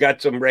show. We've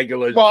got some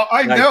regulars. Well,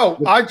 I know.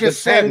 I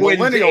just said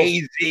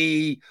millennials.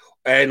 AZ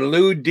and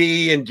Lou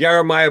D and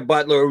Jeremiah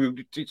Butler, who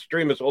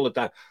stream us all the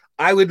time.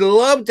 I would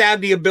love to have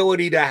the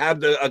ability to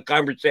have a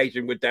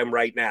conversation with them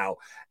right now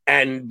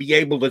and be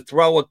able to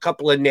throw a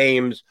couple of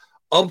names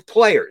of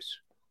players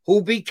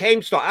who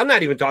became stars. I'm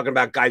not even talking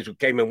about guys who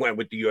came and went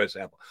with the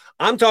USFL.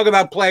 I'm talking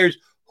about players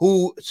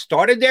who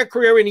started their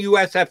career in the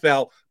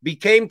USFL,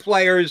 became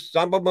players.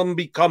 Some of them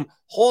become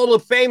Hall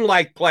of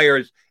Fame-like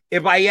players.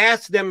 If I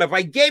gave them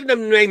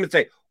the name and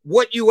say,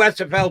 what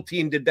USFL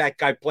team did that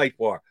guy play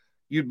for?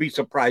 You'd be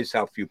surprised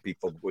how few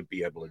people would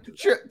be able to do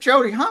that.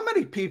 Jody, how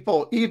many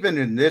people, even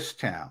in this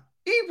town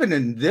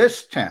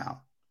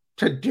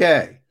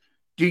today,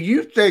 do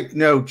you think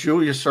know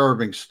Julius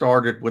Erving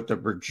started with the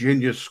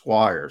Virginia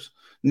Squires?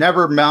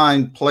 Never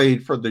mind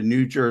played for the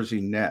New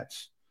Jersey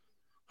Nets.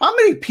 How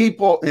many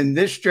people in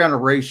this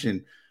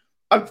generation,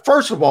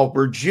 first of all,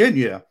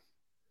 Virginia,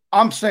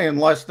 I'm saying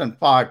less than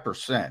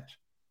 5%.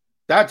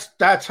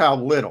 That's how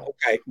little.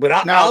 Okay, but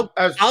I'll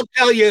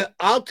tell you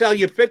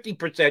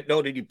 50%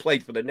 know that he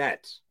played for the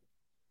Nets.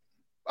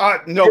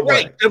 No You're way.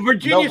 Right. The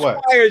Virginia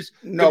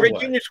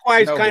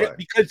Squires, kind of,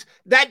 because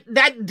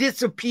that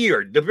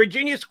disappeared. The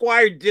Virginia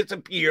Squires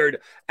disappeared,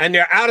 and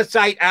they're out of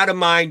sight, out of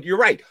mind. You're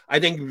right. I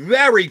think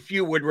very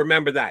few would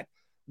remember that.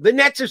 The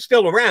Nets are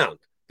still around.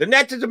 The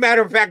Nets, as a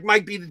matter of fact,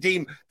 might be the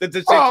team that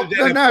the Sixers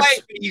end up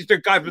playing in the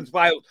Eastern Conference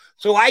Finals.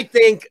 So I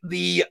think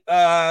the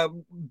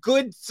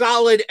good,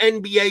 solid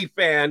NBA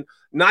fan,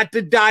 not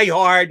the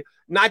diehard,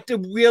 not to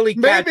really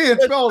maybe in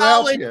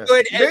Philadelphia,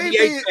 good maybe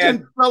NBA fan,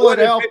 in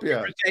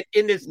Philadelphia,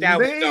 in this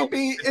town,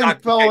 maybe in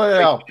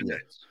Philadelphia,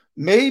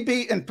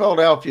 maybe in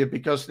Philadelphia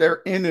because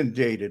they're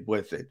inundated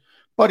with it.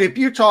 But if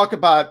you talk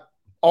about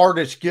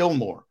Artis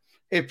Gilmore,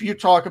 if you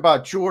talk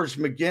about George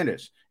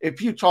McGinnis,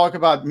 if you talk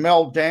about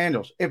Mel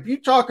Daniels, if you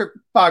talk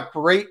about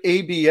great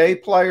ABA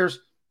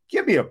players,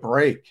 give me a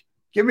break.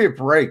 Give me a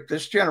break.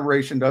 This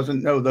generation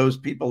doesn't know those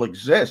people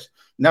exist.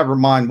 Never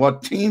mind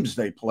what teams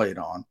they played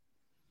on.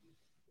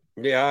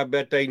 Yeah, I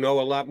bet they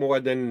know a lot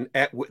more than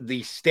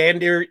the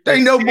standard.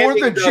 They know more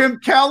than Jim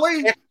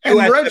Kelly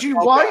and Reggie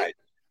White.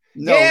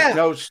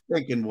 No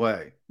stinking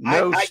way.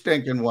 No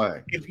stinking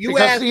way. If you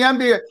because the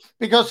NBA,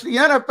 because the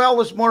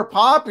NFL is more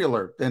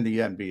popular than the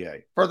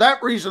NBA for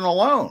that reason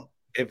alone.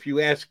 If you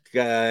ask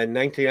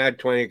 19 out of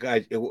 20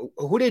 guys,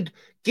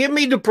 give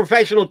me the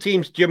professional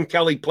teams Jim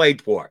Kelly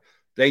played for,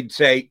 they'd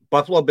say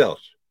Buffalo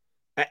Bills.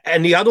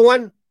 And the other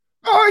one?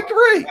 Oh, I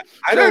agree.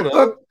 I don't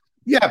know.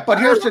 But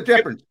here's the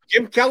difference.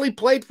 Jim Kelly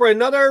played for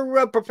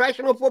another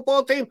professional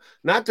football team?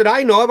 Not that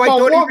I know of. I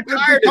thought he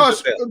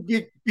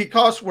retired.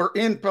 Because we're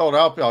in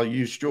Philadelphia, I'll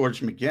use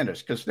George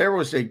McGinnis, because there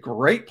was a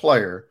great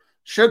player,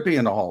 should be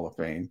in the Hall of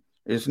Fame,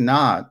 is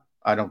not,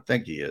 I don't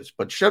think he is,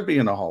 but should be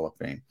in the Hall of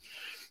Fame.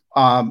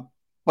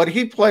 But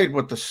he played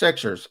with the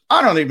Sixers.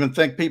 I don't even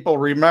think people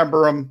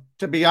remember him,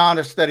 to be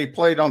honest, that he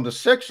played on the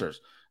Sixers.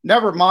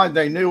 Never mind,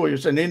 they knew he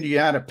was an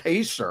Indiana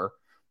Pacer.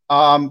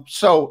 And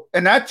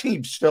that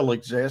team still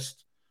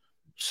exists.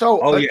 So,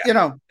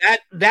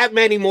 that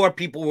many more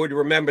people would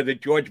remember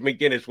that George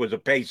McGinnis was a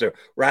Pacer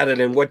rather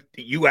than what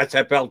the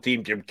USFL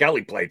team Jim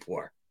Kelly played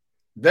for.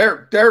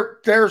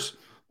 There's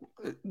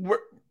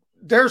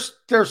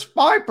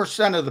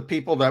 5% of the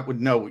people that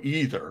would know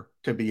either,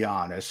 to be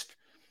honest.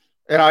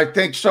 And I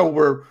think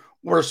so.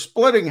 we're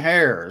splitting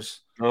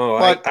hairs. Oh,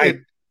 but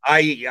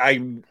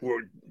I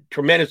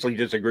tremendously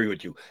disagree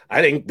with you.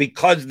 I think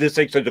because the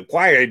Sixers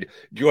acquired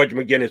George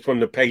McGinnis from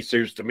the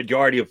Pacers, the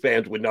majority of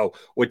fans would know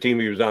what team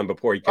he was on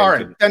before he came. All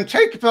right, then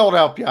take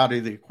Philadelphia out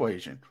of the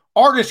equation.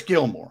 Artis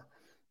Gilmore.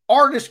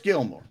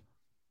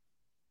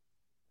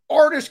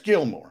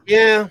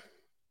 Yeah.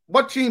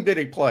 What team did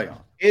he play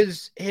on?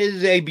 His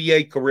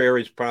ABA career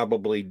is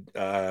probably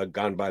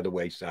gone by the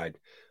wayside.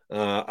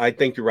 I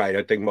think you're right.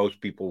 I think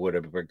most people would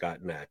have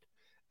forgotten that.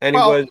 And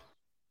he was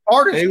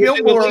Artis Gilmore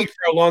in the league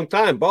for a long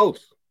time, both.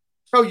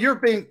 So you're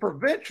being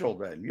provincial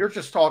then. You're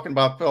just talking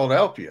about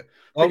Philadelphia.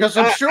 Because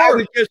I'm sure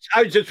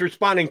I was just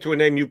responding to a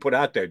name you put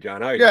out there,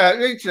 John. Yeah,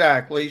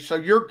 exactly. So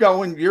you're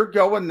going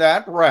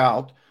that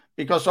route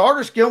because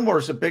Artis Gilmore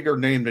is a bigger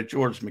name than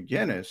George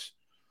McGinnis.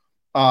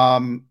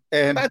 He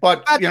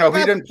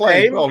didn't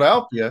play in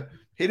Philadelphia.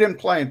 He didn't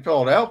play in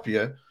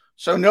Philadelphia.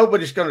 So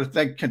nobody's going to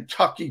think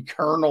Kentucky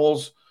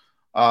Colonels.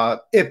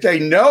 If they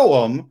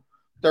know them,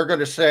 they're going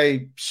to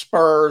say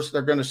Spurs.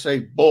 They're going to say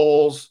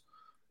Bulls.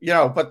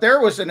 But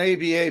there was an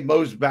ABA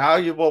most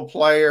valuable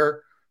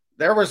player.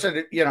 There was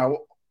an,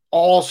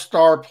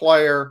 all-star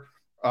player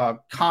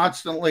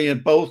constantly in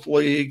both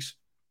leagues.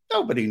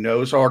 Nobody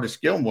knows Artis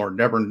Gilmore,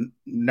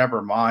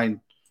 never mind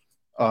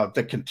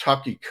the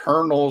Kentucky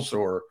Colonels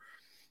or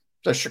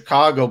the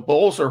Chicago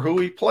Bulls or who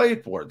he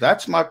played for.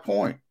 That's my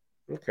point.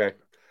 Okay.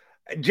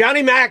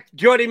 Jody Mack,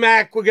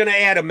 we're going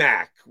to add a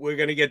Mac. We're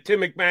going to get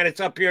Tim McManus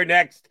up here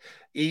next.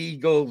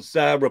 Eagles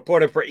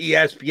reporter for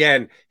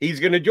ESPN. He's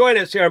going to join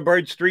us here on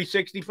Birds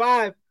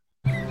 365.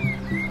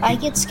 I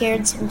get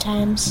scared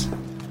sometimes.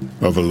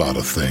 Of a lot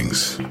of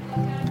things.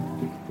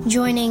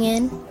 Joining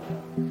in.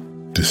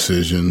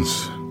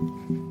 Decisions.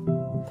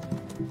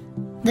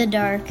 The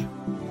dark.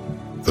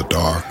 The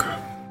dark.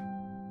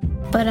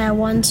 But I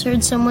once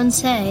heard someone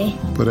say,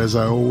 but as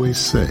I always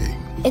say,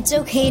 it's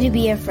okay to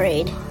be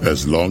afraid.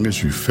 As long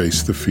as you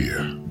face the fear.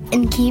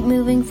 And keep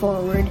moving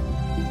forward.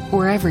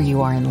 Wherever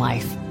you are in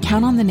life,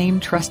 count on the name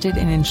trusted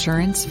in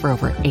insurance for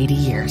over 80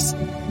 years.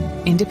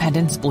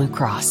 Independence Blue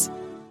Cross.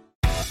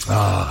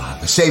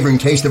 The savoring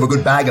taste of a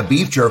good bag of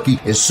beef jerky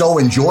is so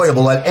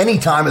enjoyable at any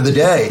time of the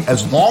day,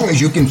 as long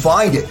as you can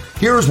find it.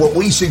 Here's what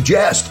we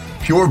suggest.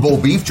 Pure Bull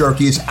Beef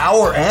Jerky is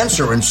our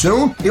answer, and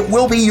soon it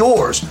will be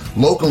yours.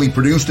 Locally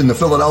produced in the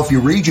Philadelphia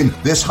region,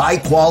 this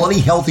high-quality,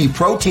 healthy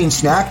protein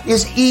snack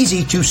is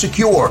easy to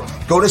secure.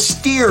 Go to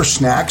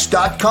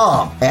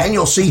steersnacks.com, and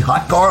you'll see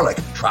hot garlic,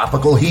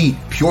 tropical heat,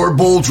 Pure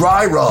Bull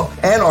dry rub,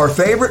 and our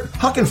favorite,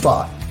 Huck and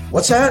Fod.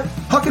 What's that?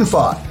 Huck and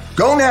Fod.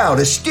 Go now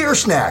to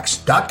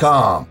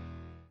steersnacks.com.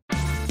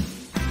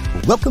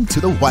 Welcome to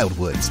the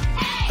Wildwoods,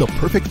 the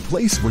perfect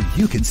place where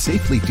you can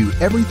safely do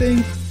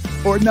everything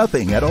or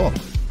nothing at all.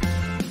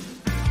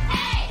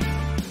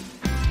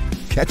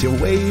 Catch a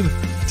wave,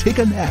 take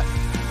a nap,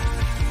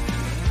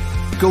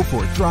 go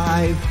for a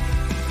drive,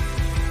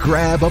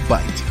 grab a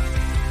bite.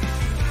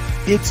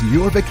 It's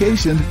your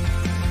vacation,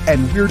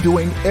 and we're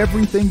doing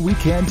everything we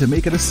can to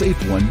make it a safe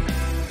one.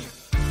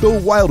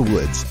 The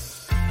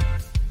Wildwoods.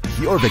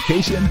 Your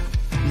vacation,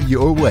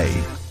 your way.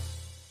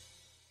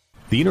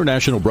 The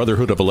International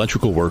Brotherhood of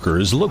Electrical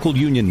Workers, Local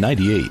Union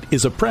 98,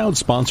 is a proud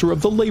sponsor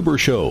of The Labor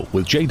Show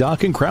with J.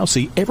 Doc and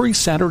Krause every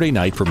Saturday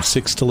night from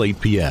 6 to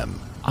 8 p.m.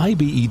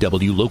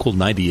 IBEW Local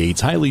 98's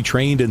highly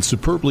trained and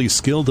superbly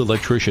skilled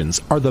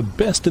electricians are the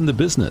best in the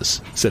business,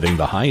 setting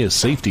the highest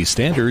safety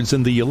standards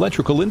in the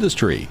electrical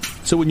industry.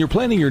 So when you're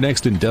planning your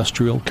next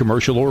industrial,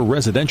 commercial, or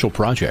residential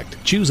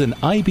project, choose an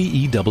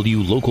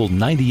IBEW Local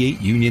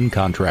 98 union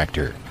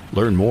contractor.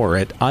 Learn more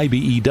at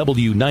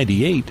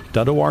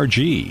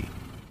IBEW98.org.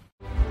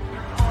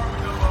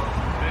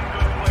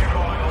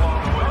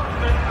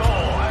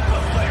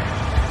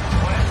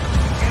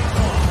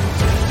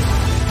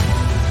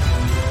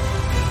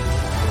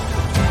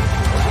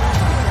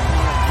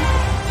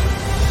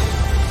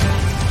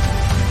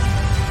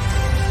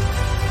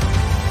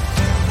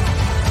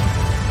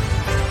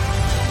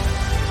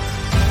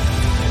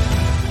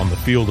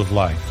 Field of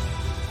life,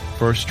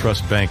 First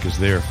Trust Bank is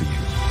there for you.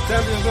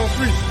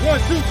 1,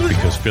 2, 3.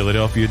 Because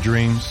Philadelphia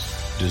dreams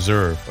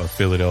deserve a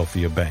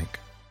Philadelphia bank.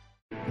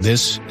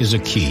 This is a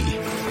key.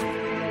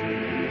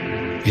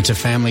 It's a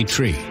family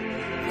tree.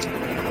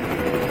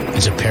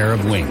 It's a pair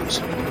of wings.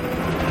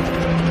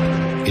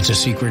 It's a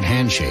secret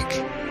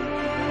handshake.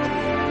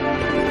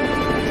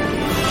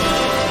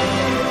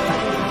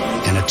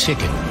 And a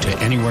ticket to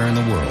anywhere in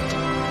the world.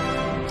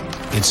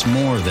 It's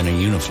more than a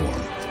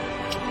uniform.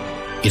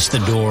 It's the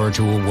door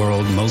to a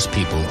world most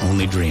people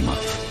only dream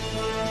of.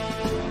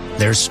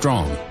 There's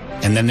Strong,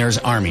 and then there's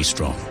Army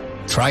Strong.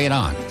 Try it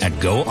on at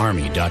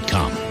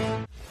GoArmy.com.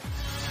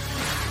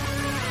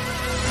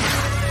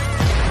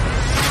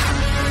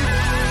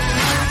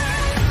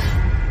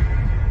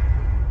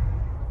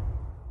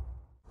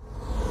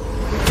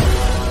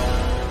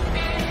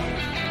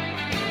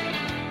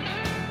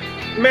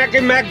 Mac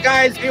and Mac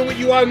guys here with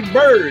you on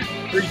Bird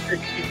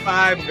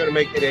 365. We're going to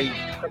make it a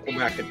triple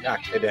Mac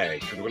attack today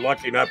because we're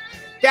lucky enough.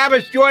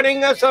 Gavis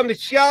joining us on the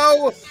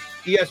show.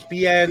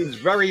 ESPN's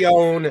very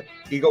own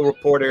Eagle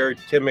reporter,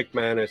 Tim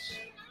McManus,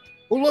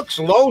 who looks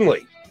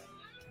lonely.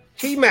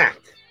 T-Mac,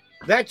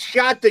 that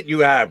shot that you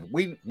have,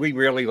 we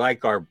really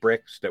like our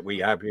bricks that we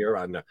have here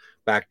on the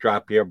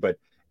backdrop here, but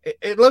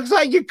it looks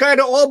like you're kind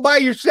of all by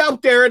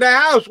yourself there in the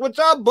house. What's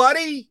up,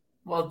 buddy?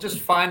 Well, just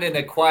finding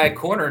a quiet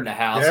corner in the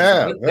house is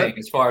a good thing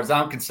as far as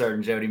I'm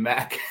concerned, Jody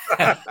Mack.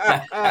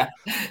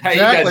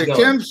 Exactly.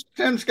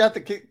 Tim's got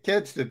the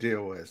kids to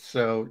deal with.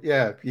 So,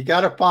 yeah, you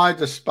got to find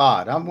a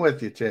spot. I'm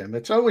with you, Tim.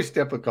 It's always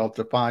difficult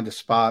to find a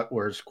spot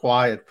where it's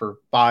quiet for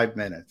 5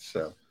 minutes.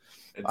 So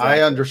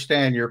I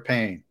understand your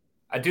pain.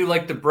 I do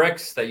like the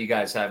bricks that you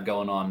guys have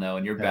going on, though,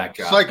 in your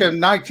backdrop. It's like a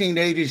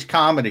 1980s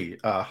comedy,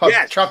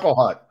 Chuckle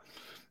Hut.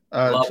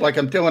 It's like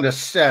I'm doing a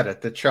set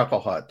at the Chuckle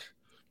Hut.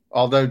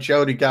 Although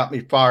Jody got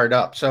me fired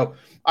up. So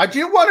I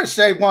do want to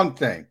say one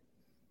thing.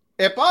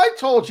 If I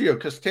told you,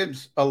 because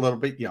Tim's a little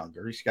bit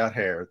younger, he's got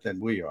hair than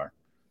we are.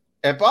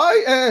 If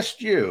I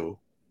asked you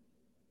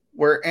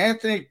where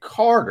Anthony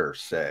Carter,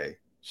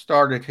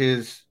 started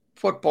his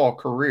football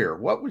career,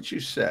 what would you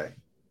say?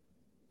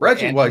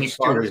 Reggie White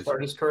started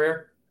his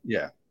career?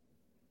 Yeah.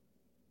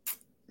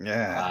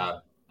 Yeah.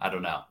 I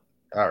don't know.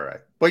 All right.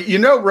 But you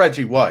know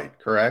Reggie White,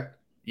 correct?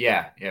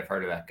 Yeah, I've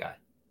heard of that guy.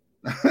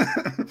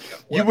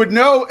 You would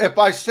know if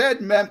I said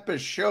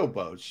Memphis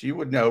Showboats, you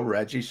would know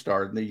Reggie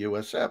started in the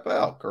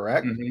USFL,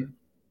 correct? Mm-hmm.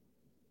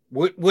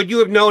 Would you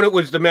have known it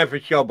was the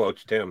Memphis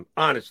Showboats, Tim?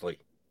 Honestly.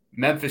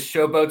 Memphis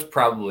Showboats,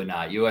 probably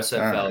not.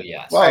 USFL,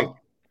 yes. Well,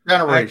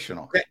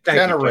 generational.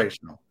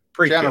 Generational.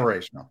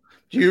 Generational.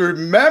 Do you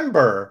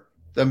remember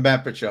the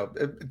Memphis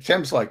Showboats?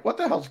 Tim's like, what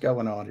the hell's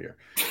going on here?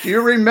 Do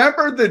you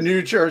remember the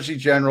New Jersey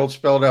Generals,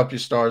 Philadelphia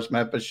Stars,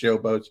 Memphis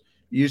Showboats,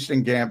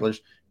 Houston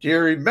Gamblers? Do you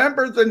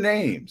remember the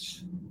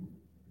names?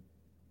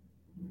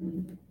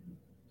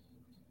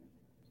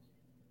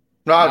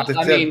 No, all right,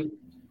 Jody.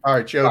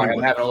 Sorry,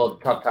 I'm having a little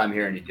tough time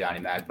hearing you, Johnny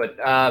Mac. But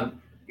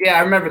yeah, I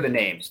remember the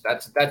names.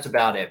 That's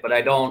about it. But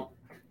I don't.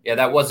 Yeah,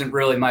 that wasn't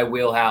really my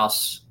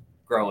wheelhouse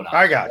growing up.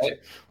 I got you.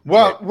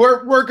 Well,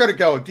 we're going to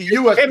go the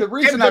U.S. The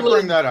reason I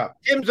bring that up,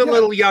 Tim's a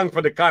little young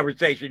for the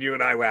conversation you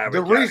and I were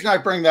having. The reason I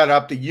bring that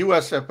up, the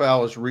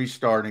USFL is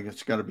restarting.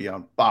 It's going to be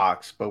on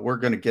Fox, but we're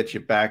going to get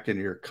you back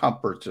into your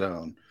comfort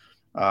zone,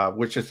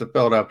 which is the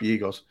Philadelphia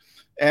Eagles.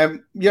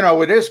 And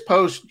it is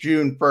post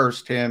June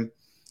 1st, Tim.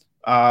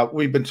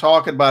 We've been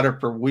talking about it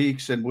for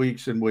weeks and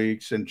weeks and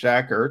weeks, and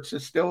Zach Ertz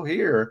is still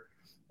here.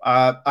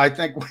 I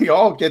think we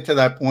all get to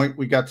that point.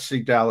 We got to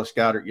see Dallas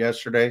Goedert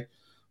yesterday.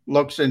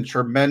 Looks in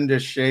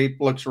tremendous shape,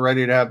 looks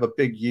ready to have a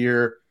big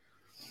year.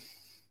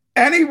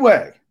 Any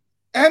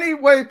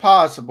way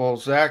possible,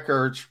 Zach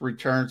Ertz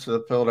returns to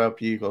the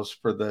Philadelphia Eagles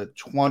for the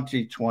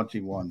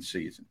 2021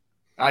 season.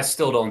 I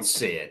still don't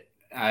see it.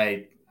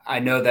 I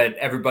know that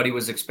everybody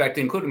was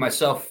expecting, including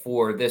myself,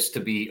 for this to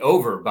be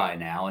over by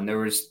now. And there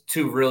was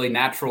two really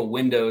natural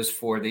windows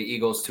for the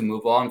Eagles to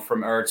move on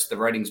from Ertz. The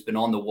writing's been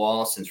on the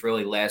wall since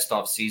really last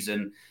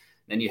offseason.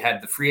 Then you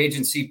had the free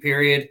agency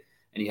period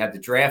and you had the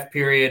draft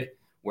period,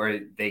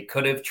 where they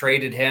could have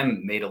traded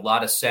him. Made a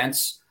lot of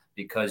sense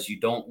because you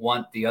don't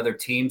want the other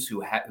teams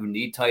who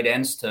need tight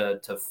ends to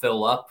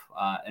fill up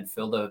and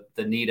fill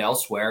the need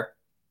elsewhere.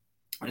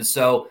 And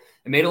so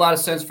it made a lot of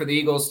sense for the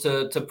Eagles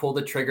to pull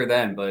the trigger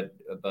then.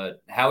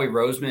 But Howie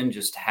Roseman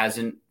just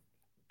hasn't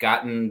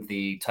gotten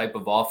the type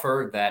of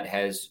offer that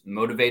has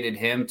motivated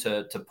him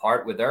to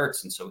part with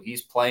Ertz. And so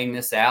he's playing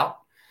this out,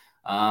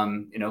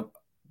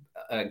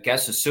 I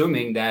guess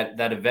assuming that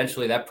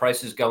eventually that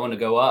price is going to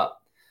go up.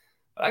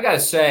 But I got to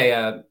say,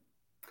 I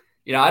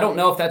don't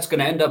know if that's going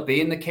to end up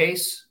being the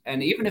case.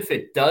 And even if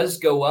it does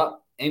go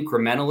up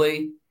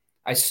incrementally,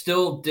 I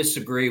still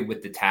disagree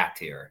with the tact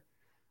here.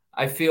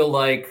 I feel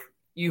like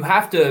you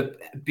have to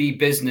be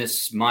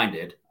business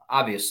minded,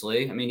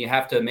 obviously. I mean, you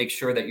have to make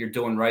sure that you're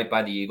doing right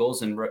by the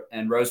Eagles. And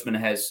Roseman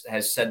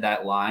has said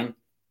that line.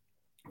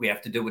 We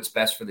have to do what's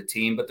best for the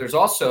team. But there's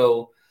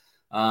also,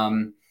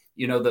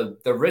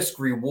 the risk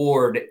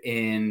reward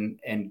in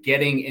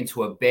getting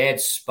into a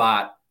bad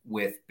spot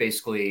with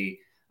basically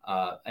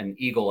an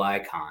Eagle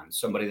icon,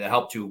 somebody that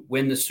helped you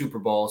win the Super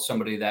Bowl,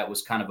 somebody that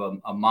was kind of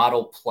a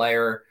model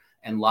player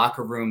and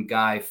locker room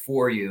guy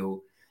for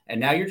you. And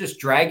now you're just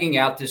dragging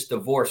out this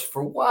divorce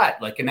for what?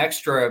 Like an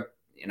extra,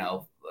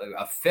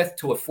 a fifth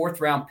to a fourth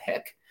round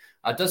pick?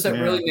 Does that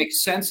really make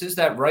sense? Is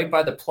that right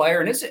by the player?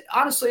 And is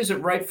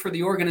it right for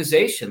the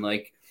organization?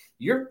 Like,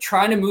 you're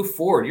trying to move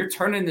forward. You're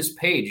turning this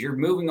page. You're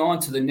moving on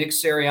to the Nick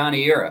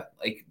Sirianni era.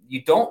 Like,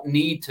 you don't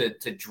need to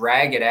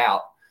drag it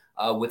out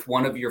with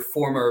one of your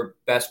former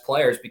best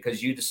players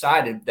because you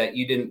decided that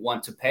you didn't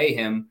want to pay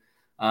him,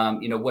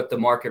 what the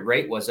market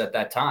rate was at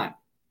that time.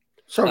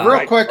 So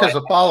real quick as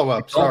a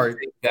follow-up, sorry.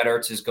 That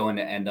Ertz is going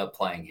to end up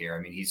playing here. I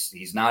mean,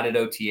 he's not at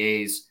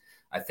OTAs.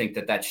 I think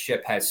that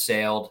ship has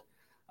sailed.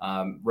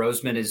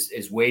 Roseman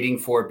is waiting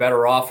for a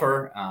better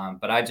offer,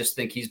 but I just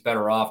think he's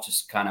better off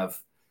just kind of,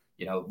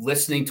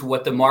 listening to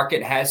what the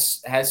market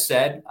has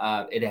said.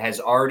 It has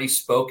already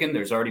spoken.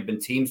 There's already been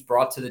teams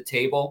brought to the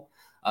table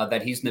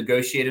that he's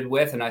negotiated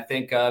with. And I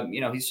think,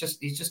 he's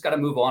just got to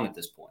move on at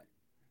this point.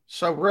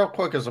 So real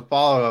quick as a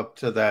follow-up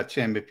to that,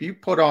 Tim, if you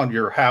put on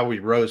your Howie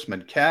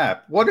Roseman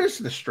cap, what is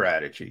the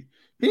strategy?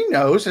 He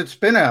knows it's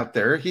been out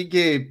there. He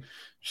gave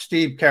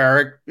Steve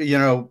Carrick,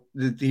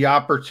 the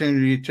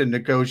opportunity to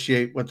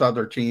negotiate with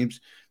other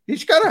teams.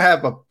 He's got to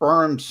have a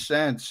firm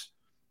sense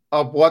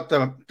of what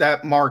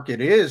that market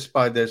is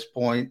by this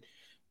point.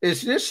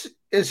 Is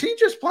he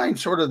just playing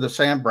sort of the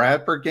Sam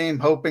Bradford game,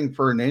 hoping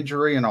for an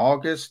injury in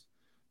August,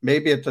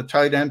 maybe at the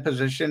tight end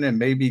position, and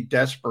maybe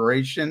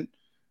desperation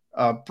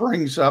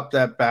brings up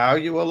that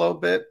value a little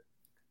bit?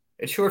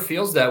 It sure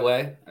feels that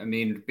way. I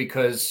mean,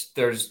 because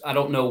I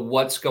don't know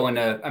what's going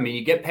to,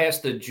 you get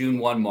past the June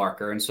 1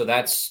 marker. And so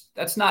that's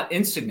not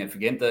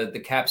insignificant.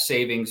 The cap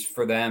savings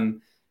for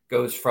them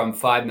goes from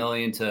 5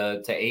 million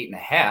to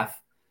 8.5.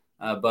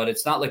 But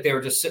it's not like they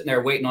were just sitting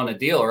there waiting on a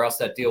deal, or else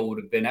that deal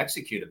would have been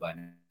executed by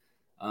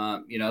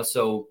now.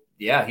 So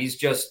yeah,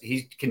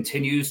 he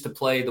continues to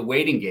play the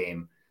waiting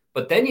game,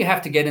 but then you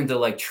have to get into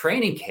like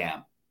training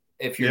camp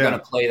if you're going to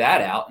play that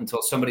out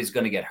until somebody's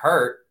going to get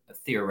hurt,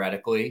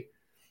 theoretically.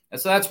 And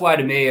so that's why,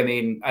 to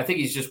me, I think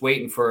he's just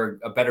waiting for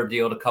a better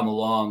deal to come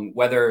along,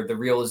 whether the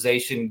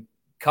realization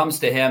comes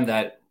to him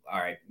that, all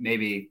right,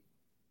 maybe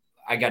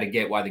I got to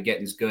get why the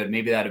getting's good.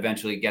 Maybe that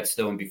eventually gets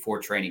to him before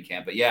training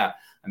camp. But yeah,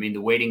 the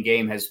waiting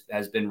game has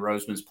been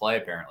Roseman's play,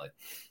 apparently.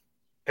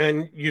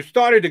 And you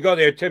started to go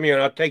there, Timmy,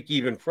 and I'll take you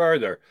even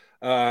further.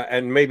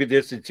 And maybe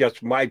this is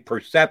just my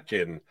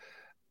perception.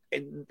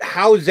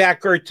 How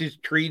Zach Ertz is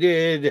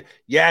treated.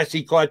 Yes,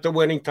 he caught the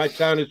winning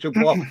touchdown in Super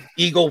Bowl.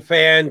 Eagle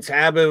fans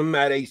have him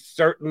at a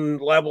certain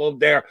level of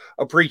their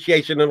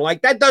appreciation, and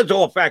like that does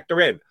all factor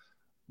in.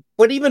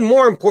 But even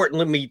more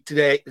importantly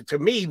to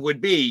me would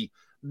be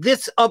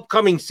this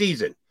upcoming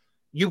season.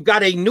 You've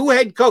got a new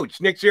head coach,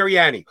 Nick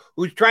Sirianni,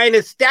 who's trying to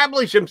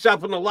establish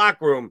himself in the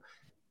locker room,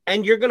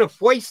 and you're going to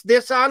foist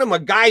this on him, a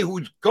guy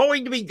who's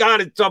going to be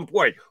gone at some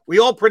point. We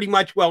all pretty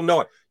much well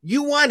know it.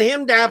 You want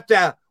him to have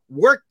to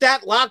work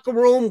that locker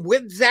room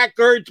with Zach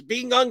Ertz,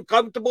 being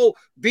uncomfortable,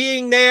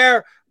 being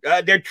there.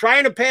 They're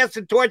trying to pass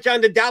the torch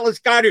on to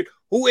Dallas Goedert,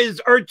 who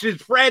is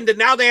Ertz's friend, and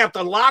now they have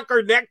to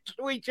locker next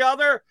to each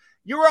other.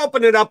 You're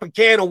opening up a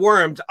can of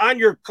worms on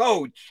your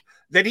coach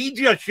that he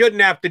just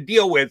shouldn't have to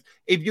deal with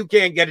if you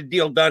can't get a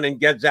deal done and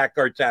get Zach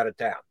Ertz out of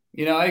town.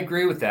 I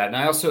agree with that. And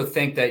I also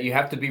think that you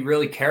have to be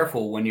really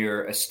careful when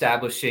you're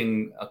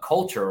establishing a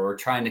culture or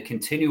trying to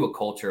continue a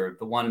culture,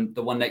 the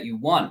one that you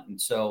want. And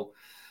so,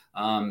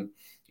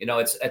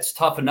 it's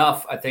tough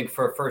enough, I think,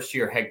 for a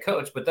first-year head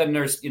coach. But then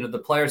there's,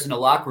 the players in the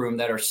locker room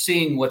that are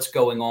seeing what's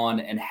going on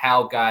and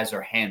how guys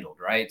are handled,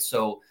 right?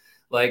 So,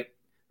 like,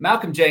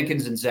 Malcolm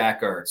Jenkins and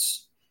Zach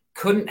Ertz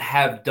couldn't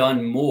have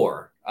done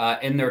more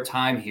in their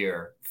time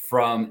here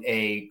from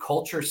a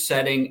culture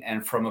setting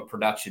and from a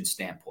production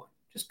standpoint.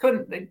 Just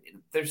couldn't.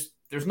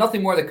 There's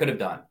nothing more they could have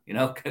done.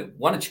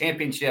 Won a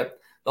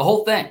championship, the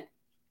whole thing,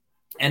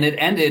 and it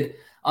ended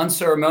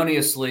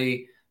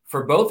unceremoniously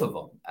for both of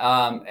them.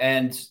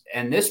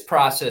 And this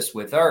process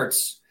with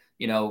Ertz,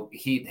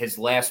 his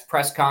last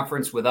press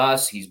conference with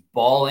us, he's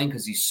bawling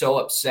because he's so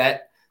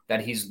upset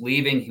that he's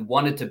leaving. He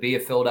wanted to be a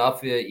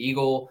Philadelphia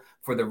Eagle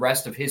for the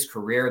rest of his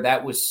career.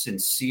 That was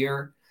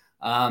sincere.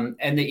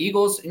 And the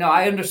Eagles,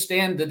 I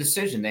understand the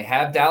decision. They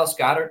have Dallas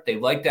Goedert. They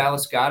like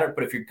Dallas Goedert.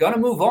 But if you're going to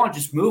move on,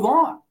 just move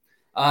on.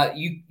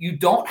 You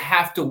don't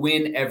have to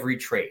win every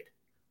trade.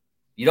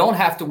 You don't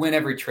have to win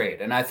every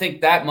trade. And I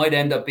think that might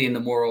end up being the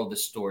moral of the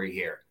story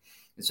here.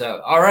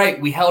 So, all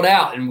right, we held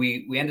out and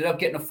we ended up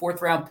getting a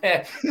 4th-round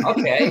pick.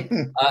 Okay,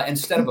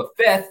 instead of a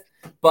 5th.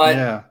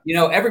 But,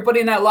 everybody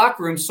in that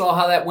locker room saw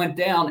how that went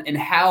down and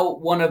how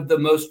one of the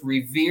most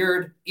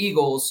revered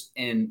Eagles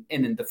in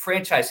the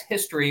franchise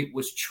history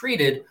was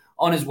treated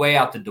on his way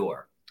out the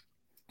door.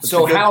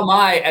 So how am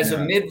I, as a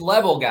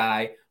mid-level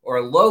guy or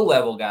a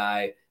low-level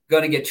guy,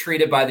 going to get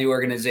treated by the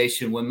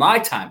organization when my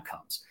time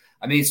comes?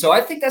 So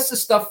I think that's the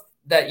stuff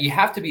that you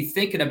have to be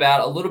thinking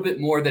about a little bit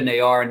more than they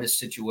are in this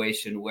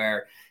situation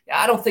where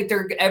I don't think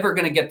they're ever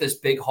going to get this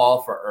big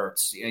haul for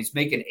Ertz. He's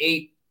making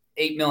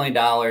 $8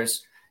 million.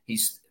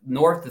 He's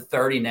north of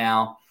 30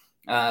 now.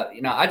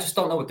 I just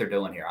don't know what they're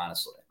doing here,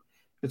 honestly.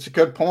 It's a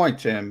good point,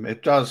 Tim.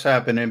 It does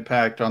have an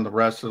impact on the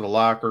rest of the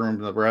locker room,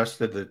 the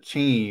rest of the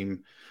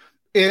team.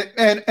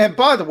 And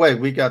by the way,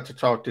 we got to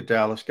talk to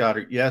Dallas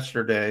Goedert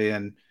yesterday,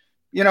 and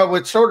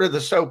it's sort of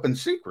this open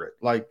secret.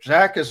 Like,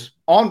 Zach is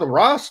on the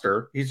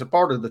roster. He's a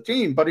part of the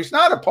team, but he's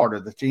not a part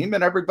of the team.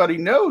 And everybody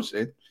knows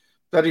it,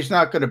 that he's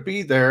not going to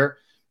be there.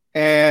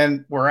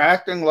 And we're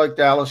acting like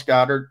Dallas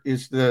Goedert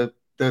is the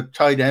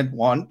tight end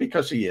one,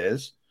 because he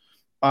is.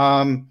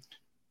 And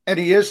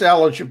he is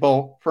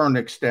eligible for an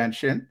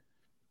extension.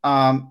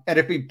 And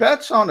if he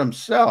bets on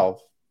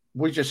himself,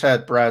 we just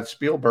had Brad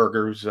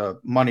Spielberger, who's a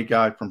money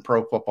guy from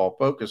Pro Football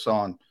Focus,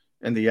 on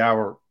in the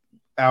hour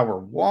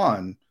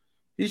one.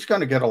 He's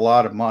going to get a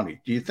lot of money.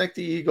 Do you think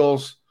the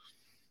Eagles,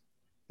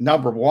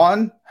 number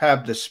one,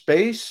 have the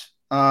space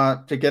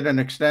to get an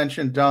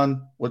extension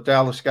done with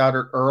Dallas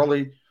Goedert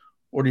early,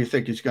 or do you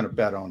think he's going to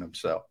bet on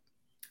himself?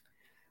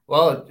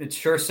 Well, it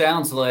sure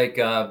sounds like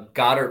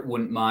Goddard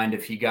wouldn't mind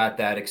if he got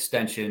that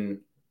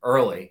extension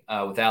early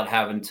without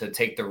having to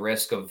take the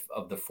risk of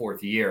the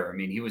fourth year. I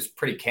mean, he was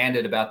pretty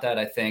candid about that,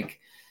 I think,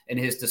 in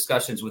his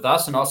discussions with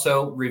us, and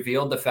also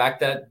revealed the fact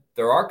that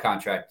there are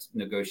contract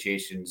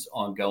negotiations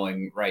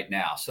ongoing right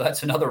now. So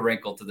that's another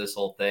wrinkle to this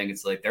whole thing.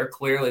 It's like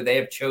they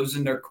have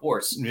chosen their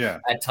course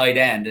at tight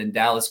end, and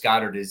Dallas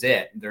Goedert is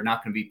it. They're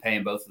not going to be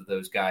paying both of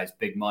those guys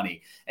big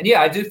money. And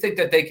I do think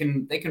that they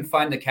can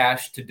find the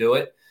cash to do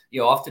it.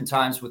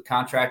 Oftentimes with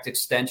contract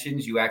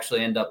extensions, you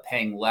actually end up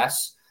paying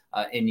less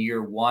in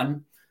year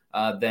one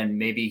than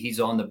maybe he's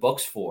on the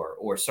books for,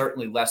 or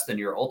certainly less than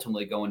you're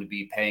ultimately going to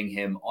be paying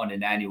him on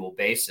an annual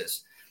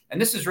basis. And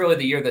this is really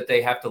the year that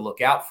they have to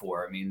look out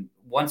for. I mean,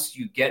 once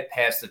you get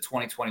past the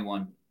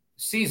 2021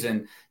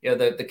 season,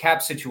 the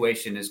cap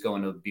situation is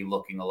going to be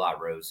looking a lot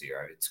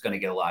rosier. It's going to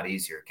get a lot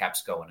easier.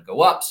 Cap's going to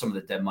go up. Some of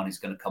the dead money is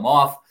going to come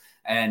off,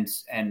 and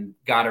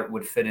Goddard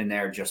would fit in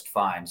there just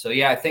fine. So,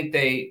 I think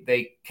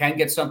they can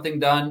get something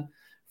done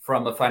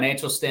from a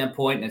financial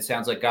standpoint, and it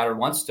sounds like Goddard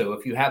wants to.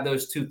 If you have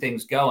those two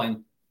things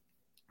going,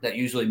 that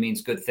usually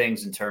means good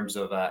things in terms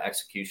of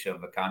execution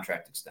of a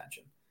contract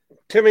extension.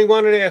 Timmy,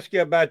 wanted to ask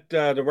you about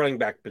the running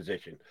back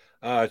position.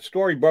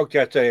 Story broke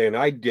yesterday, and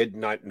I did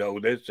not know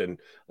this, and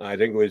I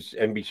think it was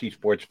NBC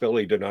Sports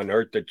Philly that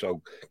unearthed it,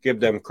 so give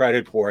them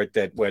credit for it,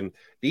 that when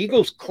the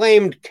Eagles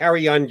claimed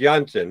Kerryon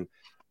Johnson,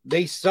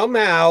 they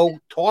somehow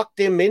talked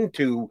him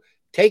into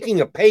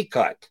taking a pay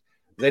cut,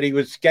 that he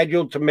was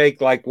scheduled to make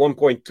like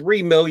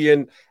 $1.3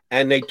 million,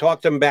 and they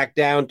talked him back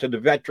down to the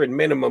veteran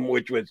minimum,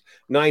 which was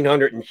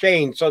 $900 and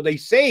change. So they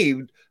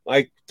saved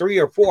like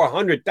 $300,000 or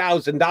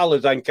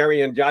 $400,000 on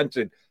Kerryon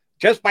Johnson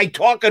just by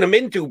talking him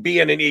into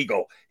being an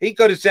Eagle. He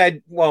could have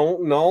said, well,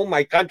 no,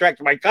 my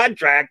contract's my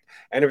contract.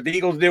 And if the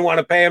Eagles didn't want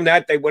to pay him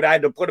that, they would have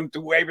had to put him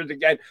through waivers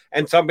again,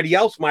 and somebody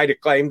else might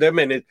have claimed him.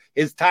 And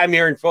his time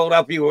here in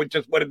Philadelphia would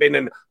have been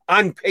an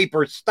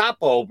on-paper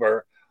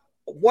stopover.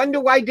 Wonder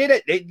why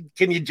did it?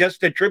 Can you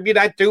just attribute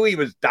that to he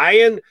was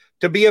dying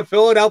to be a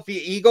Philadelphia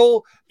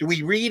Eagle? Do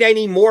we read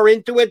any more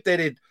into it that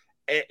it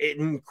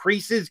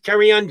increases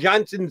Kerryon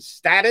Johnson's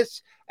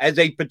status as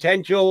a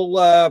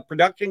potential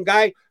production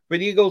guy for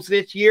the Eagles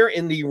this year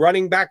in the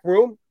running back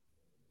room?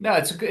 No,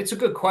 it's a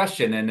good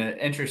question, and an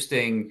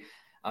interesting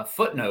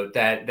footnote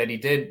that he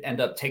did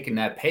end up taking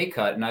that pay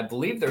cut. And I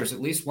believe there's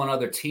at least one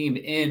other team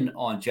in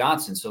on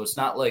Johnson. So it's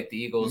not like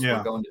the Eagles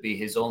were going to be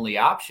his only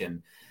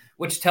option,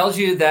 which tells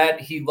you that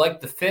he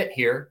liked the fit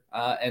here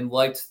and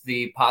liked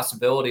the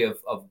possibility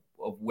of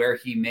where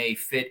he may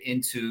fit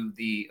into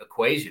the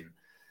equation.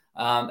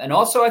 And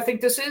also, I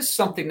think this is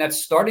something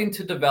that's starting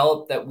to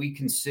develop that we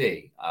can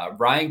see.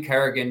 Ryan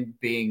Kerrigan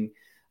being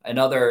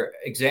another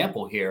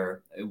example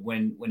here.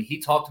 When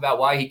he talked about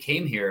why he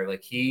came here,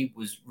 like he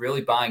was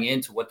really buying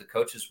into what the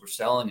coaches were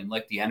selling and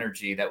like the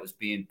energy that was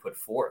being put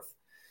forth.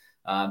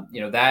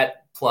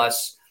 That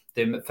plus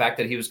the fact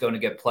that he was going to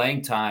get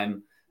playing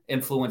time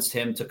influenced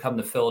him to come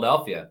to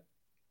Philadelphia.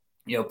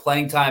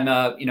 Playing time,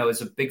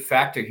 is a big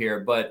factor here,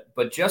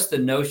 but just the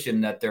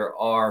notion that there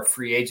are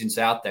free agents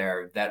out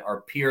there that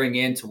are peering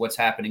into what's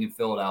happening in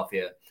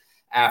Philadelphia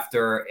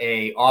after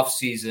a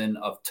offseason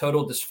of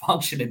total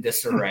dysfunction and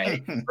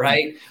disarray,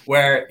 right?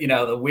 Where,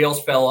 the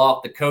wheels fell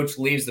off, the coach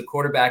leaves, the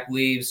quarterback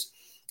leaves.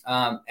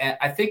 And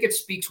I think it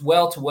speaks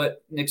well to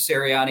what Nick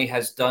Sirianni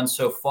has done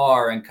so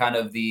far and kind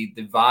of the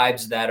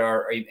vibes that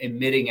are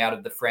emitting out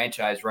of the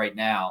franchise right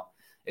now.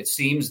 It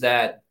seems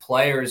that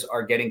players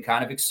are getting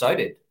kind of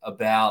excited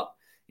about,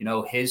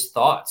 his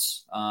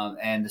thoughts,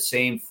 and the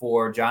same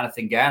for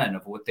Jonathan Gannon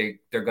of what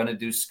they're going to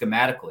do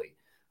schematically,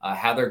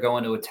 how they're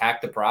going to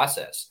attack the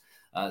process.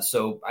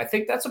 So I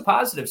think that's a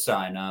positive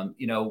sign,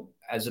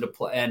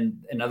 and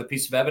another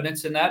piece of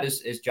evidence in that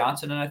is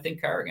Johnson and I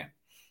think Kerrigan.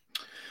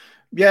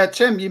 Yeah,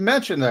 Tim, you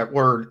mentioned that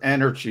word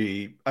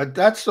energy.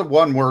 That's the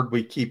one word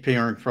we keep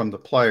hearing from the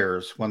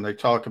players when they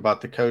talk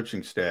about the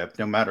coaching staff,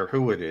 no matter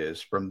who it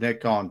is, from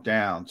Nick on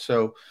down.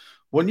 So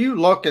when you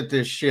look at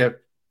this shift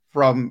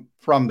from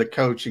the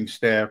coaching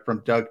staff,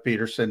 from Doug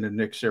Peterson to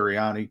Nick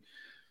Sirianni,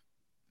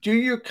 do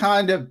you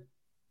kind of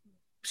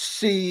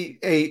see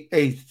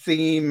a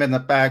theme in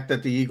the fact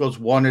that the Eagles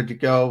wanted to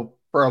go,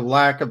 for a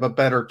lack of a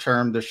better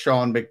term, the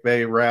Sean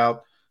McVay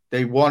route?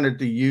 They wanted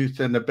the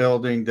youth in the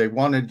building. They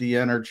wanted the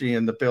energy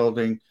in the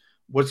building.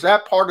 Was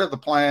that part of the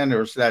plan,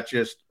 or is that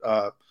just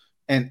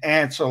an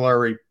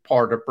ancillary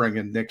part of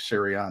bringing Nick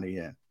Sirianni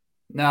in?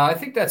 No, I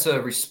think that's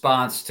a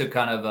response to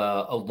kind of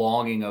a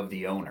longing of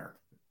the owner.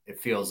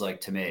 It feels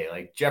like to me,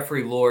 like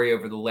Jeffrey Lurie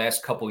over the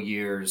last couple of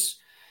years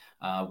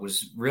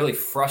was really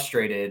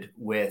frustrated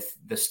with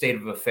the state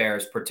of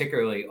affairs,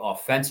 particularly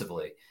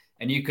offensively.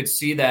 And you could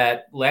see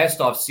that last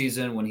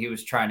offseason when he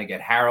was trying to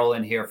get Harrell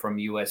in here from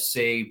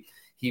USC.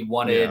 He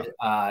wanted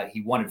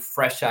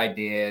fresh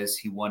ideas.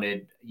 He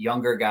wanted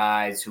younger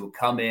guys who would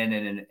come in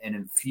and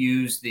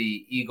infuse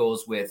the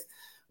Eagles with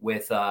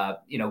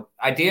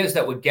ideas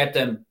that would get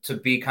them to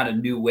be kind of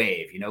new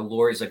wave.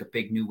 Lurie's like a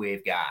big new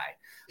wave guy,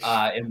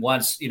 and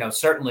once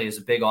certainly is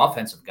a big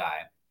offensive guy.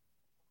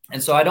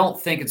 And so I don't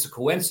think it's a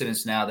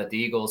coincidence now that the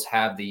Eagles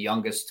have the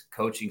youngest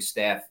coaching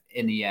staff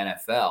in the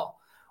NFL.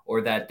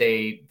 or that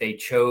they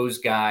chose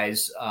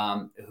guys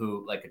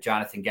who, like a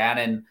Jonathan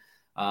Gannon,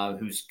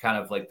 who's kind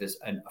of like this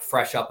a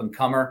fresh up and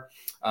comer,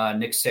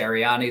 Nick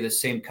Sirianni, the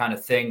same kind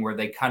of thing, where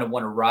they kind of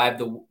want to ride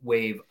the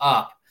wave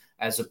up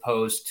as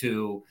opposed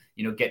to,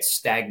 get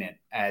stagnant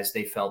as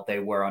they felt they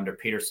were under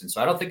Peterson.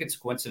 So I don't think it's a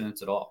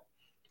coincidence at all.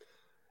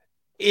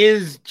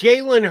 Is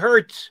Jalen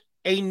Hurts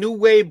a new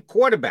wave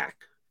quarterback?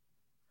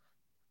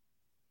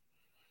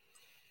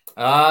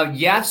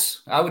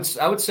 Yes, I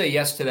would say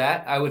yes to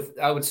that. I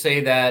would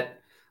say that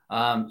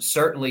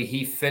certainly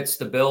he fits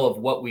the bill of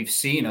what we've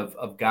seen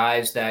of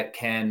guys that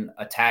can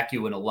attack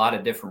you in a lot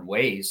of different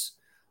ways.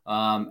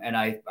 And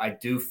I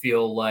do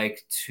feel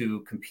like to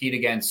compete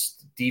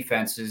against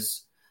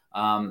defenses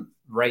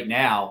right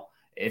now,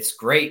 it's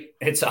great.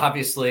 It's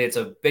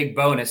a big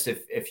bonus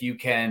if you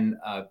can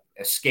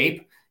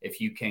escape, if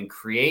you can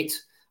create,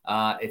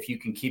 if you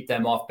can keep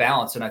them off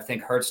balance. And I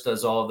think Hurts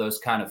does all of those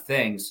kind of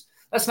things.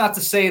 That's not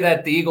to say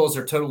that the Eagles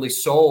are totally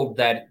sold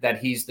that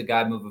he's the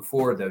guy moving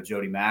forward, though,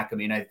 Jody Mack. I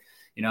mean,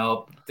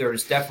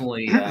 there's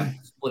definitely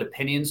split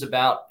opinions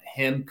about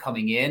him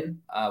coming in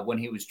when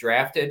he was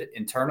drafted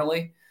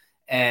internally.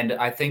 And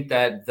I think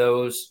that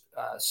those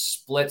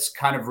splits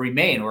kind of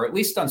remain, or at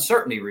least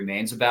uncertainty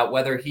remains about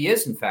whether he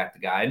is, in fact, the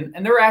guy.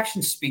 And their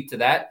actions speak to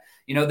that.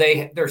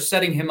 They're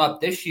setting him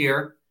up this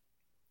year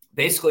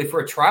basically for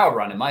a trial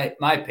run, in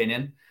my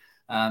opinion.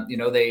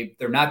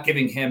 They're not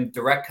giving him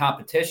direct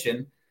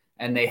competition.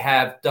 And they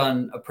have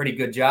done a pretty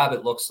good job,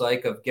 it looks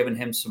like, of giving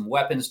him some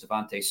weapons,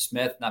 Devontae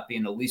Smith not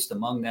being the least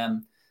among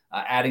them,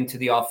 adding to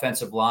the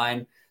offensive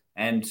line,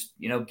 and,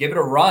 give it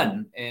a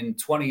run in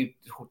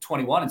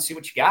 2021 and see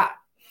what you got.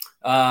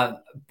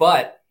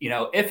 But,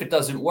 if it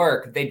doesn't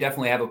work, they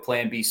definitely have a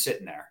plan B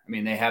sitting there. I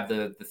mean, they have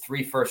the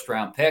 3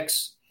 first-round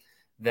picks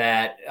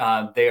that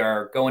they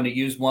are going to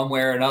use one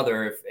way or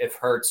another if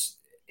Hurts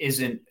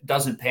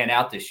doesn't pan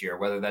out this year,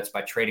 whether that's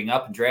by trading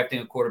up and drafting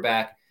a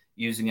quarterback,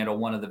 using it on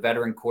one of the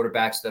veteran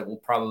quarterbacks that will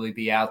probably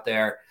be out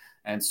there.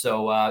 And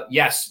so,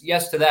 yes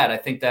to that. I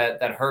think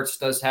that Hurts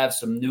does have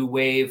some new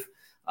wave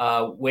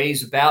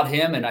ways about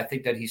him. And I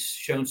think that he's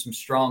shown some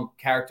strong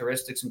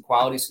characteristics and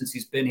qualities since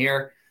he's been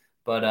here.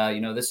 But,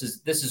 this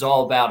is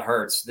all about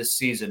Hurts this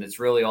season. It's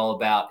really all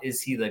about,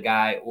 is he the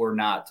guy or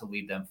not to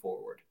lead them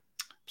forward?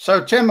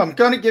 So, Tim, I'm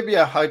going to give you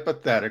a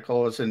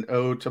hypothetical as an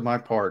ode to my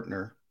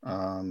partner.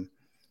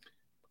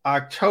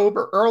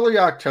 Early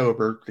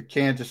October, the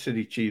Kansas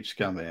City Chiefs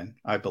come in,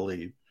 I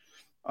believe.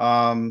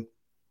 A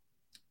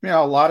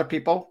lot of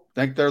people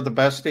think they're the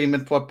best team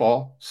in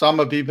football. Some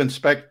have even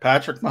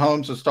Patrick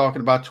Mahomes is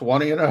talking about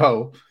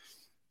 20-0.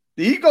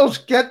 The Eagles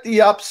get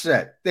the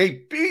upset.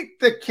 They beat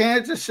the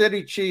Kansas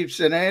City Chiefs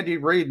and Andy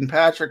Reid and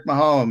Patrick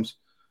Mahomes.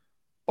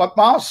 But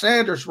Miles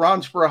Sanders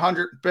runs for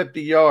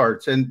 150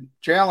 yards and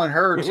Jalen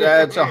Hurts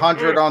adds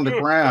 100 on the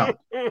ground.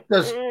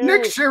 Does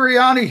Nick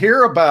Sirianni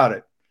hear about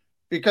it?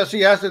 Because he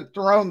hasn't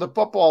thrown the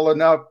football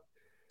enough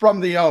from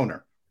the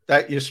owner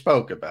that you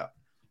spoke about.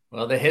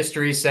 Well, the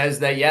history says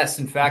that, yes,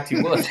 in fact, he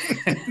would.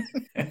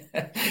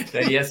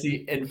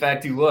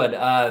 He would.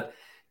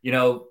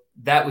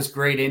 That was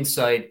great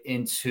insight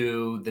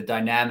into the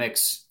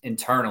dynamics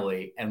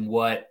internally and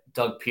what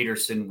Doug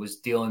Peterson was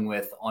dealing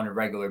with on a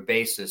regular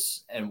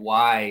basis and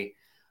why,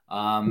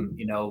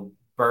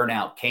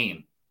 burnout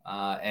came.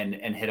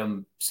 And hit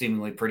him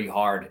seemingly pretty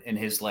hard in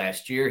his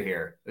last year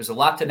here. There's a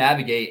lot to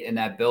navigate in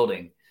that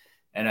building.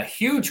 And a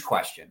huge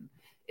question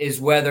is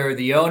whether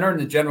the owner and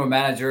the general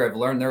manager have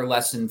learned their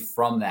lesson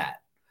from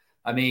that.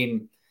 I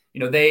mean,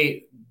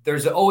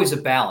 there's always a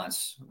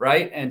balance,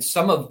 right? And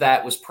some of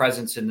that was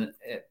present in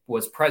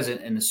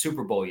the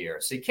Super Bowl year.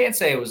 So you can't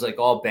say it was like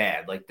all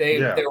bad. Like they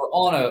were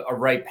on a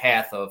right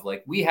path of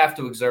like, we have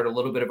to exert a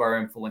little bit of our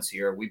influence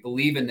here. We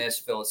believe in this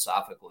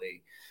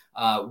philosophically.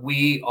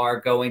 We are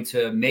going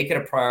to make it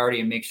a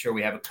priority and make sure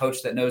we have a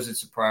coach that knows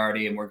it's a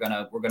priority, and we're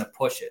gonna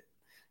push it.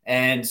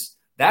 And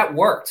that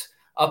worked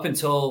up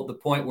until the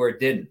point where it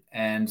didn't.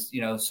 And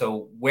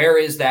so where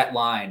is that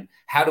line?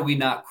 How do we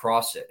not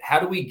cross it? How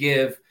do we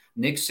give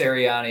Nick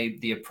Sirianni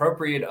the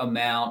appropriate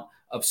amount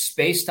of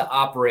space to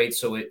operate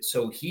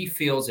so he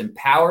feels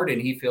empowered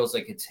and he feels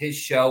like it's his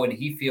show and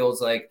he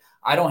feels like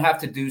I don't have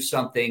to do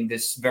something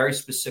this very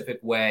specific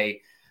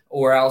way,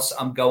 or else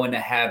I'm going to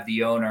have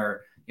the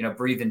owner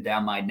breathing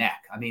down my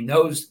neck. I mean,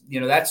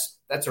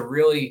 that's a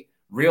really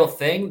real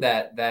thing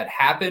that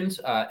happened,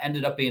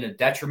 ended up being a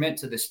detriment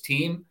to this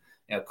team,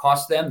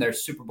 cost them their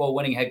Super Bowl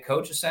winning head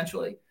coach,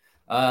 essentially.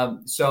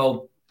 But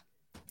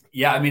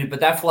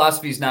that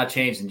philosophy is not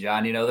changing,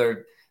 John.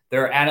 They're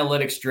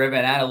analytics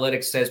driven.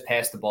 Analytics says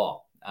pass the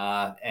ball.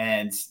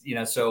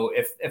 So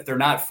if they're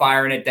not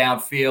firing it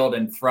downfield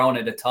and throwing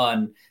it a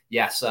ton,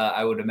 yes,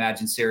 I would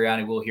imagine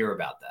Sirianni will hear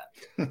about that.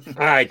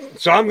 All right.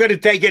 So I'm going to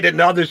take it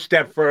another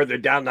step further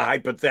down the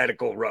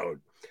hypothetical road.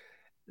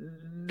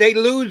 They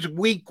lose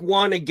week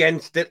 1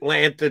 against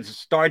Atlanta to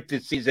start the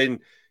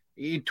season,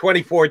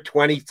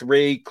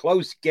 24-23,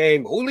 close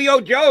game. Julio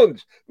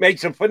Jones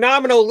makes a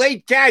phenomenal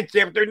late catch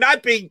after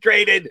not being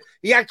traded.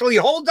 He actually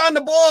holds on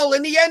the ball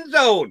in the end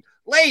zone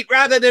late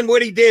rather than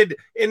what he did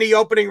in the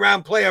opening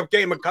round playoff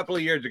game a couple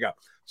of years ago.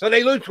 So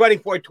they lose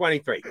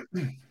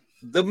 24-23.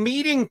 The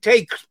meeting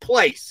takes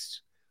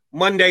place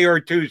Monday or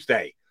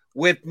Tuesday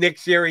with Nick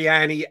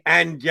Sirianni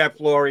and Jeff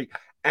Lurie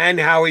and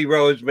Howie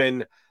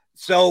Roseman.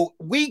 So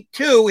week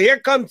 2, here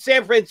comes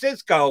San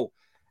Francisco,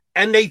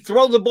 and they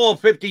throw the ball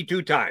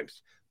 52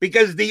 times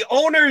because the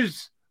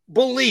owner's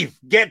belief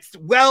gets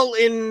well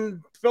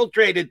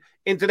infiltrated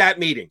into that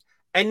meeting.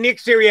 And Nick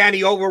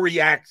Sirianni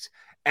overreacts.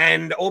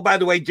 And, oh, by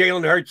the way,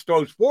 Jalen Hurts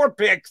throws 4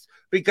 picks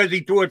because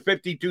he threw it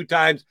 52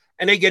 times,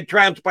 and they get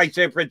trounced by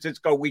San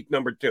Francisco week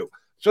number 2.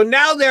 So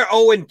now they're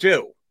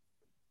 0-2.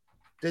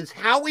 Does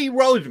Howie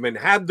Roseman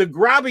have the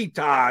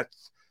gravitas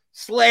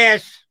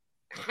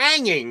 /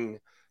 hanging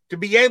to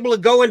be able to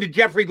go into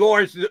Jeffrey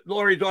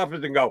Lurie's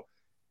office and go,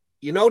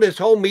 you know, this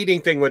whole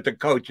meeting thing with the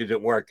coach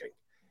isn't working.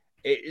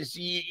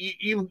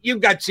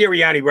 You've got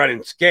Sirianni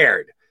running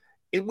scared.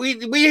 We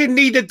didn't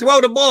need to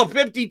throw the ball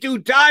 52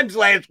 times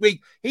last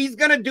week. He's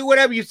going to do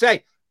whatever you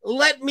say.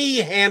 Let me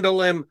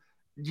handle him.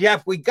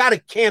 Jeff, we got to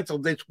cancel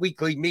this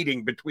weekly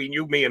meeting between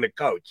you, me, and the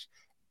coach.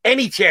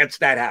 Any chance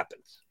that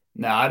happens?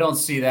 No, I don't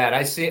see that.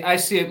 I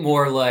see it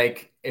more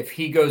like if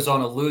he goes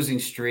on a losing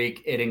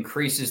streak, it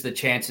increases the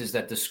chances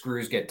that the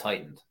screws get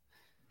tightened.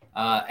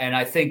 And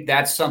I think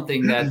that's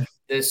something that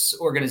this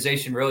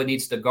organization really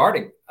needs to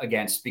guard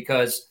against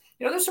because,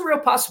 you know, there's a real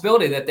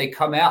possibility that they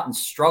come out and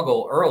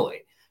struggle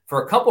early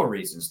for a couple of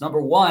reasons.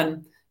 Number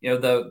one, you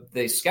know,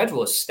 the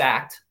schedule is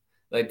stacked.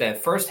 Like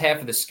that first half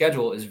of the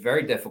schedule is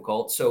very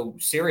difficult. So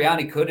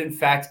Sirianni could, in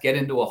fact, get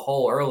into a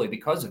hole early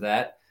because of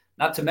that.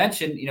 Not to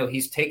mention, you know,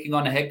 he's taking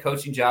on a head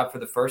coaching job for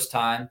the first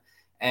time,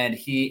 and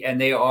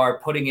they are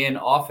putting in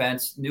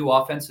new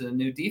offense and a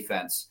new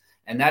defense.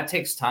 And that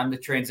takes time to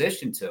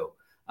transition to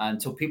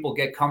until people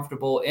get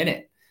comfortable in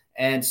it.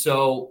 And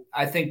so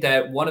I think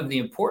that one of the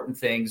important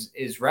things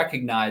is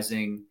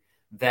recognizing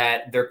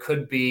that there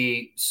could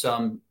be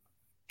some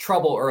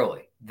trouble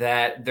early,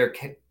 that there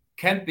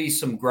can be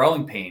some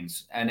growing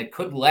pains, and it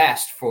could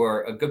last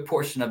for a good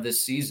portion of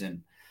this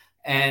season,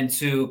 and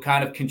to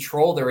kind of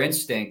control their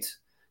instinct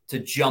to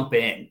jump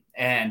in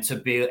and to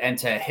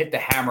hit the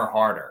hammer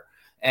harder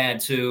and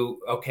to,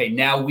 okay,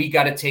 now we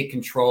got to take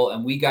control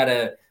and we got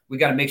to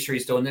make sure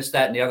he's doing this,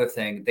 that, and the other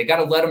thing. They got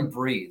to let him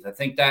breathe. I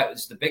think that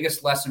was the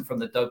biggest lesson from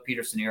the Doug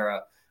Peterson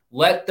era.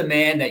 Let the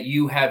man that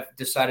you have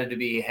decided to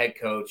be a head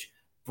coach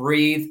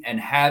breathe and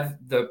have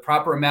the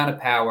proper amount of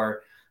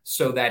power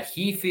so that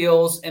he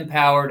feels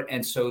empowered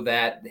and so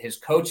that his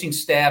coaching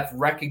staff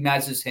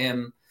recognizes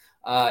him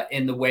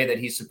in the way that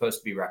he's supposed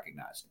to be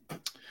recognized.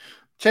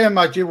 Tim,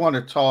 I do want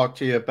to talk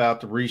to you about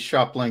the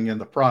reshuffling in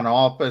the front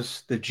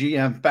office, the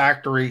GM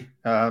factory.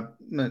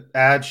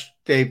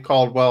 Dave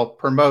Caldwell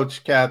promotes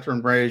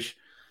Catherine Raish,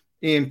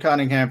 Ian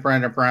Cunningham,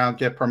 Brandon Brown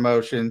get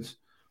promotions.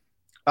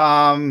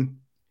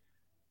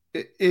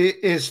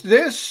 Is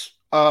this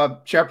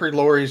Jeffrey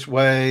Lurie's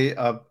way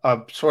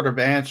of sort of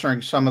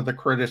answering some of the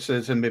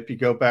criticism? If you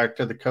go back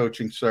to the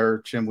coaching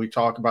search and we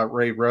talk about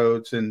Ray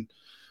Rhodes in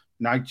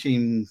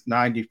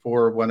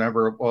 1994,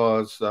 whenever it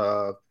was,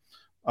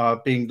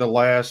 being the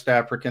last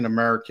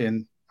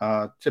African-American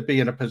to be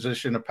in a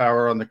position of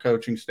power on the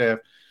coaching staff.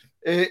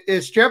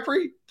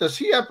 Does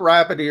he have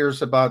rabbit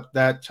ears about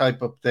that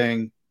type of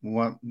thing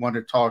when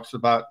it talks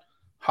about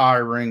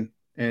hiring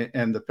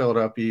and the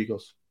Philadelphia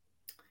Eagles?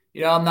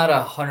 You know, I'm not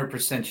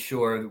 100%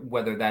 sure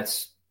whether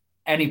that's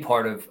any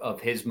part of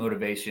his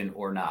motivation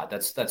or not.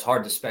 That's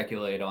hard to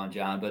speculate on,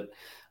 John. But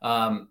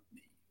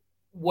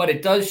what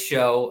it does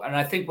show, and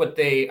I think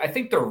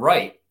they're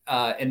right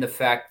in the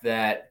fact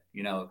that,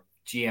 you know,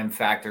 GM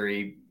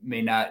factory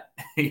may not,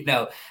 you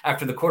know,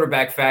 after the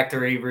quarterback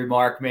factory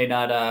remark may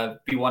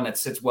not be one that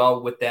sits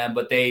well with them,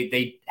 but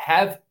they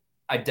have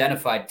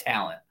identified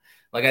talent.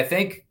 Like I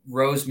think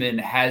Roseman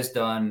has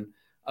done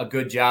a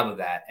good job of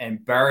that.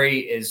 And Barry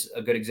is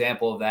a good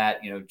example of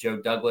that. You know, Joe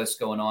Douglas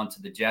going on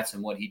to the Jets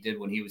and what he did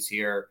when he was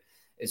here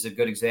is a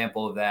good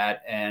example of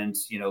that. And,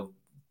 you know,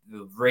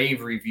 the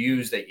rave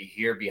reviews that you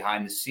hear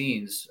behind the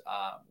scenes,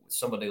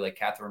 somebody like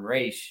Catherine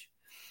Raish,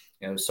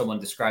 you know, someone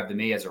described to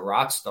me as a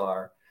rock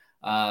star,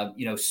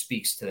 you know,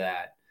 speaks to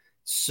that.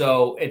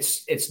 So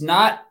it's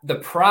not, the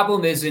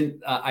problem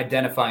isn't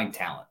identifying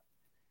talent.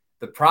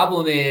 The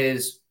problem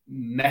is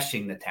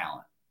meshing the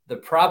talent. The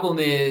problem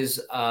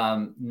is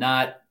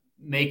not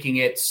making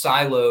it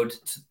siloed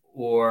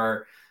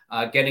or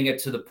getting it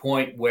to the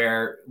point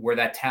where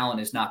that talent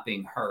is not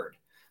being heard.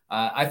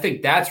 I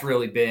think that's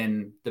really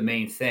been the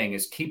main thing,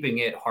 is keeping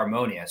it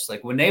harmonious.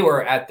 Like when they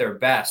were at their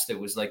best, it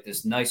was like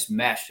this nice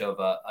mesh of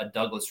a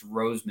Douglas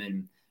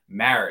Roseman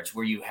marriage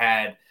where you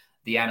had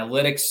the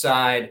analytics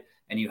side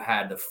and you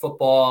had the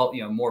football,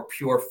 you know, more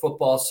pure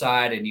football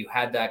side, and you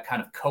had that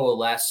kind of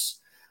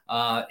coalesce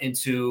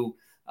into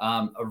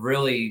a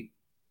really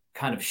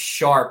kind of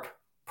sharp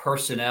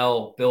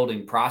personnel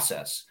building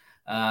process.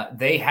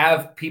 They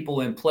have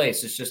people in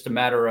place. It's just a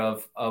matter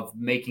of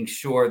making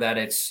sure that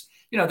it's,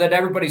 you know, that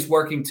everybody's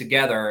working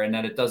together and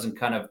that it doesn't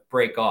kind of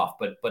break off.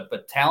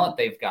 But talent,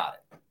 they've got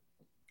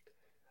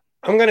it.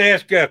 I'm going to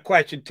ask you a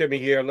question, Timmy,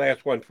 here.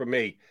 Last one for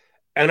me.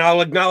 And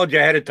I'll acknowledge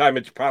ahead of time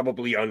it's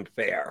probably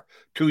unfair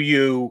to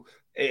you.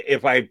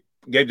 If I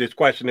gave this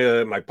question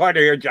to my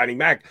partner here, Johnny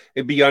Mack,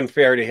 it'd be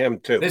unfair to him,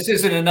 too. This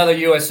isn't another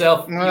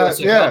USFL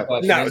question. No,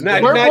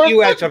 not we're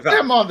USFL.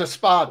 I'm on the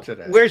spot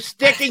today. We're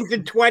sticking to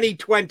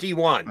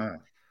 2021.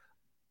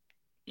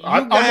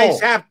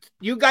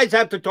 You guys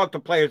have to talk to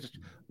players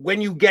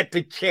when you get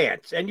the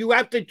chance, and you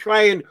have to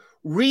try and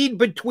read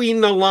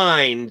between the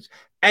lines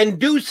and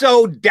do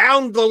so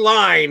down the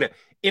line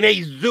in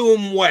a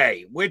Zoom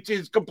way, which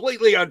is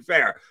completely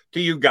unfair to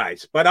you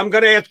guys. But I'm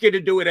going to ask you to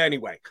do it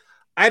anyway.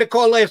 I had a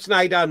call last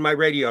night on my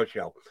radio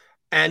show,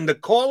 and the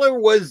caller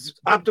was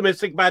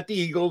optimistic about the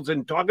Eagles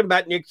and talking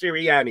about Nick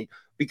Sirianni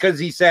because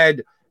he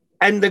said,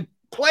 and the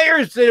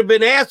players that have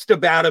been asked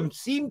about him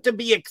seem to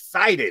be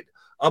excited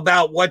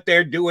about what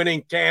they're doing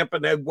in camp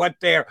and what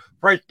their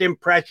first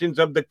impressions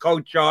of the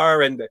coach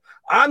are. And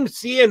I'm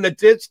seeing that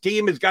this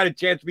team has got a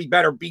chance to be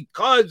better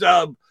because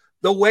of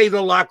the way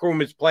the locker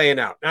room is playing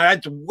out. Now,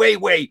 that's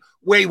way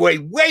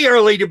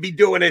early to be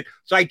doing it.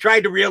 So I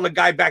tried to reel the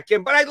guy back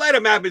in, but I let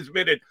him have his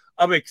minute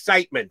of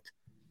excitement.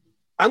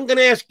 I'm going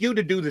to ask you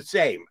to do the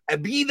same.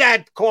 Be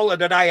that caller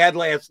that I had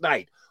last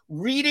night,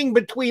 reading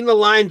between the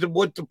lines of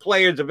what the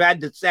players have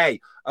had to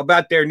say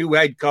about their new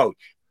head coach.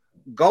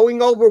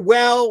 Going over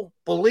well,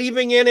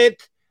 believing in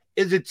it?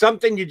 Is it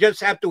something you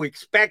just have to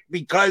expect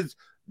because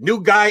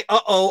new guy,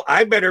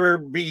 I better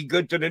be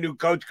good to the new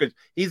coach because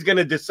he's going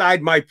to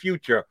decide my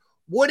future?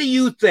 What do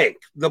you think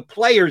the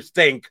players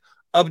think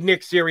of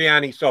Nick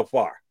Sirianni so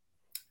far?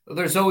 Well,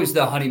 there's always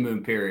the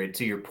honeymoon period,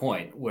 to your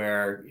point,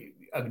 where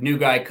a new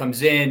guy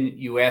comes in,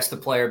 you ask the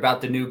player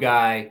about the new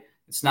guy.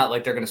 It's not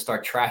like they're going to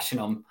start trashing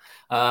him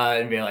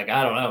and be like,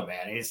 I don't know,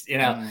 man. He's,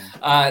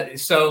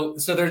 so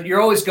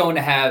you're always going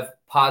to have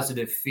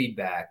positive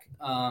feedback.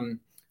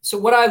 So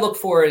what I look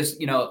for is,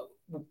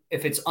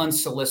 if it's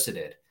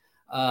unsolicited,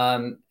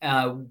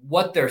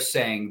 what they're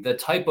saying, the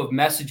type of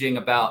messaging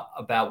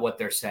about what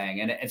they're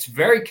saying. And it's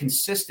very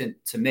consistent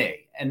to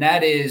me. And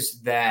that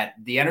is that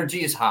the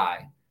energy is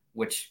high,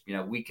 which,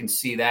 we can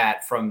see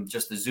that from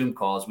just the Zoom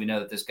calls. We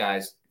know that this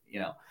guy's,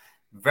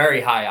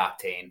 very high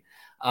octane.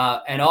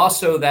 And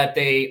also that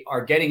they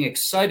are getting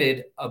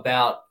excited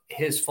about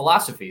his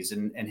philosophies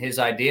and his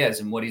ideas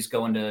and what he's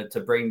going to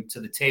bring to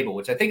the table,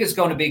 which I think is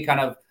going to be kind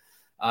of,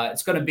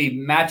 it's going to be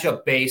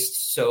matchup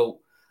based. So,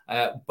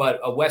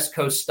 but a West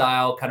Coast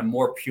style, kind of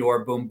more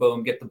pure, boom,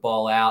 boom, get the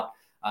ball out,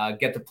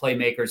 get the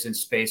playmakers in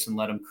space and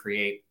let them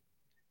create.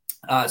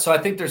 So I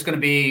think there's going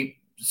to be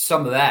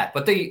some of that,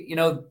 but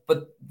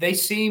they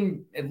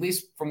seem, at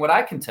least from what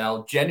I can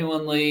tell,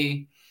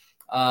 genuinely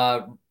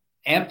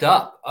amped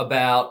up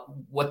about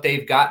what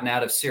they've gotten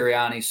out of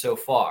Sirianni so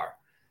far.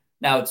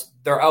 Now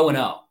they're 0-0.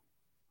 Right.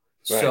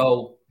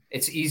 So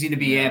it's easy to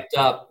be amped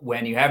up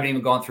when you haven't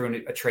even gone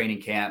through a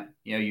training camp.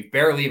 You've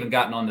barely even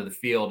gotten onto the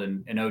field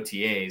in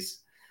OTAs.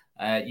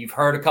 You've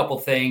heard a couple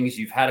things.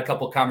 You've had a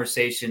couple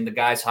conversations. The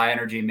guy's high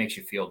energy and makes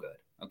you feel good.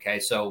 Okay.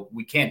 So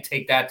we can't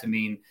take that to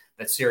mean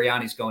that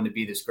Sirianni's going to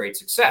be this great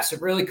success.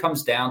 It really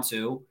comes down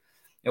to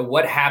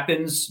what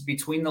happens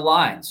between the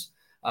lines.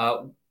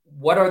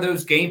 What are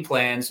those game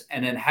plans?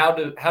 And then how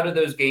do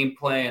those game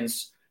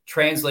plans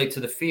translate to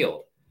the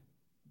field?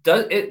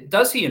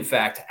 Does he, in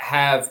fact,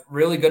 have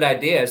really good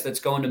ideas that's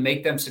going to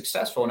make them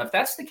successful? And if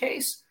that's the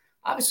case,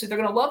 obviously they're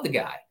going to love the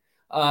guy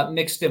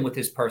mixed in with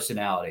his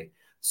personality.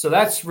 So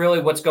that's really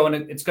it's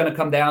going to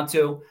come down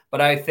to. But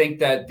I think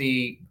that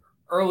the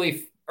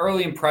early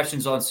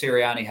impressions on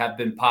Sirianni have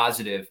been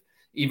positive,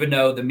 even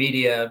though the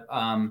media,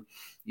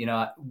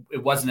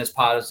 it wasn't as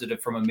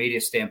positive from a media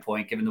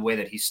standpoint, given the way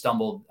that he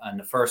stumbled on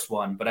the first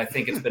one. But I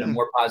think it's been a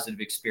more positive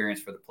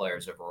experience for the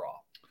players overall.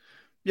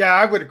 Yeah,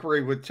 I would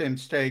agree with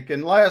Tim's take.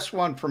 And last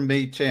one from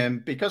me,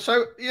 Tim, because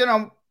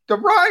the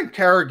Ryan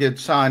Kerrigan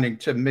signing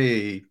to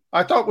me,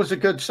 I thought was a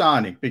good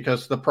signing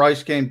because the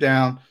price came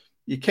down.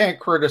 You can't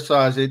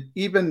criticize it,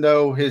 even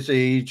though his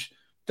age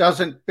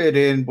doesn't fit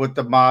in with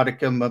the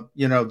modicum of,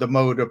 the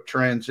mode of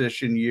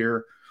transition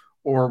year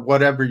or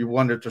whatever you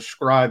want to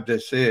describe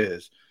this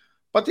is.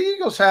 But the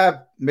Eagles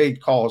have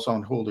made calls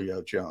on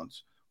Julio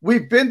Jones.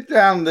 We've been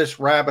down this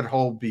rabbit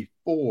hole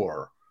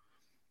before.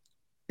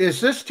 Is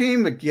this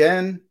team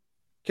again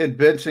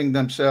convincing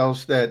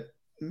themselves that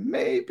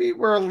maybe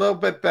we're a little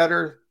bit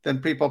better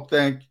than people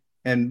think,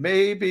 and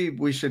maybe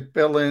we should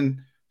fill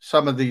in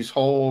some of these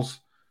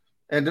holes?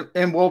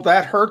 And will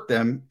that hurt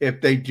them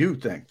if they do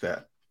think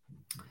that?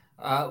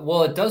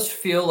 Well, it does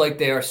feel like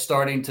they are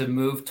starting to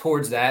move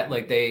towards that.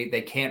 Like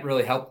they can't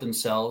really help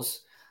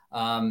themselves.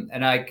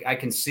 And I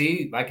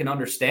can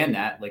understand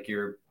that. Like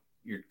you're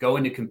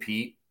going to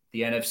compete.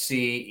 The NFC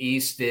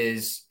East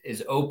is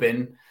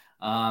open.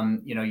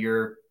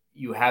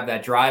 You have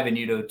that drive in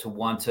you to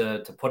want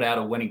to put out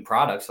a winning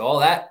product. So all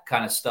that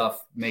kind of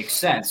stuff makes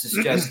sense.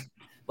 It's just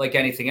like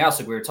anything else,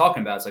 like we were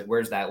talking about. It's like,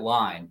 where's that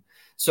line?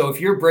 So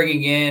if you're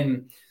bringing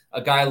in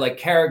a guy like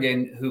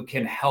Kerrigan who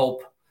can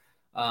help,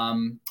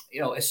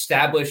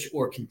 establish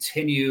or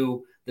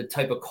continue the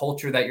type of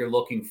culture that you're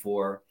looking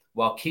for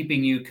while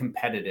keeping you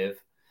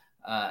competitive,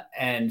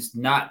 and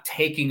not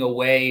taking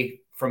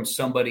away from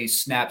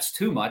somebody's snaps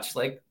too much,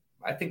 like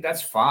I think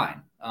that's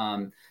fine.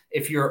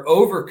 If you're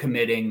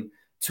overcommitting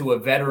to a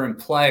veteran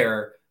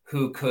player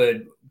who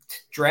could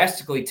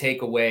drastically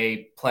take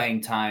away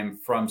playing time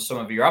from some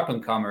of your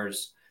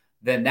up-and-comers,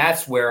 then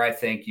that's where I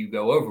think you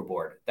go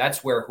overboard.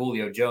 That's where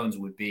Julio Jones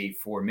would be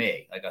for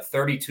me, like a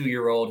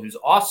 32-year-old who's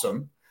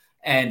awesome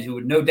and who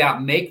would no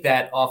doubt make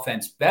that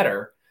offense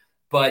better,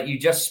 but you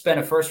just spent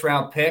a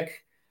first-round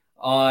pick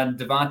on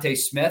Devontae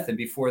Smith, and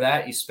before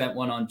that, you spent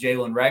one on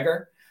Jalen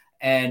Reagor,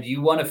 and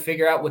you want to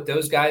figure out what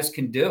those guys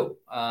can do,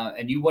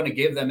 and you want to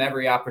give them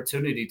every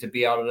opportunity to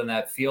be out on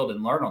that field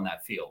and learn on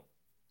that field,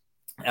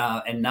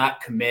 and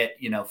not commit,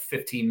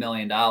 $15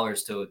 million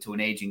to an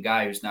aging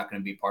guy who's not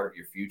going to be part of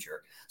your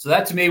future. So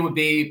that to me would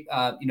be,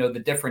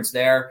 the difference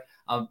there.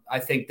 I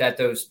think that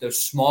those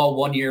small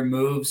one-year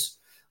moves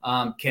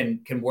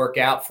can work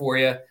out for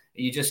you.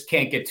 You just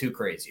can't get too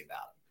crazy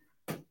about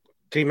it.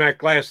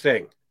 T-Mac, last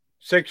thing.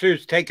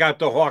 Sixers take out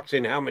the Hawks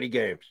in how many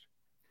games?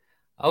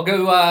 I'll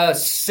go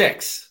 6.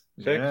 6?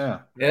 Yeah,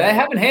 they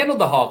haven't handled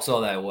the Hawks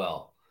all that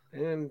well.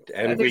 And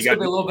I think we it's got going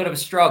to be a little bit of a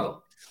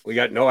struggle. We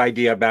got no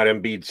idea about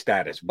Embiid's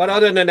status. But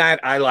other than that,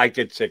 I like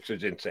it.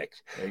 Sixers in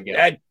 6. There you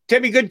go.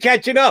 Timmy, good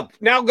catching up.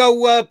 Now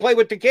go play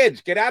with the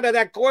kids. Get out of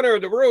that corner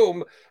of the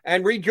room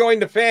and rejoin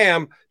the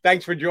fam.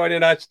 Thanks for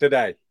joining us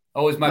today.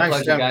 Always my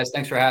pleasure, Tim. Guys.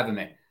 Thanks for having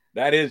me.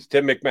 That is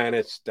Tim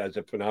McManus. Does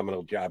a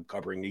phenomenal job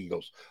covering the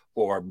Eagles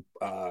for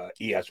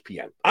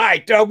ESPN. All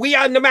right, we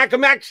on the Mac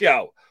and Mac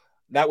show.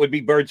 That would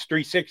be Birds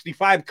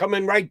 365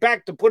 coming right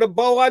back to put a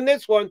bow on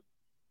this one.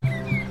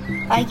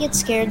 I get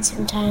scared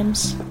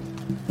sometimes.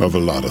 Of a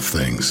lot of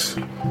things.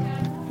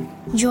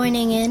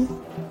 Joining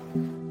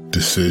in.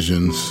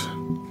 Decisions.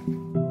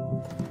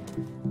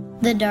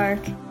 The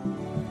dark.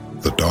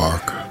 The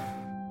dark.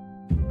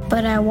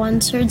 But I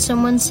once heard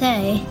someone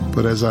say,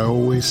 but as I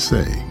always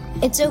say,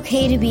 it's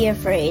okay to be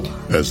afraid.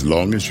 As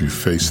long as you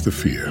face the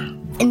fear.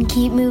 And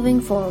keep moving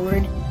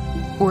forward.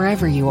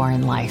 Wherever you are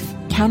in life,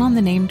 count on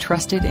the name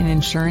trusted in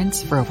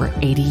insurance for over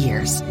 80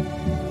 years.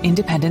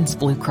 Independence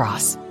Blue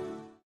Cross.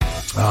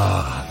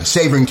 The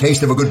savoring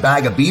taste of a good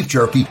bag of beef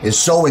jerky is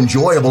so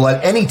enjoyable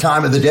at any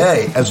time of the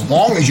day, as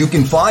long as you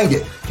can find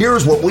it.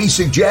 Here's what we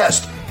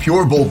suggest.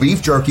 Pure Bull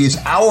Beef Jerky is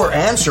our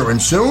answer, and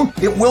soon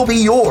it will be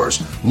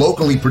yours.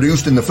 Locally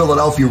produced in the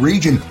Philadelphia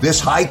region, this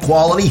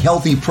high-quality,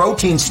 healthy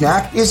protein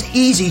snack is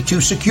easy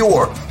to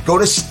secure. Go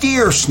to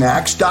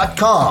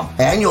steersnacks.com,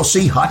 and you'll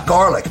see hot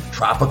garlic,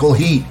 tropical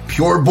heat,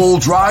 Pure Bull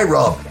dry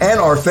rub, and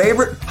our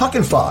favorite, Huck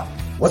and Fod.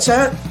 What's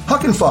that?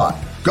 Huck and Fod.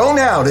 Go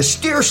now to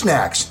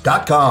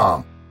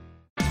steersnacks.com.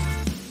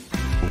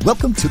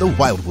 Welcome to the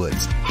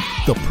Wildwoods,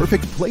 the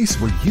perfect place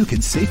where you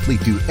can safely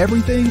do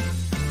everything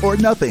or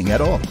nothing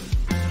at all.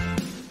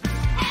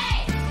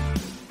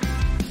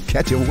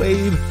 Catch a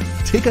wave,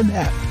 take a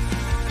nap,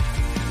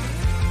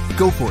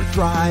 go for a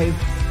drive,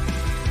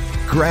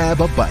 grab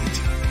a bite.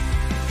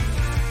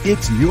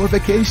 It's your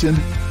vacation,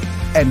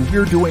 and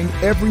we're doing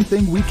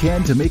everything we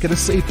can to make it a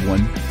safe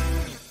one.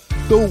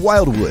 The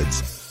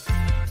Wildwoods.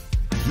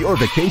 Your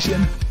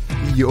vacation,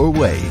 your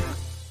way.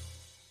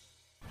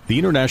 The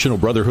International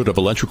Brotherhood of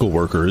Electrical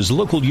Workers,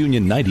 Local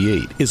Union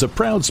 98, is a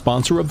proud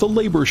sponsor of The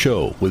Labor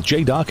Show with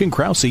J. Doc and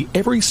Krause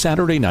every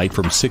Saturday night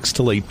from 6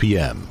 till 8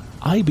 p.m.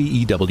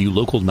 IBEW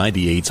Local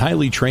 98's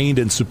highly trained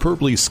and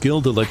superbly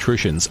skilled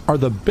electricians are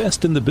the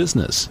best in the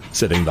business,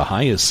 setting the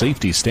highest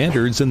safety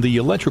standards in the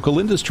electrical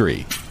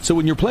industry. So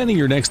when you're planning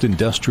your next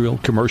industrial,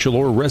 commercial,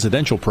 or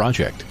residential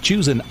project,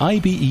 choose an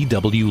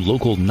IBEW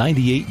Local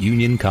 98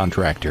 union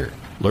contractor.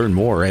 Learn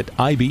more at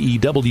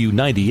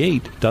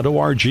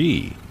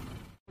IBEW98.org.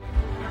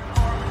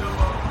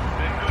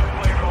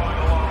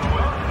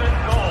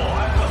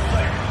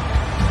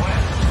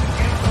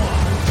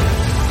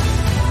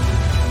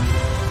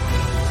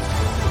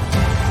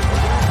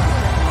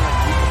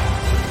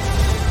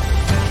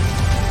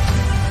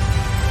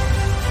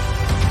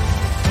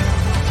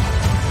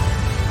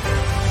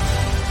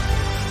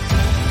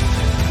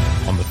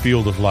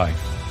 Field of life,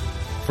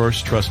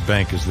 First Trust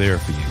Bank is there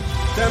for you.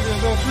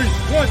 Champions on 3.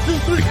 1, 2,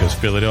 3. Because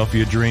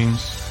Philadelphia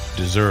dreams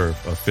deserve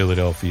a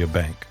Philadelphia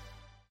bank.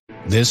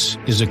 This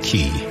is a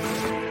key.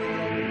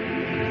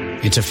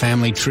 It's a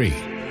family tree.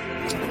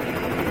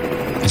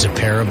 It's a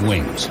pair of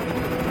wings.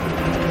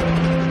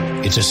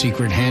 It's a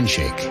secret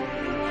handshake.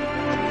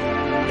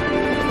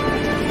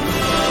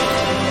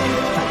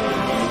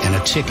 And a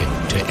ticket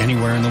to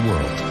anywhere in the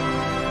world.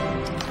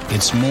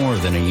 It's more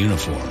than a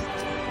uniform.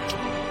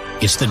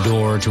 It's the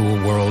door to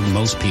a world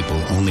most people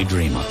only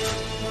dream of.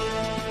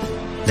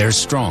 There's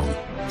Strong,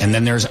 and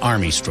then there's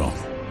Army Strong.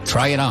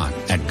 Try it on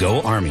at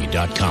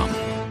GoArmy.com.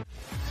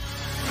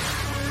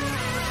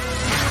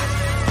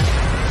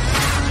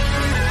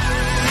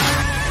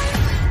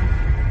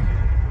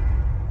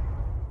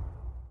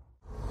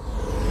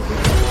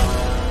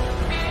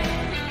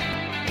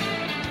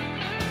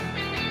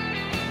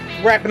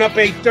 Wrapping up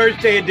a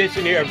Thursday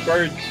edition here of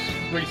Birds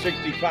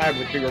 365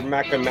 with your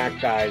Mac and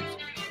Mac guys.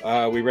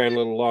 We ran a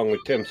little long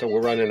with Tim, so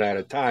we're running out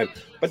of time.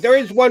 But there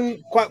is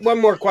one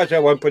more question I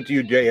want to put to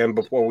you, JM,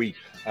 before we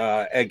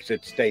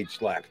exit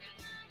stage left.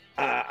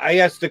 I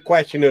asked the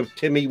question of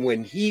Timmy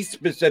when he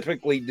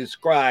specifically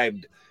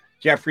described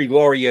Jeffrey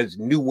Lurie as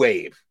new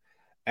wave.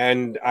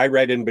 And I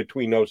read in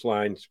between those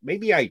lines.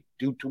 Maybe I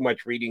do too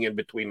much reading in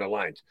between the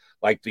lines,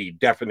 like the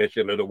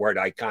definition of the word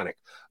iconic.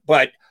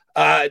 But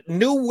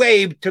new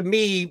wave to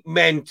me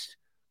meant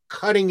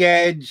cutting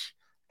edge,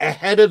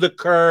 ahead of the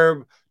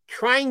curve,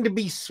 trying to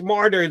be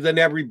smarter than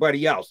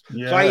everybody else.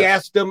 Yes. So I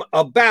asked him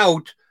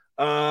about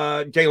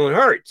Jalen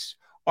Hurts.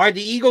 Are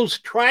the Eagles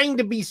trying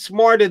to be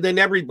smarter than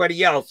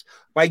everybody else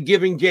by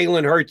giving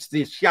Jalen Hurts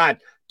this shot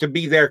to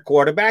be their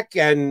quarterback?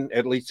 And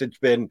at least it's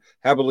been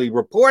heavily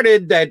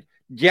reported that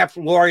Jeff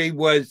Lurie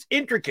was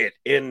intricate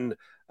in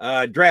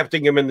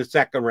drafting him in the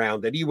second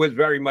round, that he was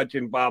very much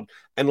involved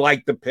and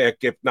liked the pick,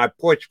 if not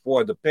pushed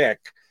for the pick.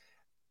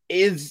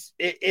 Is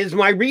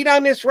my read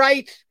on this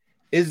right?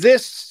 Is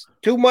this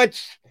too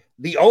much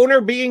the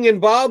owner being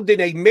involved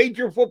in a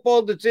major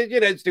football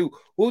decision as to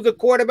who the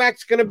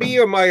quarterback's going to be,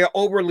 or am I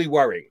overly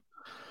worrying?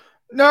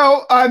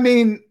 No, I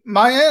mean,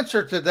 my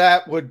answer to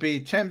that would be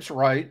Tim's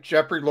right.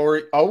 Jeffrey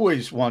Lurie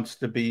always wants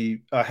to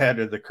be ahead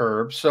of the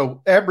curve.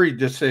 So every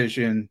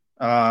decision,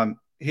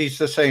 he's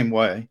the same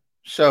way.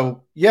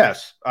 So,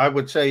 yes, I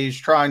would say he's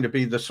trying to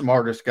be the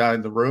smartest guy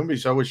in the room.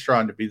 He's always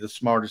trying to be the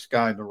smartest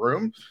guy in the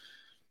room.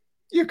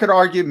 You could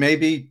argue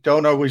maybe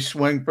don't always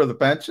swing for the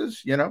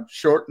fences,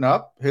 shorten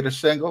up, hit a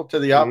single to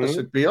the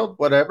opposite field,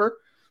 whatever.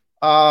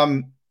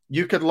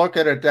 You could look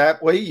at it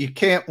that way. You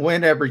can't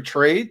win every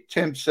trade,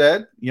 Tim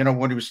said,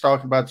 when he was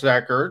talking about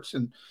Zach Ertz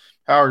and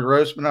Howard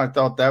Roseman. I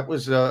thought that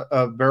was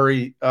a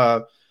very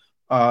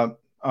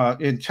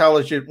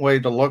intelligent way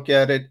to look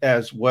at it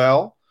as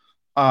well.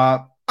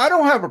 I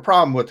don't have a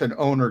problem with an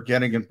owner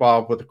getting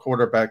involved with a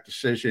quarterback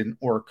decision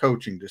or a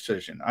coaching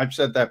decision. I've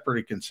said that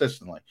pretty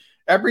consistently.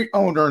 Every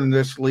owner in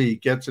this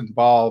league gets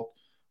involved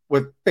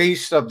with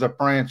base of the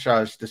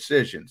franchise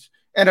decisions.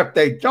 And if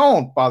they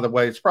don't, by the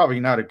way, it's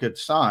probably not a good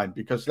sign,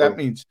 because that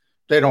means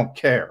they don't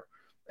care.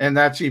 And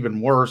that's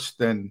even worse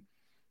than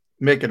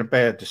making a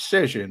bad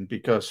decision,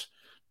 because,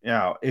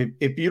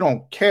 if you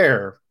don't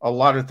care, a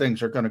lot of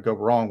things are going to go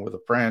wrong with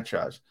a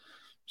franchise.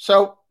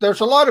 So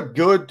there's a lot of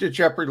good to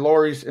Jeffrey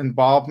Lurie's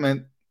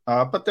involvement,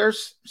 but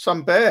there's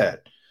some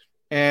bad.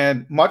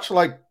 And much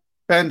like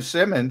Ben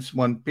Simmons,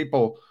 when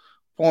people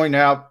point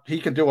out he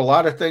can do a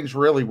lot of things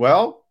really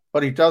well,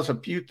 but he does a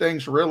few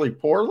things really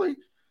poorly,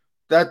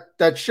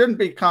 that shouldn't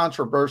be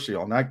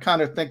controversial. And I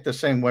kind of think the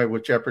same way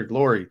with Jeffrey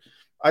Lurie.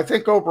 I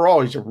think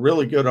overall he's a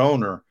really good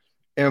owner.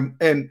 And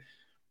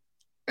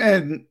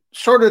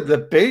sort of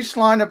the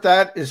baseline of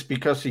that is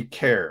because he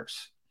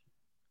cares.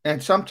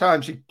 And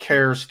sometimes he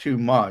cares too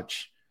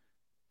much,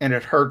 and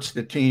it hurts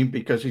the team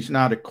because he's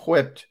not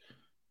equipped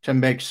to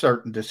make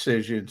certain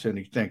decisions, and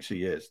he thinks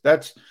he is.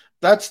 That's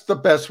the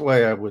best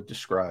way I would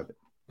describe it.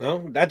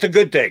 Well, that's a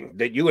good thing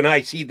that you and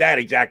I see that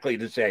exactly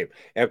the same.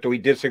 After we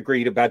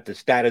disagreed about the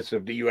status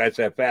of the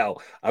USFL,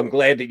 I'm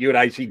glad that you and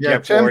I see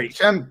Jeff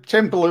Lurie.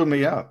 Tim blew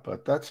me up,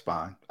 but that's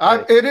fine.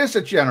 It is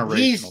a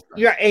generational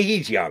thing.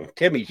 He's young.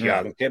 Timmy's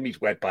young. Timmy's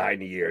wet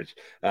behind the ears.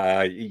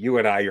 You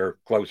and I are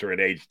closer in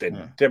age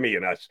than Timmy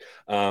and us.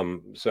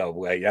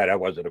 So that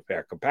wasn't a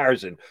fair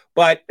comparison.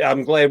 But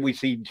I'm glad we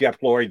see Jeff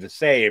Lurie the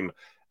same.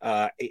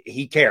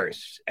 He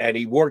cares, and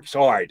he works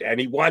hard, and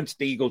he wants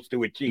the Eagles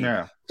to achieve.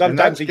 Yeah.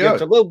 Sometimes he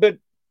gets a little bit.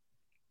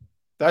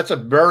 That's a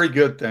very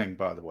good thing,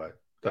 by the way.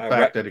 The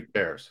fact that he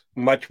cares.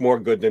 Much more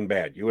good than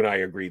bad. You and I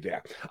agree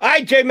there. All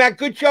right, J-Mac,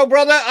 good show,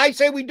 brother. I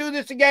say we do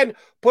this again.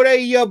 Put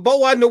a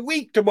bow on the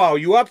week tomorrow.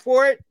 You up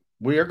for it?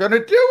 We are going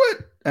to do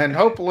it, and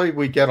hopefully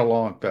we get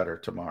along better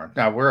tomorrow.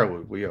 Now,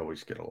 we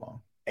always get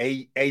along.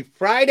 A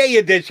Friday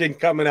edition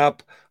coming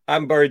up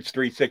on Birds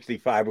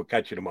 365. We'll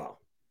catch you tomorrow.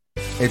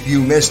 If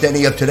you missed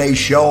any of today's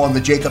show on the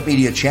Jacob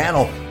Media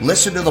channel,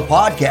 listen to the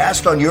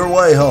podcast on your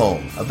way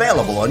home.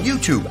 Available on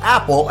YouTube,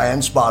 Apple,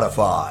 and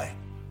Spotify.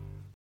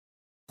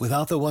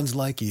 Without the ones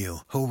like you,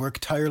 who work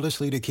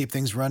tirelessly to keep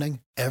things running,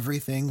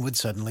 everything would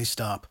suddenly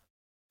stop.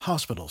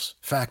 Hospitals,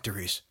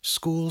 factories,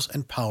 schools,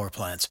 and power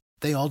plants,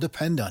 they all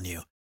depend on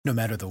you. No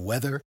matter the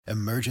weather,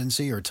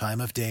 emergency, or time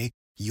of day,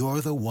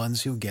 you're the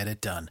ones who get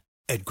it done.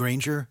 At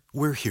Grainger,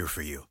 we're here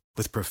for you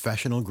with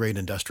professional-grade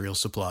industrial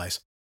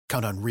supplies.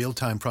 Count on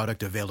real-time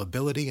product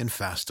availability and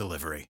fast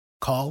delivery.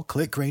 Call,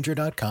 click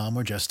Grainger.com,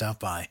 or just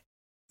stop by.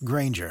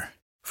 Grainger,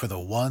 for the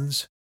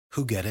ones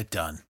who get it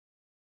done.